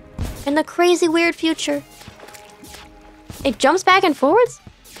 In the crazy weird future. It jumps back and forwards?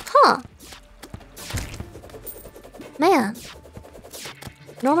 Huh. Man.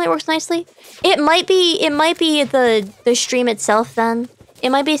 Normally it works nicely. It might be the stream itself then. It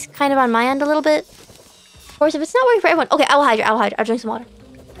might be kind of on my end a little bit. Of course, if it's not working for everyone... Okay, I will hydrate. I'll drink some water.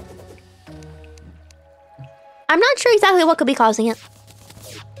 I'm not sure exactly what could be causing it.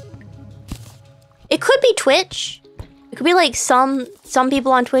 It could be Twitch. It could be like some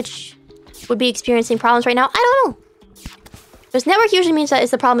people on Twitch would be experiencing problems right now. I don't know. Because network usually means that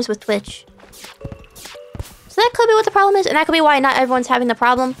it's the problem is with Twitch. So that could be what the problem is, and that could be why not everyone's having the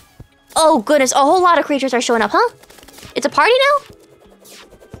problem. Oh goodness, a whole lot of creatures are showing up, huh? It's a party now?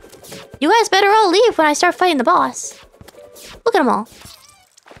 You guys better all leave when I start fighting the boss. Look at them all.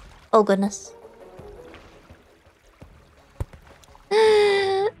 Oh goodness.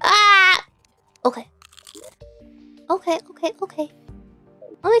 Ah! Okay. Okay.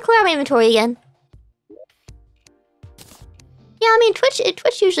 Let me clear out my inventory again. Yeah, I mean,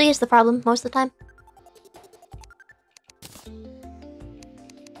 Twitch usually is the problem most of the time.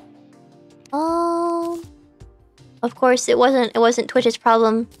 Of course, it wasn't Twitch's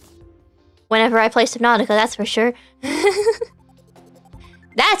problem whenever I play Subnautica, that's for sure.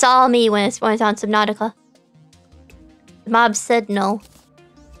 That's all me when it's on Subnautica. The mob said no.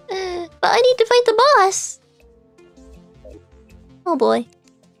 But I need to fight the boss. Oh boy.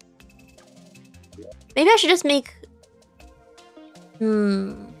 Maybe I should just make...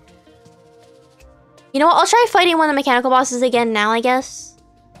 You know what? I'll try fighting one of the mechanical bosses again now, I guess.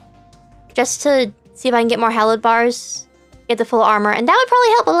 Just to see if I can get more hallowed bars. Get the full armor. And that would probably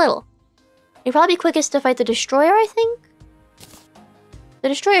help a little. It'd probably be quickest to fight the Destroyer, I think. The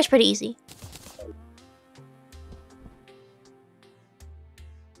Destroyer's pretty easy.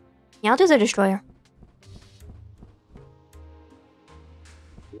 Yeah, I'll do the Destroyer.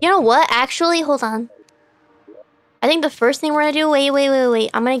 You know what? Actually, hold on. I think the first thing we're gonna do...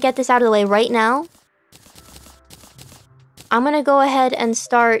 Wait. I'm gonna get this out of the way right now. I'm gonna go ahead and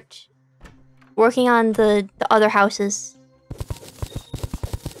start working on the other houses.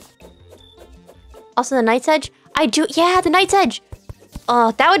 Also, the Night's Edge. I do... Yeah, the Night's Edge.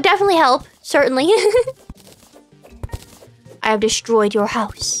 Oh, that would definitely help. Certainly. I have destroyed your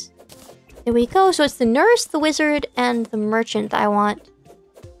house. There we go. So it's the nurse, the wizard, and the merchant that I want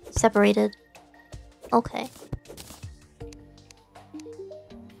separated. Okay.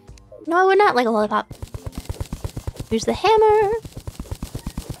 No, I would not like a lollipop. Here's the hammer.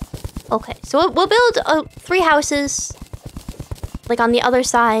 Okay, so we'll build 3 houses. Like on the other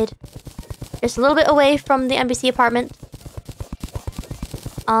side. Just a little bit away from the NPC apartment.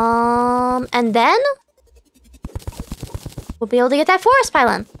 And then... we'll be able to get that forest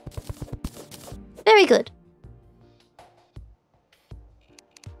pylon. Very good.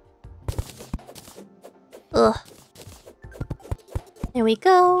 Ugh. There we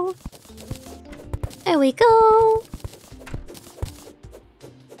go. There we go.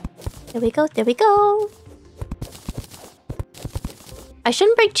 There we go, there we go. I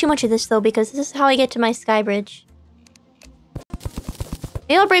shouldn't break too much of this though, because this is how I get to my sky bridge.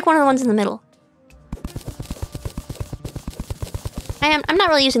 Maybe I'll break one of the ones in the middle. I'm not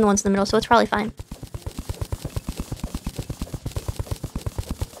really using the ones in the middle, so it's probably fine.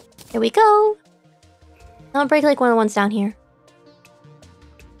 There we go. I'll break like one of the ones down here.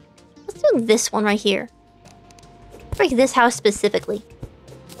 Let's do this one right here. Break this house specifically.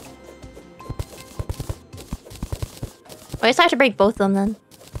 I guess I have to break both of them then.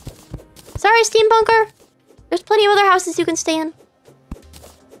 Sorry, Steambunker. There's plenty of other houses you can stay in.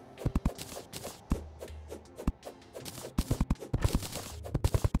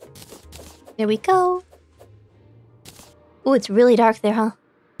 There we go. Ooh, it's really dark there, huh?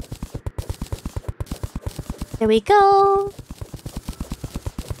 There we go.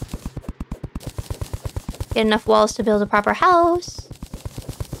 Get enough walls to build a proper house.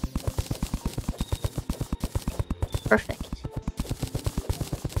 Perfect.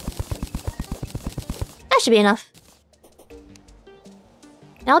 That should be enough.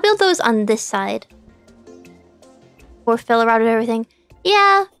 Now I'll build those on this side. Or fill around everything.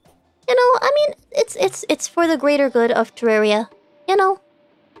 Yeah. You know, I mean, it's for the greater good of Terraria. You know?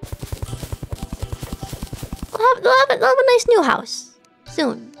 We'll have a nice new house.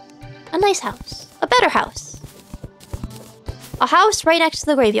 Soon. A nice house. A better house. A house right next to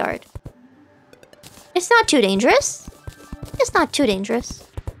the graveyard. It's not too dangerous. It's not too dangerous.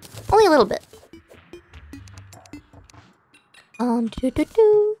 Only a little bit.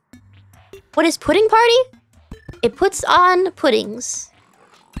 What is pudding party? It puts on puddings.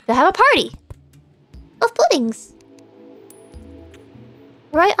 To have a party of puddings.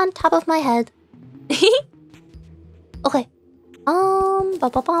 Right on top of my head. Okay.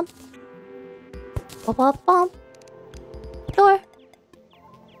 Ba-ba-bum. Ba-ba-bum. Door.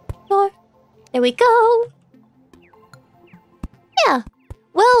 Door. There we go. Yeah.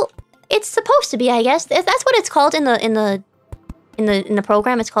 Well, it's supposed to be, I guess. If that's what it's called in the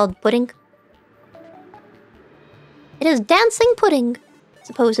program. It's called pudding. It is dancing pudding,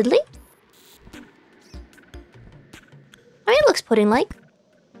 supposedly. I mean, it looks pudding-like.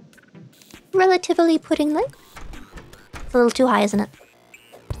 Relatively pudding-like. It's a little too high, isn't it?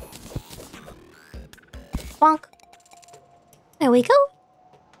 Bonk. There we go.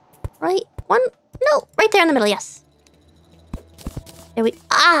 Right. One. No, right there in the middle, yes. There we...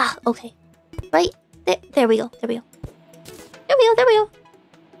 Ah! Okay. Right. There we go. There we go. There we go. There we go.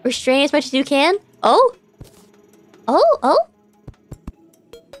 Restrain as much as you can. Oh? Oh? Oh?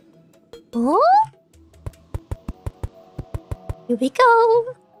 Oh? Here we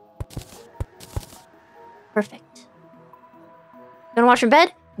go. Perfect. Gonna watch from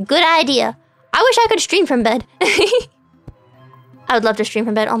bed? Good idea. I wish I could stream from bed. I would love to stream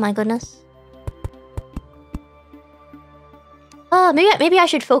from bed. Oh my goodness. Maybe I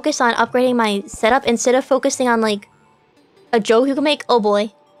should focus on upgrading my setup instead of focusing on like a joke you can make. Oh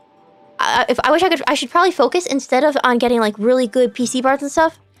boy. I should probably focus instead of on getting like really good PC parts and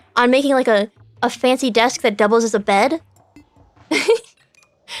stuff on making like a fancy desk that doubles as a bed.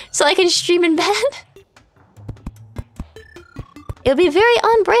 So I can stream in bed. It would be very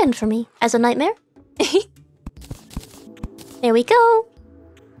on brand for me as a nightmare. There we go.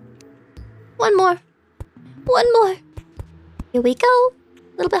 One more. One more. Here we go.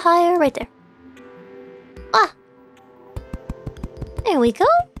 A little bit higher, right there. Ah. There we go.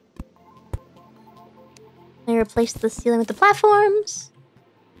 I replace the ceiling with the platforms.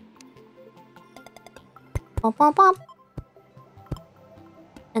 Pom pom pom.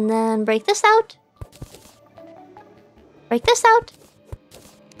 And then break this out. Break this out.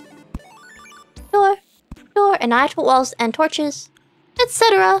 Door. Door. And I have to put walls and torches.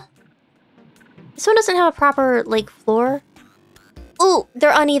 Etc. This one doesn't have a proper, like, floor. Ooh,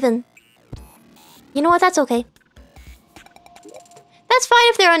 they're uneven. You know what? That's okay. That's fine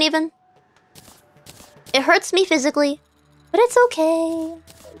if they're uneven. It hurts me physically, but it's okay.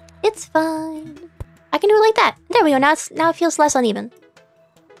 It's fine. I can do it like that. There we go. Now it feels less uneven.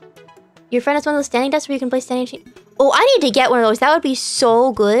 Your friend has one of those standing desks where you can play standing. Oh, I need to get one of those. That would be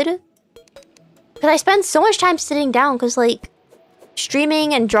so good. Because I spend so much time sitting down. Because like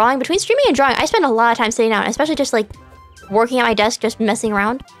streaming and drawing. Between streaming and drawing, I spend a lot of time sitting down. Especially just like working at my desk, just messing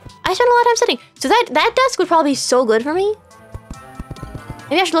around. I spend a lot of time sitting. So that desk would probably be so good for me.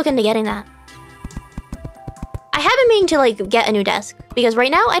 Maybe I should look into getting that. I have been meaning to like get a new desk. Because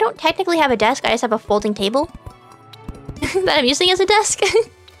right now, I don't technically have a desk. I just have a folding table. that I'm using as a desk.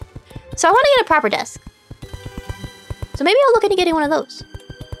 So I want to get a proper desk. So maybe I'll look into getting one of those.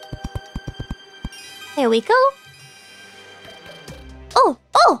 There we go. Oh,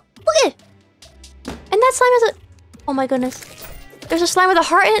 look at it. And that slime has a... Oh my goodness. There's a slime with a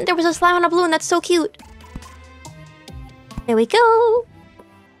heart in it. There was a slime on a balloon. That's so cute. There we go.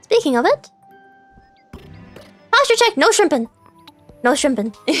 Speaking of it. Posture check. No shrimping. No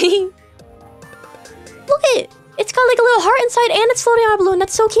shrimping. Look at it. It's got like a little heart inside and it's floating on a balloon.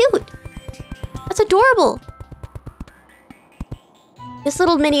 That's so cute. That's adorable. This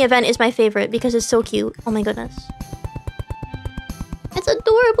little mini event is my favorite because it's so cute. Oh my goodness. It's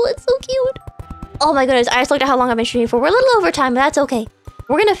adorable. It's so cute. Oh my goodness. I just looked at how long I've been streaming for. We're a little over time, but that's okay.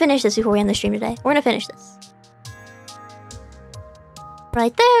 We're going to finish this before we end the stream today. We're going to finish this.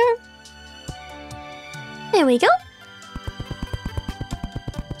 Right there. There we go.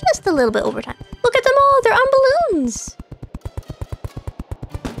 Just a little bit over time. Look at them all. They're on balloons.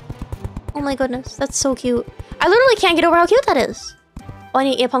 Oh my goodness. That's so cute. I literally can't get over how cute that is. Oh, I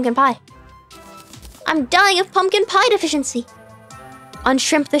need to eat a pumpkin pie. I'm dying of pumpkin pie deficiency. On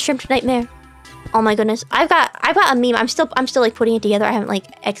Shrimp the Shrimp Nightmare. Oh my goodness. I've got a meme. I'm still like putting it together. I haven't like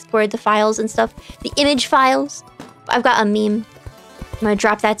exported the files and stuff. The image files. I've got a meme. I'm gonna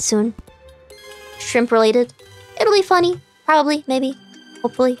drop that soon. Shrimp related. It'll be funny. Probably. Maybe.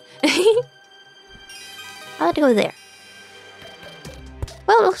 Hopefully. I'll have to go there.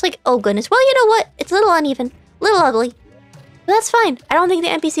 Well, it looks like... Oh goodness. Well, you know what? It's a little uneven. A little ugly. But that's fine. I don't think the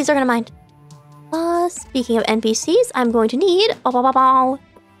NPCs are gonna mind. Speaking of NPCs, I'm going to need...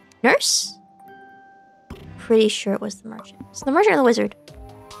 Nurse? Pretty sure it was the merchant. It's the merchant or the wizard?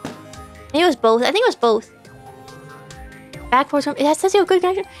 I think it was both. I think it was both. Backwards... It says you have good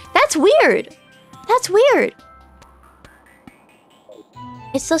connection. That's weird! That's weird!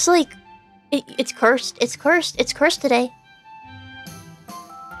 It's just like... It's cursed. It's cursed. It's cursed today.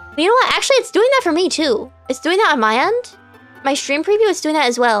 But you know what? Actually, it's doing that for me, too. It's doing that on my end. My stream preview is doing that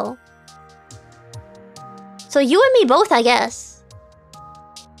as well. So you and me both, I guess.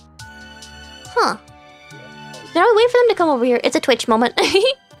 Huh. Now we wait for them to come over here. It's a Twitch moment.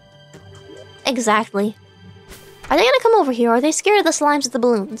 Exactly. Are they gonna come over here? Or are they scared of the slimes with the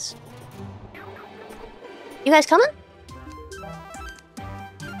balloons? You guys coming?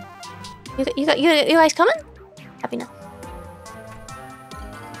 You guys coming? Happy now.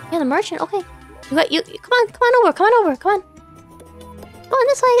 Yeah, the merchant. Okay. Come on over. Come on,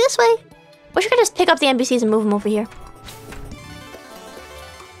 this way. Wish I could just pick up the NPCs and move them over here.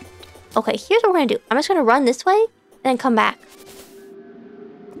 Okay, here's what we're gonna do. I'm just gonna run this way, and then come back.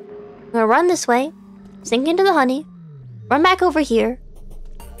 I'm gonna run this way, sink into the honey, run back over here,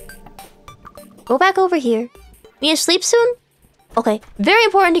 go back over here. Need to sleep soon? Okay, very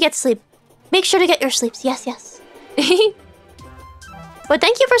important to get sleep. Make sure to get your sleeps. Yes. But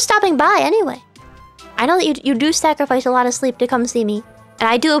thank you for stopping by anyway. I know that you do sacrifice a lot of sleep to come see me. And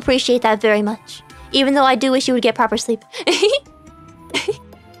I do appreciate that very much. Even though I do wish you would get proper sleep.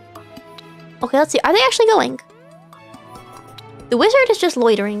 Okay, let's see. Are they actually going? The wizard is just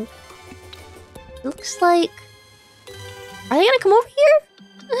loitering. It looks like... Are they gonna come over here?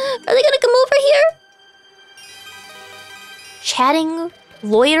 Are they gonna come over here? Chatting?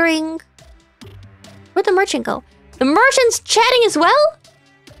 Loitering? Where'd the merchant go? The merchant's chatting as well?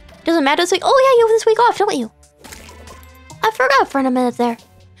 Doesn't matter. It's like, oh yeah, you have this week off, don't you? I forgot for a minute there.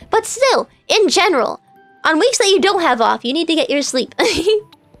 But still, in general, on weeks that you don't have off, you need to get your sleep.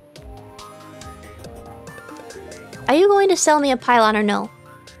 Are you going to sell me a pylon or no?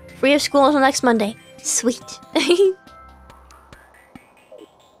 Free of school until next Monday. Sweet.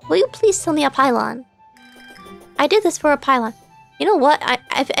 Will you please sell me a pylon? I did this for a pylon. You know what?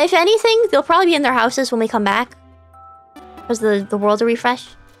 If anything, they'll probably be in their houses when we come back. Because the world will refresh.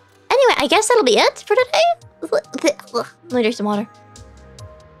 Anyway, I guess that'll be it for today. Let me drink some water.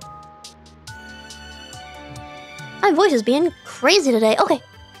 My voice is being crazy today. Okay.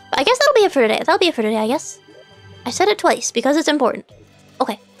 But I guess that'll be it for today. That'll be it for today, I guess. I said it twice because it's important.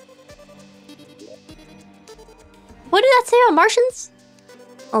 Okay. What did that say about Martians?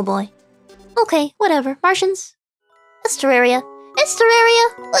 Oh boy. Okay, whatever. Martians. It's Terraria. It's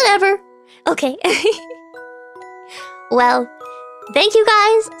Terraria. Whatever. Okay. Well, thank you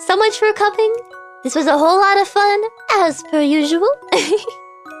guys so much for coming. This was a whole lot of fun, as per usual.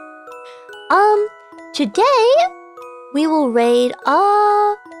 Today we will raid.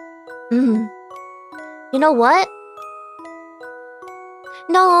 You know what?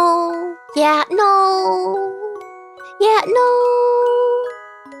 No. Yeah. No. Yeah. No.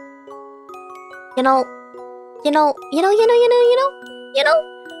 You know.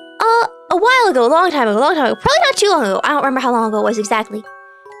 A while ago, a long time ago, probably not too long ago. I don't remember how long ago it was exactly.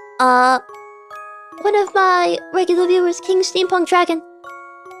 One of my regular viewers, King Steampunk Dragon,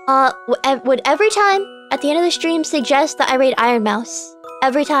 would every time at the end of the stream suggest that I raid Iron Mouse.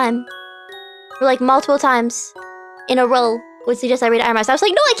 Every time. For like multiple times in a row would suggest I raid Iron Mouse. I was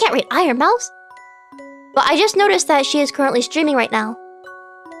like, no, I can't raid Iron Mouse. But I just noticed that she is currently streaming right now.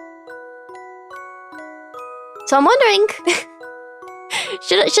 So I'm wondering,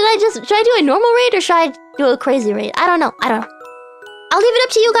 should I do a normal raid or should I do a crazy raid? I don't know. I'll leave it up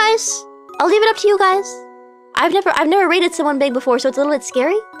to you guys. I've never raided someone big before, so it's a little bit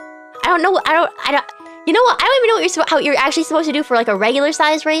scary. I don't know. You know what? I don't even know how you're actually supposed to do for like a regular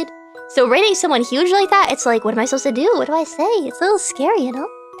size raid. So raiding someone huge like that, it's like, what am I supposed to do? What do I say? It's a little scary, you know?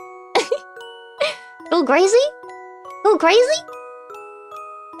 Go crazy? Go crazy?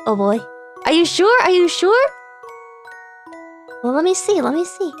 Oh boy. Are you sure? Are you sure? Well, let me see.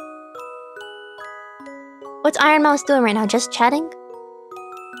 What's Iron Mouse doing right now? Just chatting?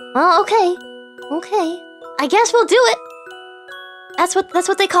 Oh, okay. Okay. I guess we'll do it. That's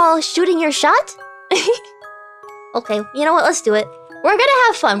what they call shooting your shot? Okay, you know what? Let's do it. We're gonna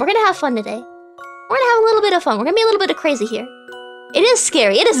have fun. We're gonna have fun today. We're gonna have a little bit of fun. We're gonna be a little bit of crazy here. It is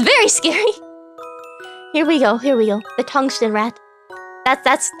scary. It is very scary. Here we go. The tungsten rat.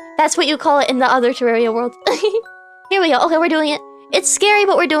 That's what you call it in the other Terraria world. Here we go. Okay, we're doing it. It's scary,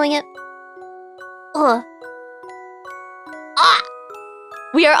 but we're doing it. Ugh. Ah!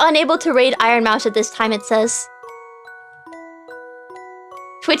 We are unable to raid Iron Mouse at this time, it says.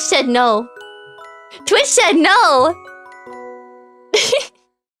 Twitch said no. Twitch said no!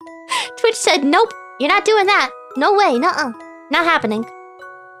 Twitch said nope. You're not doing that. No way. Nuh-uh. Not happening.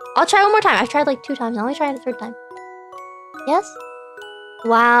 I'll try one more time. I've tried like 2 times. I'll only try it a 3rd time. Yes?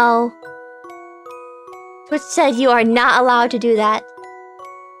 Wow. Twitch said you are not allowed to do that.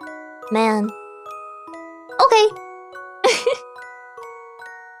 Man. Okay.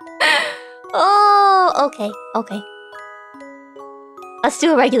 Oh, okay. Let's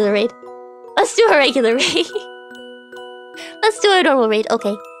do a regular raid. Let's do a normal raid.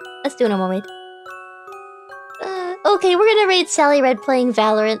 Okay. Let's do a normal raid. Okay, we're gonna raid Sally Red playing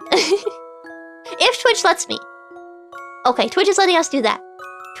Valorant. If Twitch lets me. Okay, Twitch is letting us do that.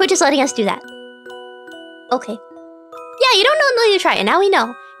 Okay. Yeah, you don't know until you try it. Now we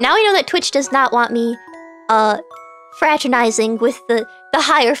know. Now we know that Twitch does not want me, fraternizing with the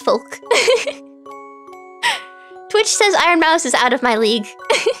higher folk. Twitch says Iron Mouse is out of my league.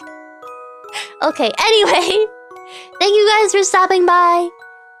 Okay, anyway. Thank you guys for stopping by.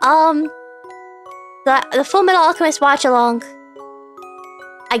 The Full Metal Alchemist watch along.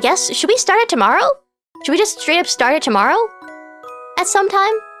 I guess, should we start it tomorrow? Should we just straight up start it tomorrow? At some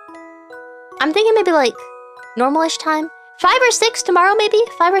time? I'm thinking maybe like normal-ish time. 5 or 6 tomorrow, maybe?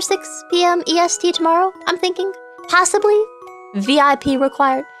 5 or 6 p.m. EST tomorrow, I'm thinking. Possibly. VIP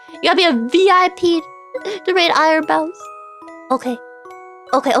required. You gotta be a VIP to raid Iron Mouse. Okay.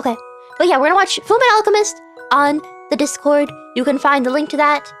 But yeah, we're gonna watch Full Metal Alchemist on the Discord. You can find the link to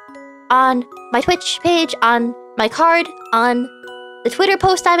that on my Twitch page, on my card, on the Twitter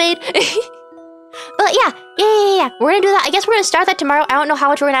post I made. But yeah. We're gonna do that. I guess we're gonna start that tomorrow. I don't know how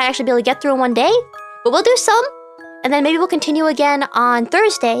much we're gonna actually be able to get through in one day, but we'll do some. And then maybe we'll continue again on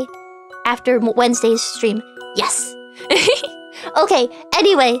Thursday after Wednesday's stream. Yes. Okay,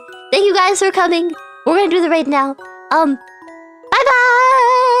 anyway, thank you guys for coming. We're gonna do the raid now.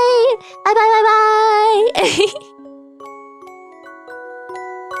 Bye bye bye bye.